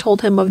everything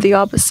told him of the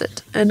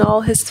opposite, and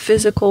all his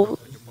physical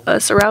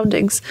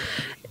surroundings,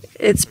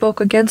 it spoke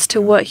against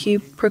to what he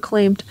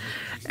proclaimed.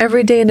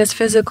 Every day in his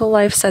physical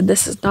life said,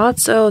 this is not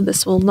so,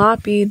 this will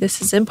not be, this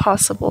is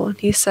impossible. And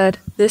he said,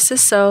 this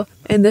is so,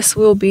 and this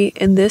will be,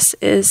 and this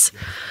is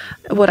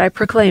what I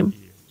proclaim.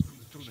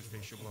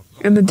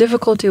 And the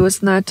difficulty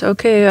was not,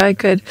 okay, I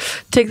could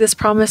take this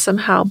promise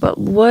somehow, but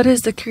what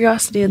is the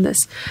curiosity in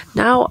this?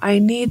 Now I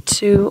need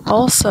to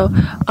also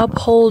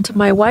uphold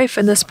my wife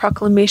in this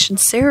proclamation.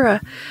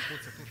 Sarah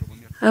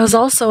was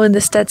also in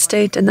this dead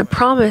state, and the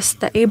promise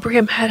that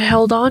Abraham had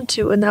held on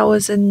to, and that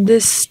was in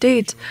this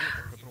state.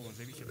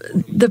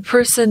 The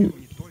person,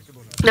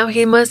 now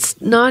he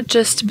must not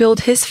just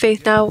build his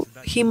faith, now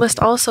he must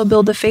also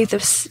build the faith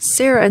of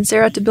Sarah, and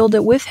Sarah had to build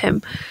it with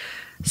him.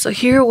 So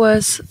here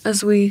was,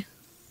 as we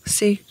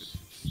see,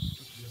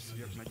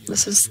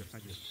 this is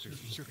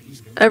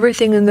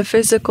everything in the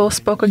physical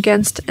spoke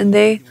against, and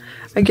they,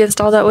 against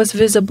all that was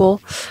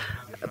visible,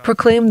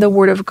 proclaimed the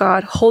word of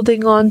God,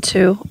 holding on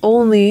to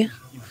only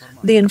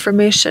the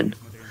information.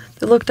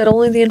 They looked at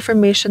only the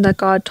information that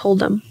God told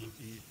them.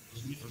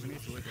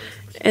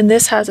 And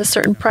this has a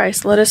certain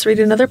price. Let us read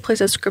another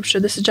place of scripture.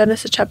 This is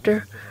Genesis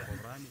chapter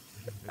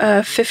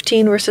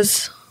 15,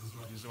 verses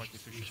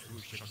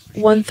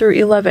 1 through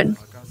 11,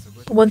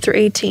 1 through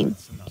 18.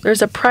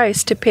 There's a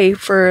price to pay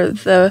for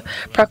the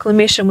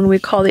proclamation. When we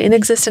call the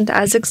inexistent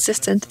as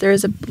existent, there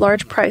is a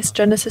large price.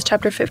 Genesis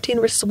chapter 15,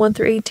 verses 1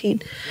 through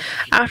 18.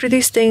 After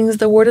these things,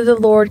 the word of the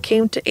Lord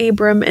came to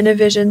Abram in a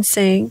vision,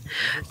 saying,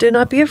 Do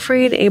not be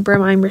afraid,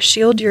 Abram, I am your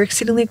shield, your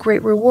exceedingly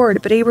great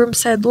reward. But Abram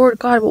said, Lord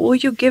God, what will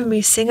you give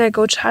me, seeing I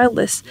go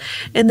childless?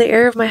 And the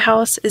heir of my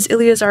house is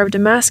Eleazar of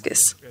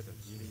Damascus.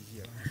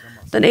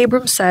 Then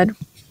Abram said,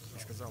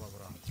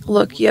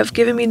 Look, you have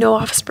given me no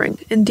offspring.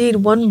 Indeed,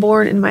 one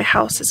born in my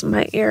house is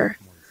my heir.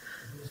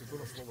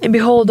 And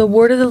behold, the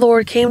word of the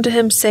Lord came to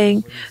him,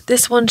 saying,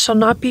 This one shall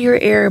not be your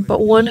heir, but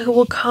one who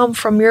will come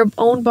from your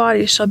own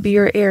body shall be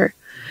your heir.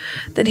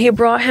 Then he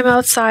brought him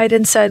outside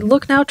and said,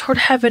 Look now toward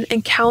heaven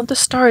and count the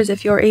stars,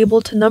 if you are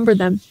able to number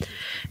them.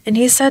 And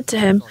he said to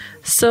him,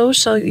 So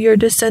shall your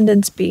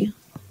descendants be.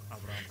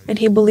 And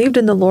he believed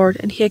in the Lord,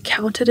 and he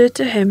accounted it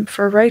to him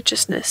for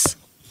righteousness.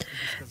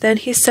 Then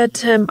he said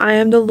to him, I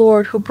am the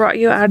Lord who brought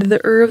you out of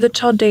the Ur of the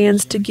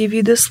Chaldeans to give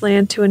you this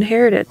land to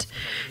inherit it.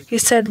 He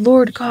said,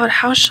 Lord God,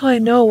 how shall I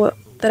know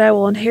that I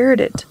will inherit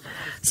it?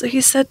 So he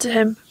said to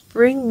him,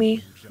 Bring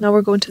me. Now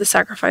we're going to the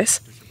sacrifice.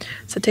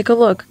 So take a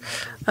look.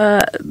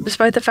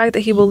 Despite the fact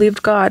that he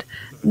believed God,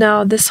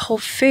 now this whole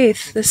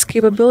faith, this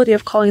capability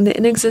of calling the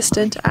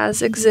inexistent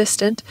as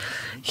existent,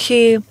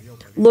 he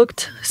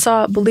looked,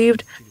 saw,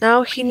 believed.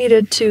 Now he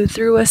needed to,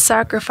 through a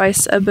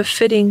sacrifice, a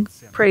befitting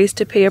praise,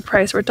 to pay a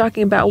price. We're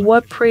talking about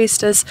what praise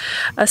does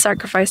a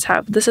sacrifice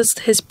have. This is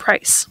his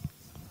price.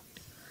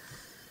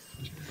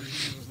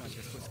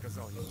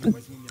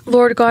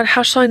 Lord God,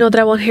 how shall I know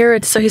that I will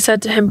inherit? So he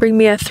said to him, Bring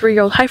me a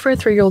 3-year-old heifer, a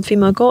 3-year-old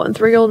female goat, and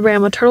 3-year-old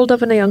ram, a turtle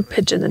dove, and a young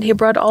pigeon. And he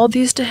brought all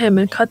these to him,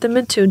 and cut them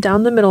in two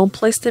down the middle, and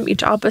placed them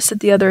each opposite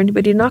the other.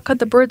 But he did not cut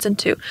the birds in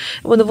two.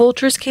 And when the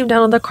vultures came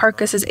down on the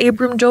carcasses,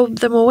 Abram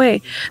drove them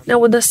away. Now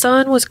when the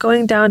sun was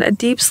going down, a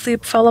deep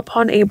sleep fell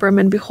upon Abram,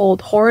 and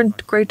behold, horror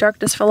and great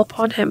darkness fell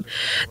upon him.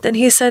 Then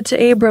he said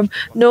to Abram,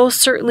 Know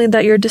certainly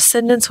that your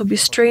descendants will be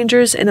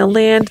strangers in a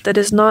land that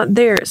is not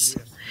theirs,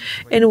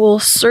 and will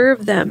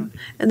serve them,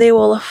 and they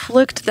will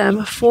afflict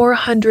them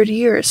 400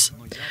 years.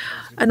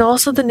 And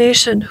also the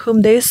nation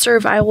whom they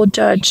serve I will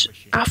judge.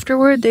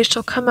 Afterward they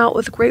shall come out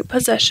with great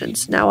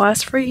possessions. Now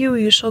as for you,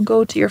 you shall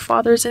go to your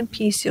fathers in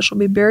peace. You shall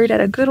be buried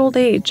at a good old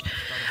age.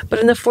 But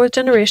in the 4th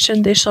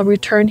generation they shall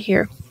return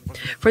here.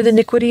 For the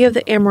iniquity of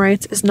the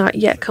Amorites is not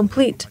yet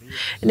complete.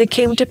 And it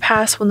came to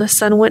pass, when the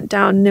sun went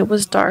down and it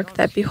was dark,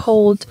 that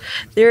behold,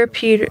 there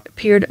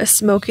appeared a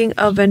smoking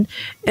oven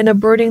and a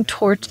burning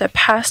torch that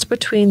passed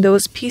between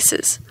those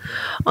pieces.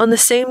 On the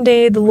same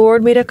day the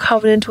Lord made a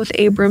covenant with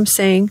Abram,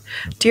 saying,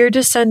 Dear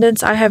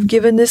descendants, I have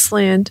given this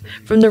land,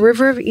 from the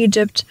river of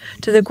Egypt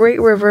to the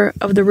great river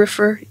of the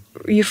river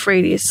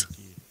Euphrates.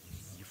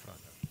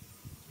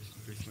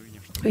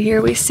 But here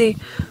we see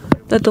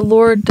that the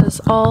Lord does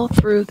all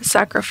through the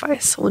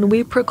sacrifice. When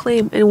we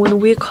proclaim and when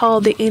we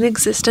call the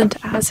inexistent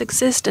as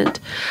existent,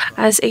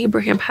 as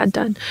Abraham had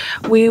done,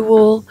 we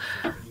will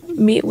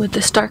meet with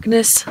this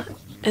darkness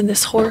and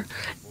this horror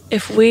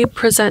if we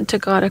present to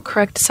God a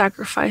correct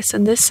sacrifice.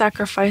 And this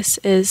sacrifice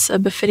is a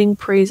befitting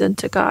praise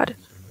unto God,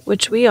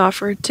 which we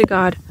offer to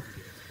God,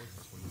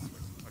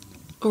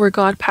 where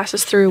God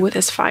passes through with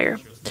his fire.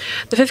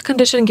 The 5th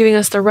condition, giving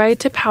us the right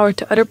to power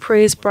to utter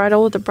praise,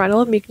 bridle with the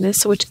bridle of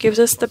meekness, which gives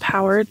us the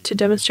power to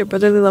demonstrate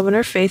brotherly love in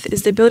our faith,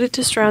 is the ability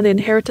to surround the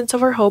inheritance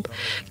of our hope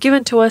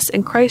given to us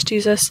in Christ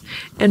Jesus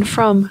and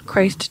from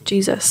Christ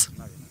Jesus.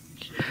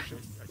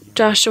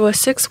 Joshua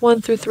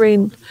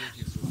 6:1-3.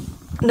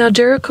 Now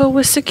Jericho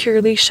was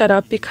securely shut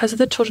up because of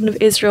the children of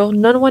Israel.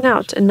 None went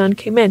out and none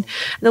came in.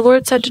 And the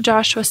Lord said to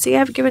Joshua, See, I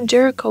have given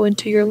Jericho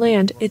into your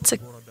land. It's a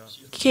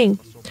king.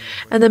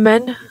 And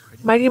the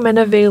mighty men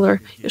of valor,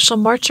 you shall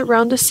march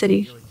around the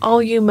city,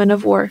 all you men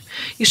of war.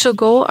 You shall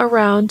go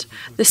around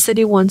the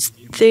city once.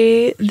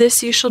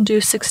 This you shall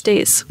do 6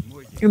 days.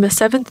 On the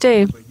 7th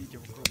day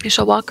you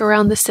shall walk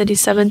around the city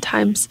 7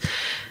 times,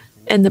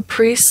 and the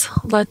priests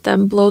let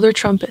them blow their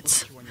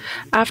trumpets.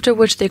 After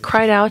which they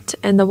cried out,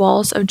 and the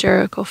walls of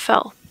Jericho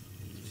fell.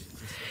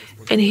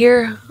 And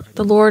here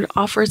the Lord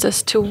offers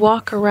us to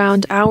walk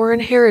around our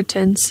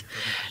inheritance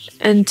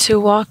and to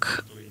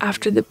walk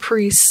after the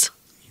priests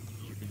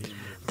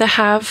that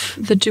have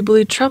the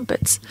Jubilee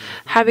trumpets.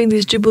 Having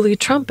these Jubilee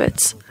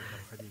trumpets,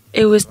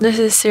 it was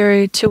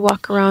necessary to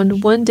walk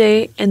around one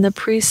day, and the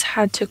priests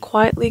had to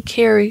quietly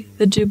carry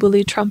the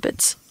Jubilee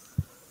trumpets.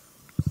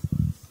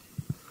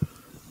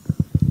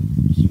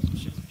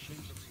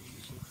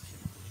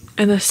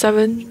 And the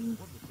 7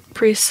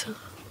 priests,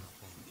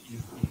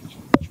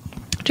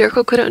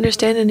 Jericho couldn't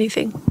understand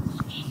anything.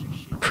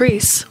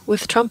 Priests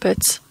with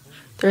trumpets,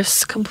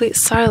 there's complete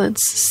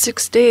silence.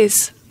 6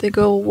 days they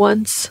go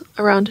once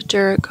around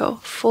Jericho,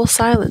 full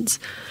silence.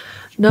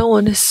 No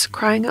one is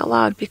crying out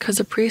loud because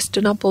the priests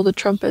do not blow the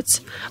trumpets.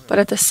 But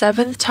at the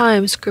 7th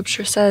time,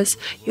 Scripture says,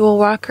 you will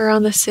walk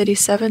around the city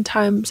 7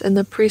 times, and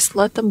the priests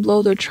let them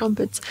blow their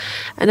trumpets.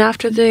 And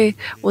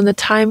when the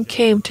time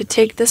came to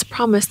take this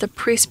promise, the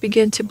priests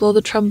began to blow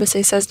the trumpets.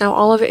 He says, now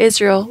all of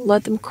Israel,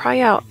 let them cry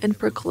out and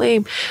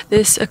proclaim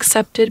this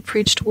accepted,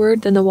 preached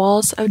word. Then the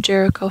walls of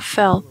Jericho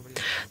fell.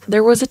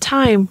 There was a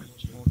time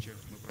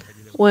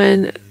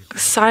when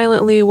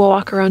silently we'll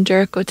walk around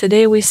Jericho.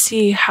 Today we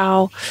see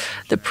how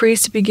the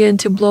priests begin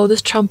to blow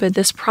this trumpet,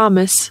 this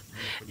promise,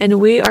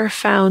 and we are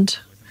found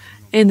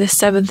in the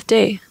 7th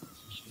day.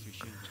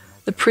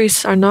 The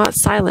priests are not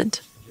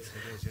silent.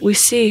 We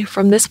see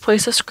from this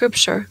place of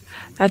Scripture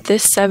that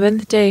this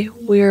 7th day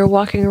we are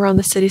walking around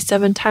the city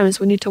 7 times.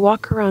 We need to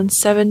walk around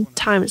 7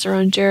 times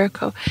around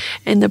Jericho,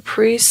 and the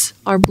priests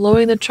are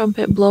blowing the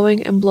trumpet,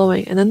 blowing and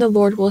blowing, and then the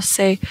Lord will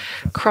say,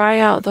 cry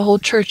out, the whole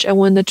church. And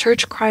when the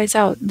church cries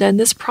out, then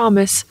this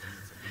promise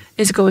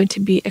is going to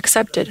be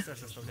accepted.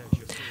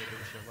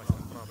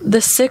 The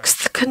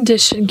 6th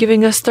condition,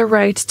 giving us the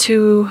right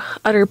to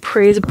utter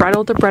praise,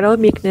 bridle the bridle of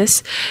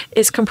meekness,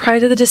 is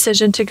comprised of the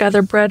decision to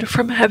gather bread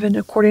from heaven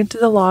according to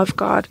the law of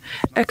God.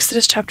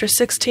 Exodus chapter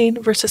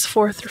 16, verses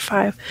 4 through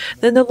 5.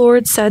 Then the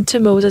Lord said to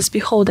Moses,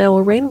 behold, I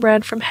will rain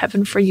bread from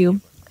heaven for you,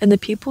 and the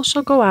people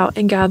shall go out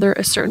and gather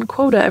a certain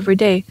quota every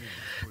day,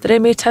 that I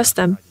may test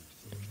them,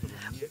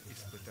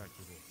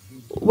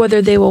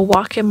 whether they will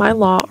walk in my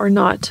law or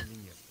not.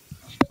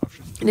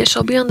 And it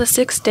shall be on the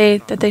 6th day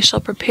that they shall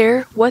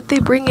prepare what they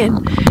bring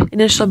in, and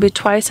it shall be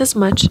twice as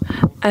much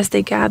as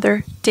they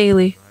gather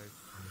daily.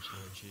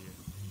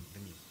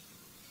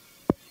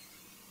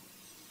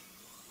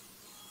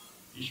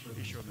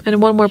 And in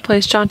one more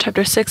place, John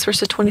chapter 6,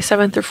 verses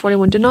 27 through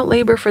 41. Do not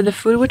labor for the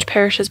food which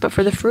perishes, but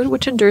for the fruit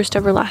which endures to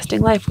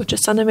everlasting life, which the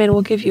Son of Man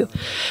will give you,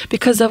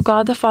 because of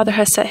God the Father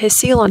has set his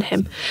seal on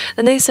him.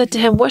 Then they said to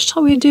him, what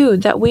shall we do,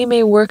 that we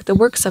may work the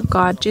works of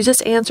God?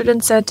 Jesus answered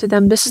and said to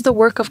them, this is the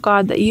work of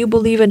God, that you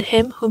believe in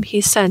him whom he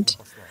sent.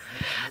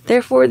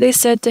 Therefore they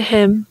said to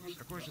him,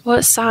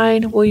 what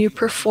sign will you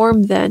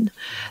perform then,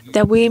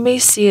 that we may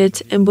see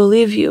it and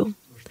believe you?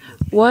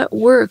 What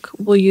work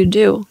will you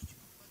do?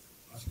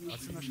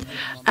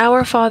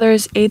 Our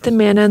fathers ate the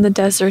manna in the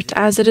desert,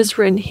 as it is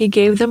written, he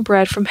gave them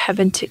bread from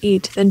heaven to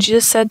eat. Then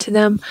Jesus said to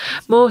them,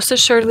 most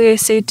assuredly I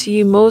say to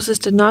you, Moses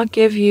did not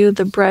give you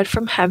the bread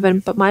from heaven,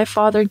 but my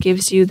Father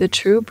gives you the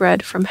true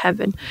bread from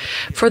heaven.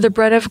 For the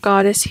bread of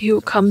God is he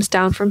who comes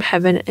down from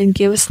heaven and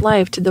gives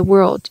life to the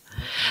world.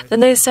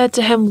 Then they said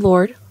to him,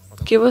 Lord,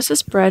 give us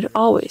this bread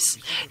always.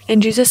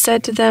 And Jesus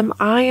said to them,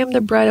 I am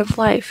the bread of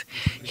life.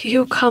 He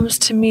who comes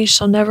to me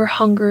shall never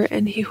hunger,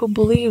 and he who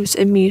believes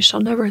in me shall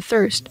never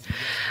thirst.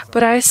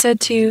 But I said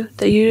to you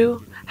that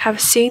you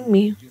have seen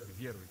me,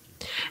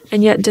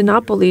 and yet did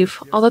not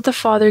believe. All that the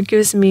Father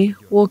gives me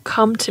will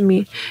come to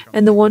me,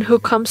 and the one who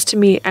comes to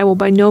me I will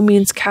by no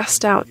means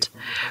cast out.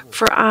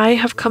 For I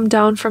have come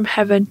down from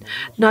heaven,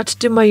 not to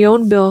do my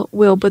own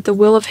will, but the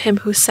will of him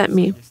who sent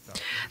me.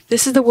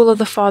 This is the will of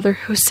the Father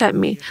who sent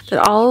me, that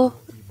all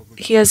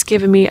he has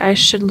given me I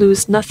should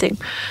lose nothing,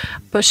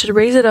 but should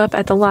raise it up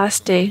at the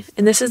last day.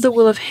 And this is the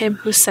will of him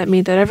who sent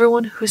me, that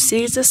everyone who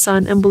sees the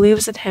Son and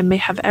believes in him may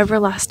have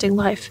everlasting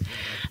life.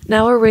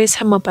 Now I will raise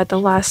him up at the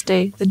last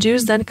day. The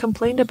Jews then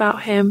complained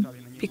about him,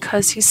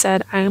 because he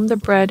said, I am the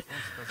bread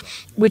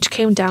which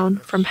came down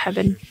from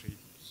heaven.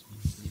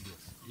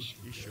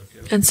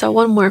 And so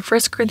one more, 1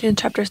 Corinthians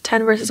chapter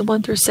 10, verses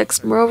 1 through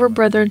 6. Moreover,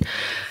 brethren,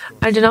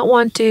 I do not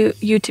want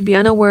you to be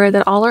unaware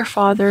that all our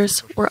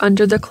fathers were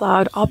under the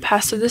cloud, all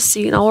passed through the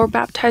sea, and all were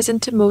baptized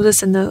into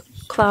Moses in the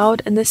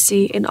cloud and the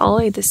sea, and all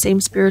ate the same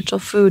spiritual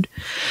food.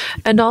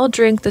 And all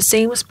drank the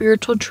same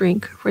spiritual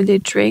drink, for they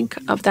drank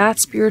of that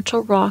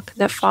spiritual rock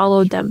that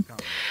followed them,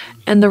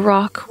 and the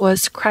rock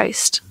was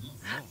Christ.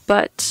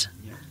 But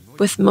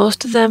with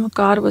most of them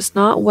God was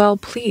not well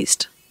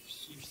pleased,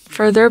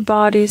 for their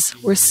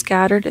bodies were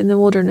scattered in the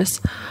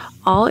wilderness.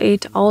 All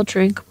ate, all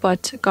drank,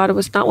 but God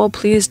was not well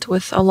pleased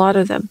with a lot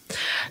of them.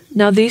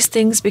 Now these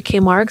things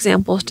became our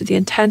examples, to the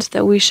intent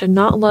that we should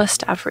not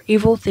lust after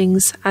evil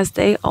things as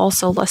they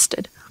also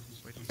lusted.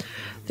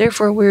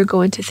 Therefore we are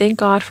going to thank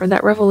God for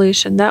that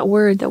revelation, that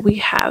word that we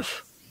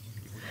have.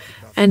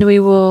 And we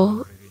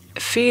will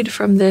feed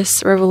from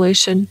this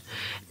revelation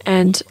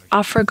and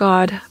offer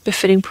God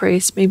befitting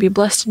praise. May be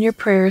blessed in your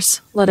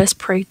prayers. Let us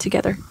pray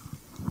together.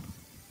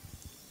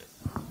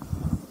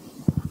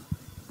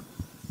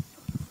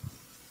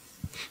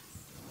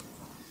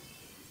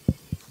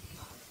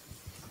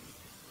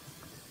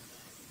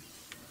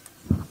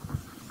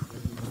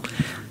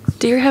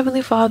 Dear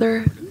Heavenly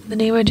Father, in the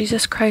name of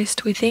Jesus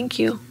Christ, we thank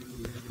you.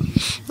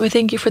 We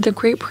thank you for the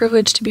great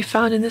privilege to be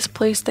found in this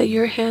place that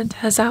your hand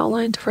has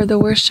outlined for the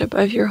worship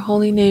of your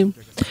holy name.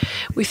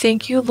 We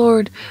thank you,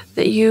 Lord,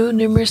 that you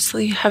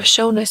numerously have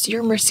shown us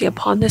your mercy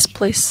upon this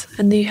place,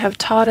 and that you have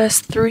taught us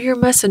through your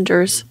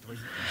messengers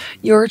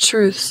your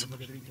truths.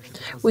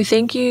 We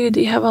thank you that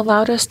you have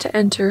allowed us to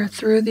enter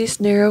through these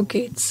narrow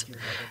gates.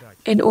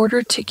 in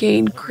order to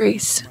gain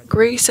grace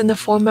in the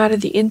format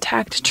of the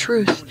intact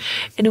truth.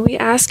 And we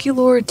ask you,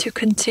 Lord, to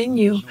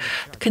continue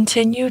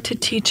to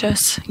teach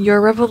us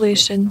your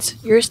revelations,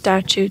 your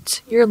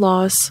statutes, your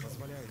laws.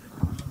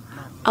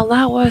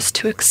 Allow us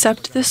to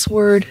accept this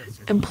word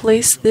and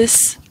place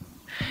this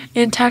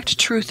intact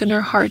truth in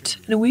our heart.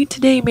 And we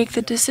today make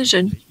the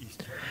decision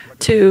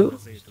to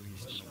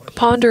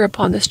ponder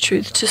upon this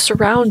truth, to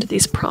surround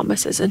these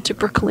promises, and to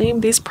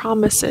proclaim these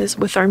promises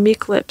with our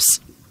meek lips.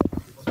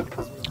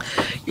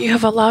 You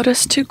have allowed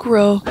us to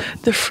grow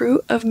the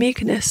fruit of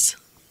meekness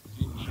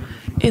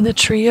in the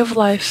tree of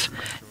life,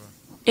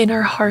 in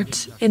our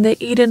heart, in the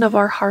Eden of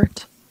our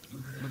heart.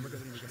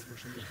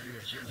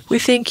 We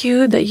thank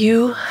you that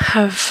you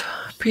have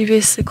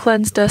previously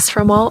cleansed us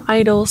from all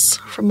idols,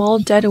 from all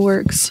dead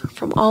works,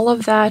 from all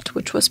of that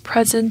which was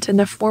present in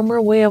the former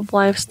way of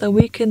life, so that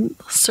we can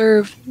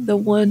serve the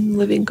one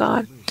living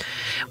God.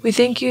 We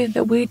thank you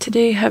that we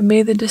today have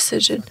made the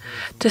decision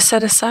to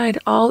set aside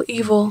all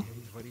evil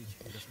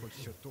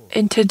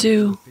and to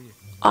do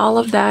all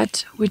of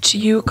that which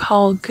you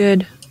call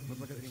good.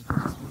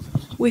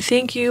 We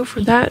thank you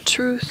for that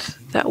truth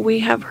that we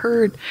have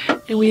heard,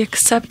 and we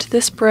accept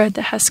this bread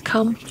that has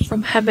come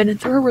from heaven,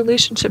 and through a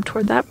relationship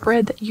toward that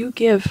bread that you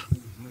give,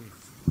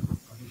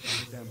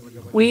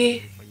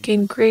 we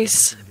gain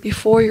grace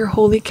before your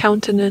holy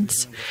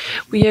countenance.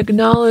 We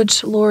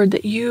acknowledge, Lord,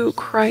 that you,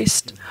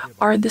 Christ,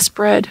 are this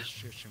bread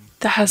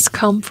that has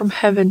come from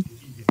heaven,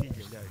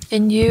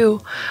 and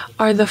you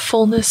are the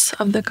fullness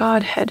of the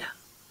Godhead.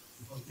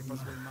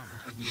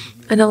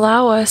 And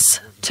allow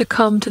us to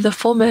come to the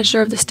full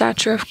measure of the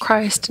stature of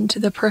Christ and to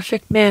the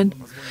perfect man.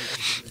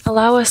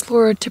 Allow us,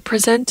 Lord, to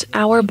present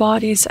our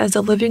bodies as a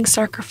living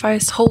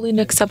sacrifice, holy and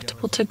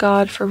acceptable to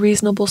God for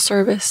reasonable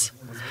service.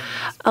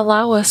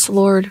 Allow us,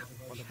 Lord,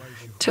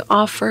 to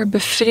offer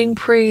befitting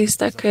praise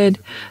that could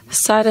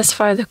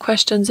satisfy the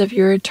questions of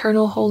your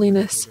eternal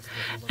holiness.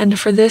 And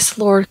for this,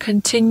 Lord,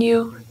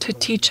 continue to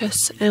teach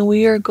us, and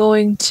we are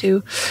going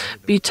to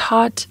be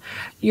taught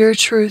your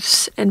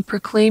truths and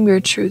proclaim your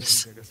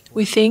truths.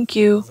 We thank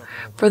you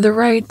for the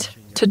right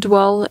to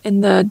dwell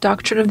in the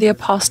doctrine of the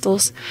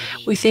apostles.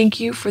 We thank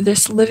you for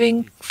this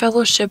living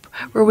fellowship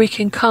where we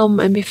can come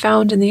and be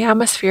found in the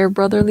atmosphere of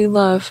brotherly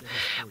love.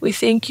 We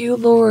thank you,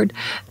 Lord,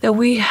 that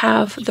we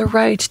have the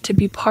right to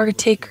be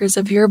partakers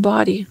of your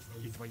body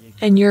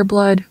and your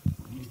blood.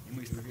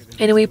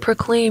 And we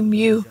proclaim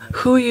you,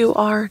 who you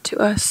are to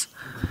us.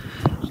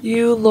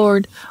 You,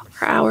 Lord,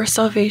 are our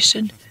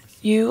salvation.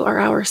 You are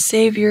our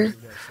Savior.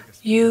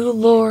 You,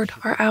 Lord,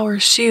 are our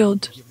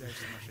shield.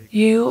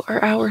 You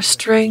are our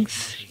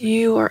strength.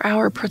 You are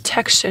our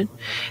protection.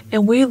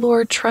 And we,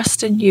 Lord,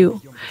 trust in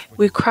you.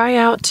 We cry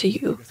out to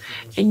you.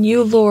 And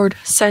you, Lord,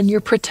 send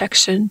your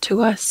protection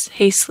to us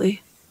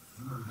hastily.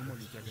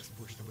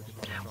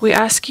 We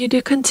ask you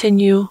to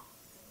continue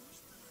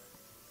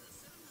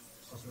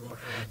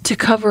to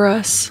cover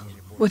us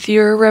with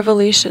your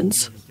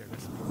revelations.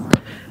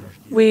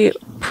 We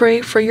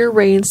pray for your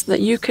rain so that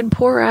you can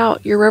pour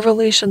out your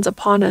revelations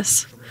upon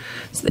us,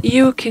 so that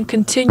you can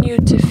continue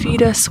to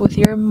feed us with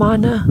your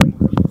manna.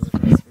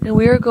 And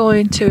we are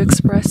going to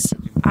express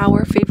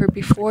our favor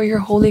before your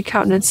holy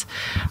countenance,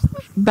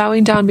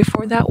 bowing down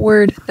before that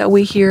word that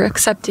we hear,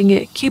 accepting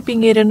it,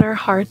 keeping it in our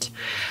heart,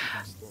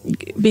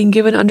 being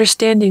given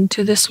understanding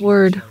to this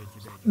word,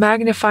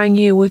 magnifying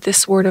you with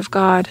this word of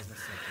God,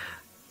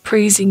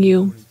 praising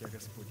you.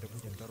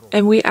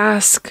 And we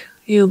ask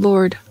you,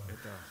 Lord,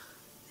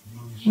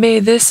 may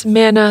this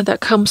manna that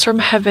comes from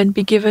heaven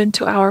be given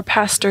to our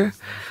pastor,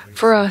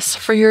 for us,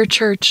 for your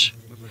church.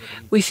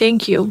 We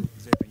thank you.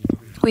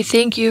 We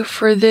thank you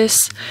for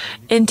this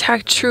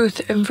intact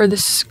truth and for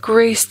this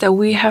grace that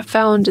we have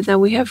found and that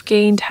we have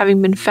gained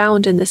having been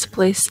found in this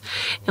place.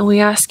 And we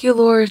ask you,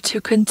 Lord, to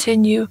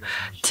continue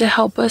to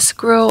help us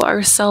grow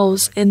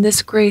ourselves in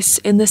this grace,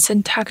 in this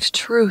intact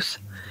truth,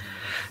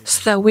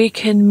 so that we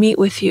can meet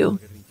with you.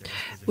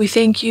 We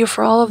thank you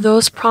for all of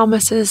those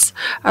promises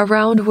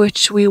around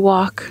which we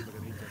walk.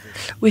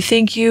 We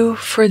thank you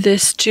for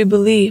this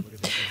Jubilee.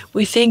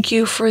 We thank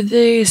you for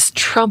these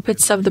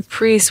trumpets of the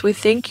priests. We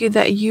thank you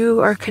that you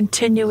are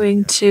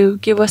continuing to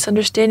give us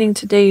understanding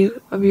today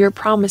of your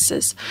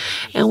promises.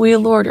 And we,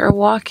 Lord, are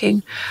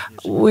walking.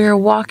 We are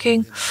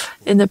walking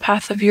in the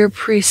path of your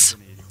priests.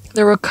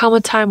 There will come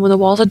a time when the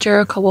walls of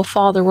Jericho will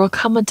fall. There will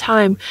come a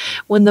time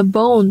when the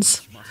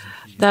bones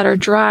that are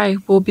dry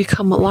will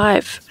become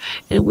alive.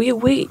 And we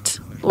wait,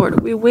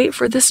 Lord, we wait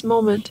for this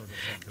moment,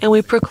 and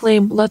we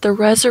proclaim, let the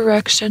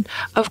resurrection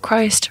of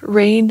Christ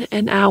reign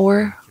in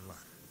our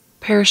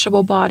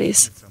perishable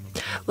bodies.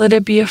 Let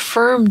it be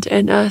affirmed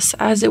in us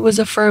as it was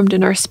affirmed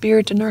in our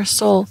spirit and our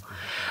soul.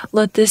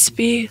 Let this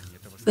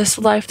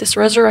life, this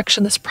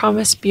resurrection, this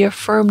promise be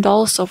affirmed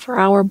also for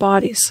our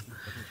bodies.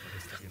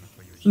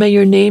 May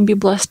your name be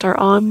blessed, our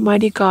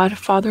Almighty God,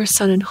 Father,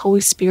 Son, and Holy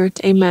Spirit.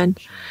 Amen.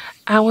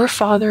 Our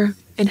Father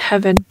in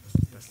heaven,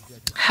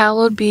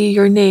 hallowed be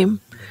your name.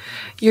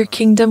 Your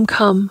kingdom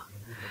come.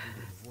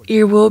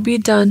 Your will be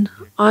done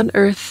on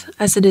earth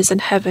as it is in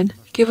heaven.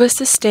 Give us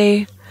this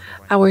day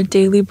our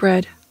daily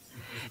bread.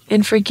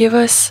 And forgive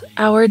us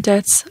our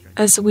debts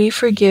as we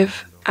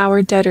forgive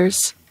our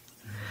debtors.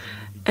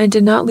 And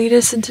do not lead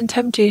us into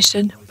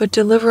temptation, but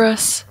deliver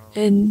us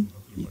from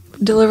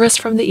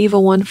the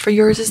evil one. For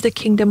yours is the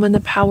kingdom and the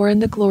power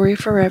and the glory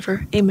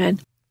forever. Amen.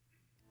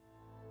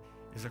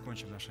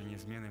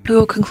 We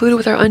will conclude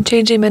with our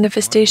unchanging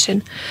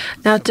manifestation.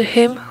 Now to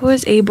him who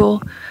is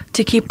able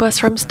to keep us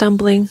from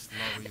stumbling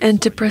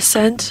and to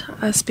present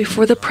us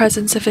before the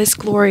presence of his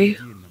glory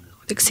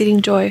with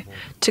exceeding joy,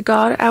 to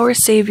God our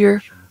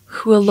Savior,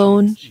 who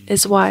alone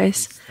is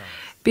wise,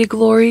 be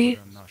glory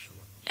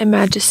and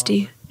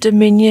majesty,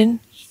 dominion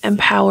and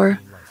power,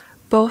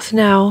 both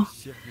now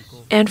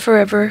and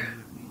forever.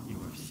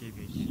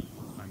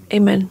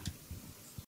 Amen.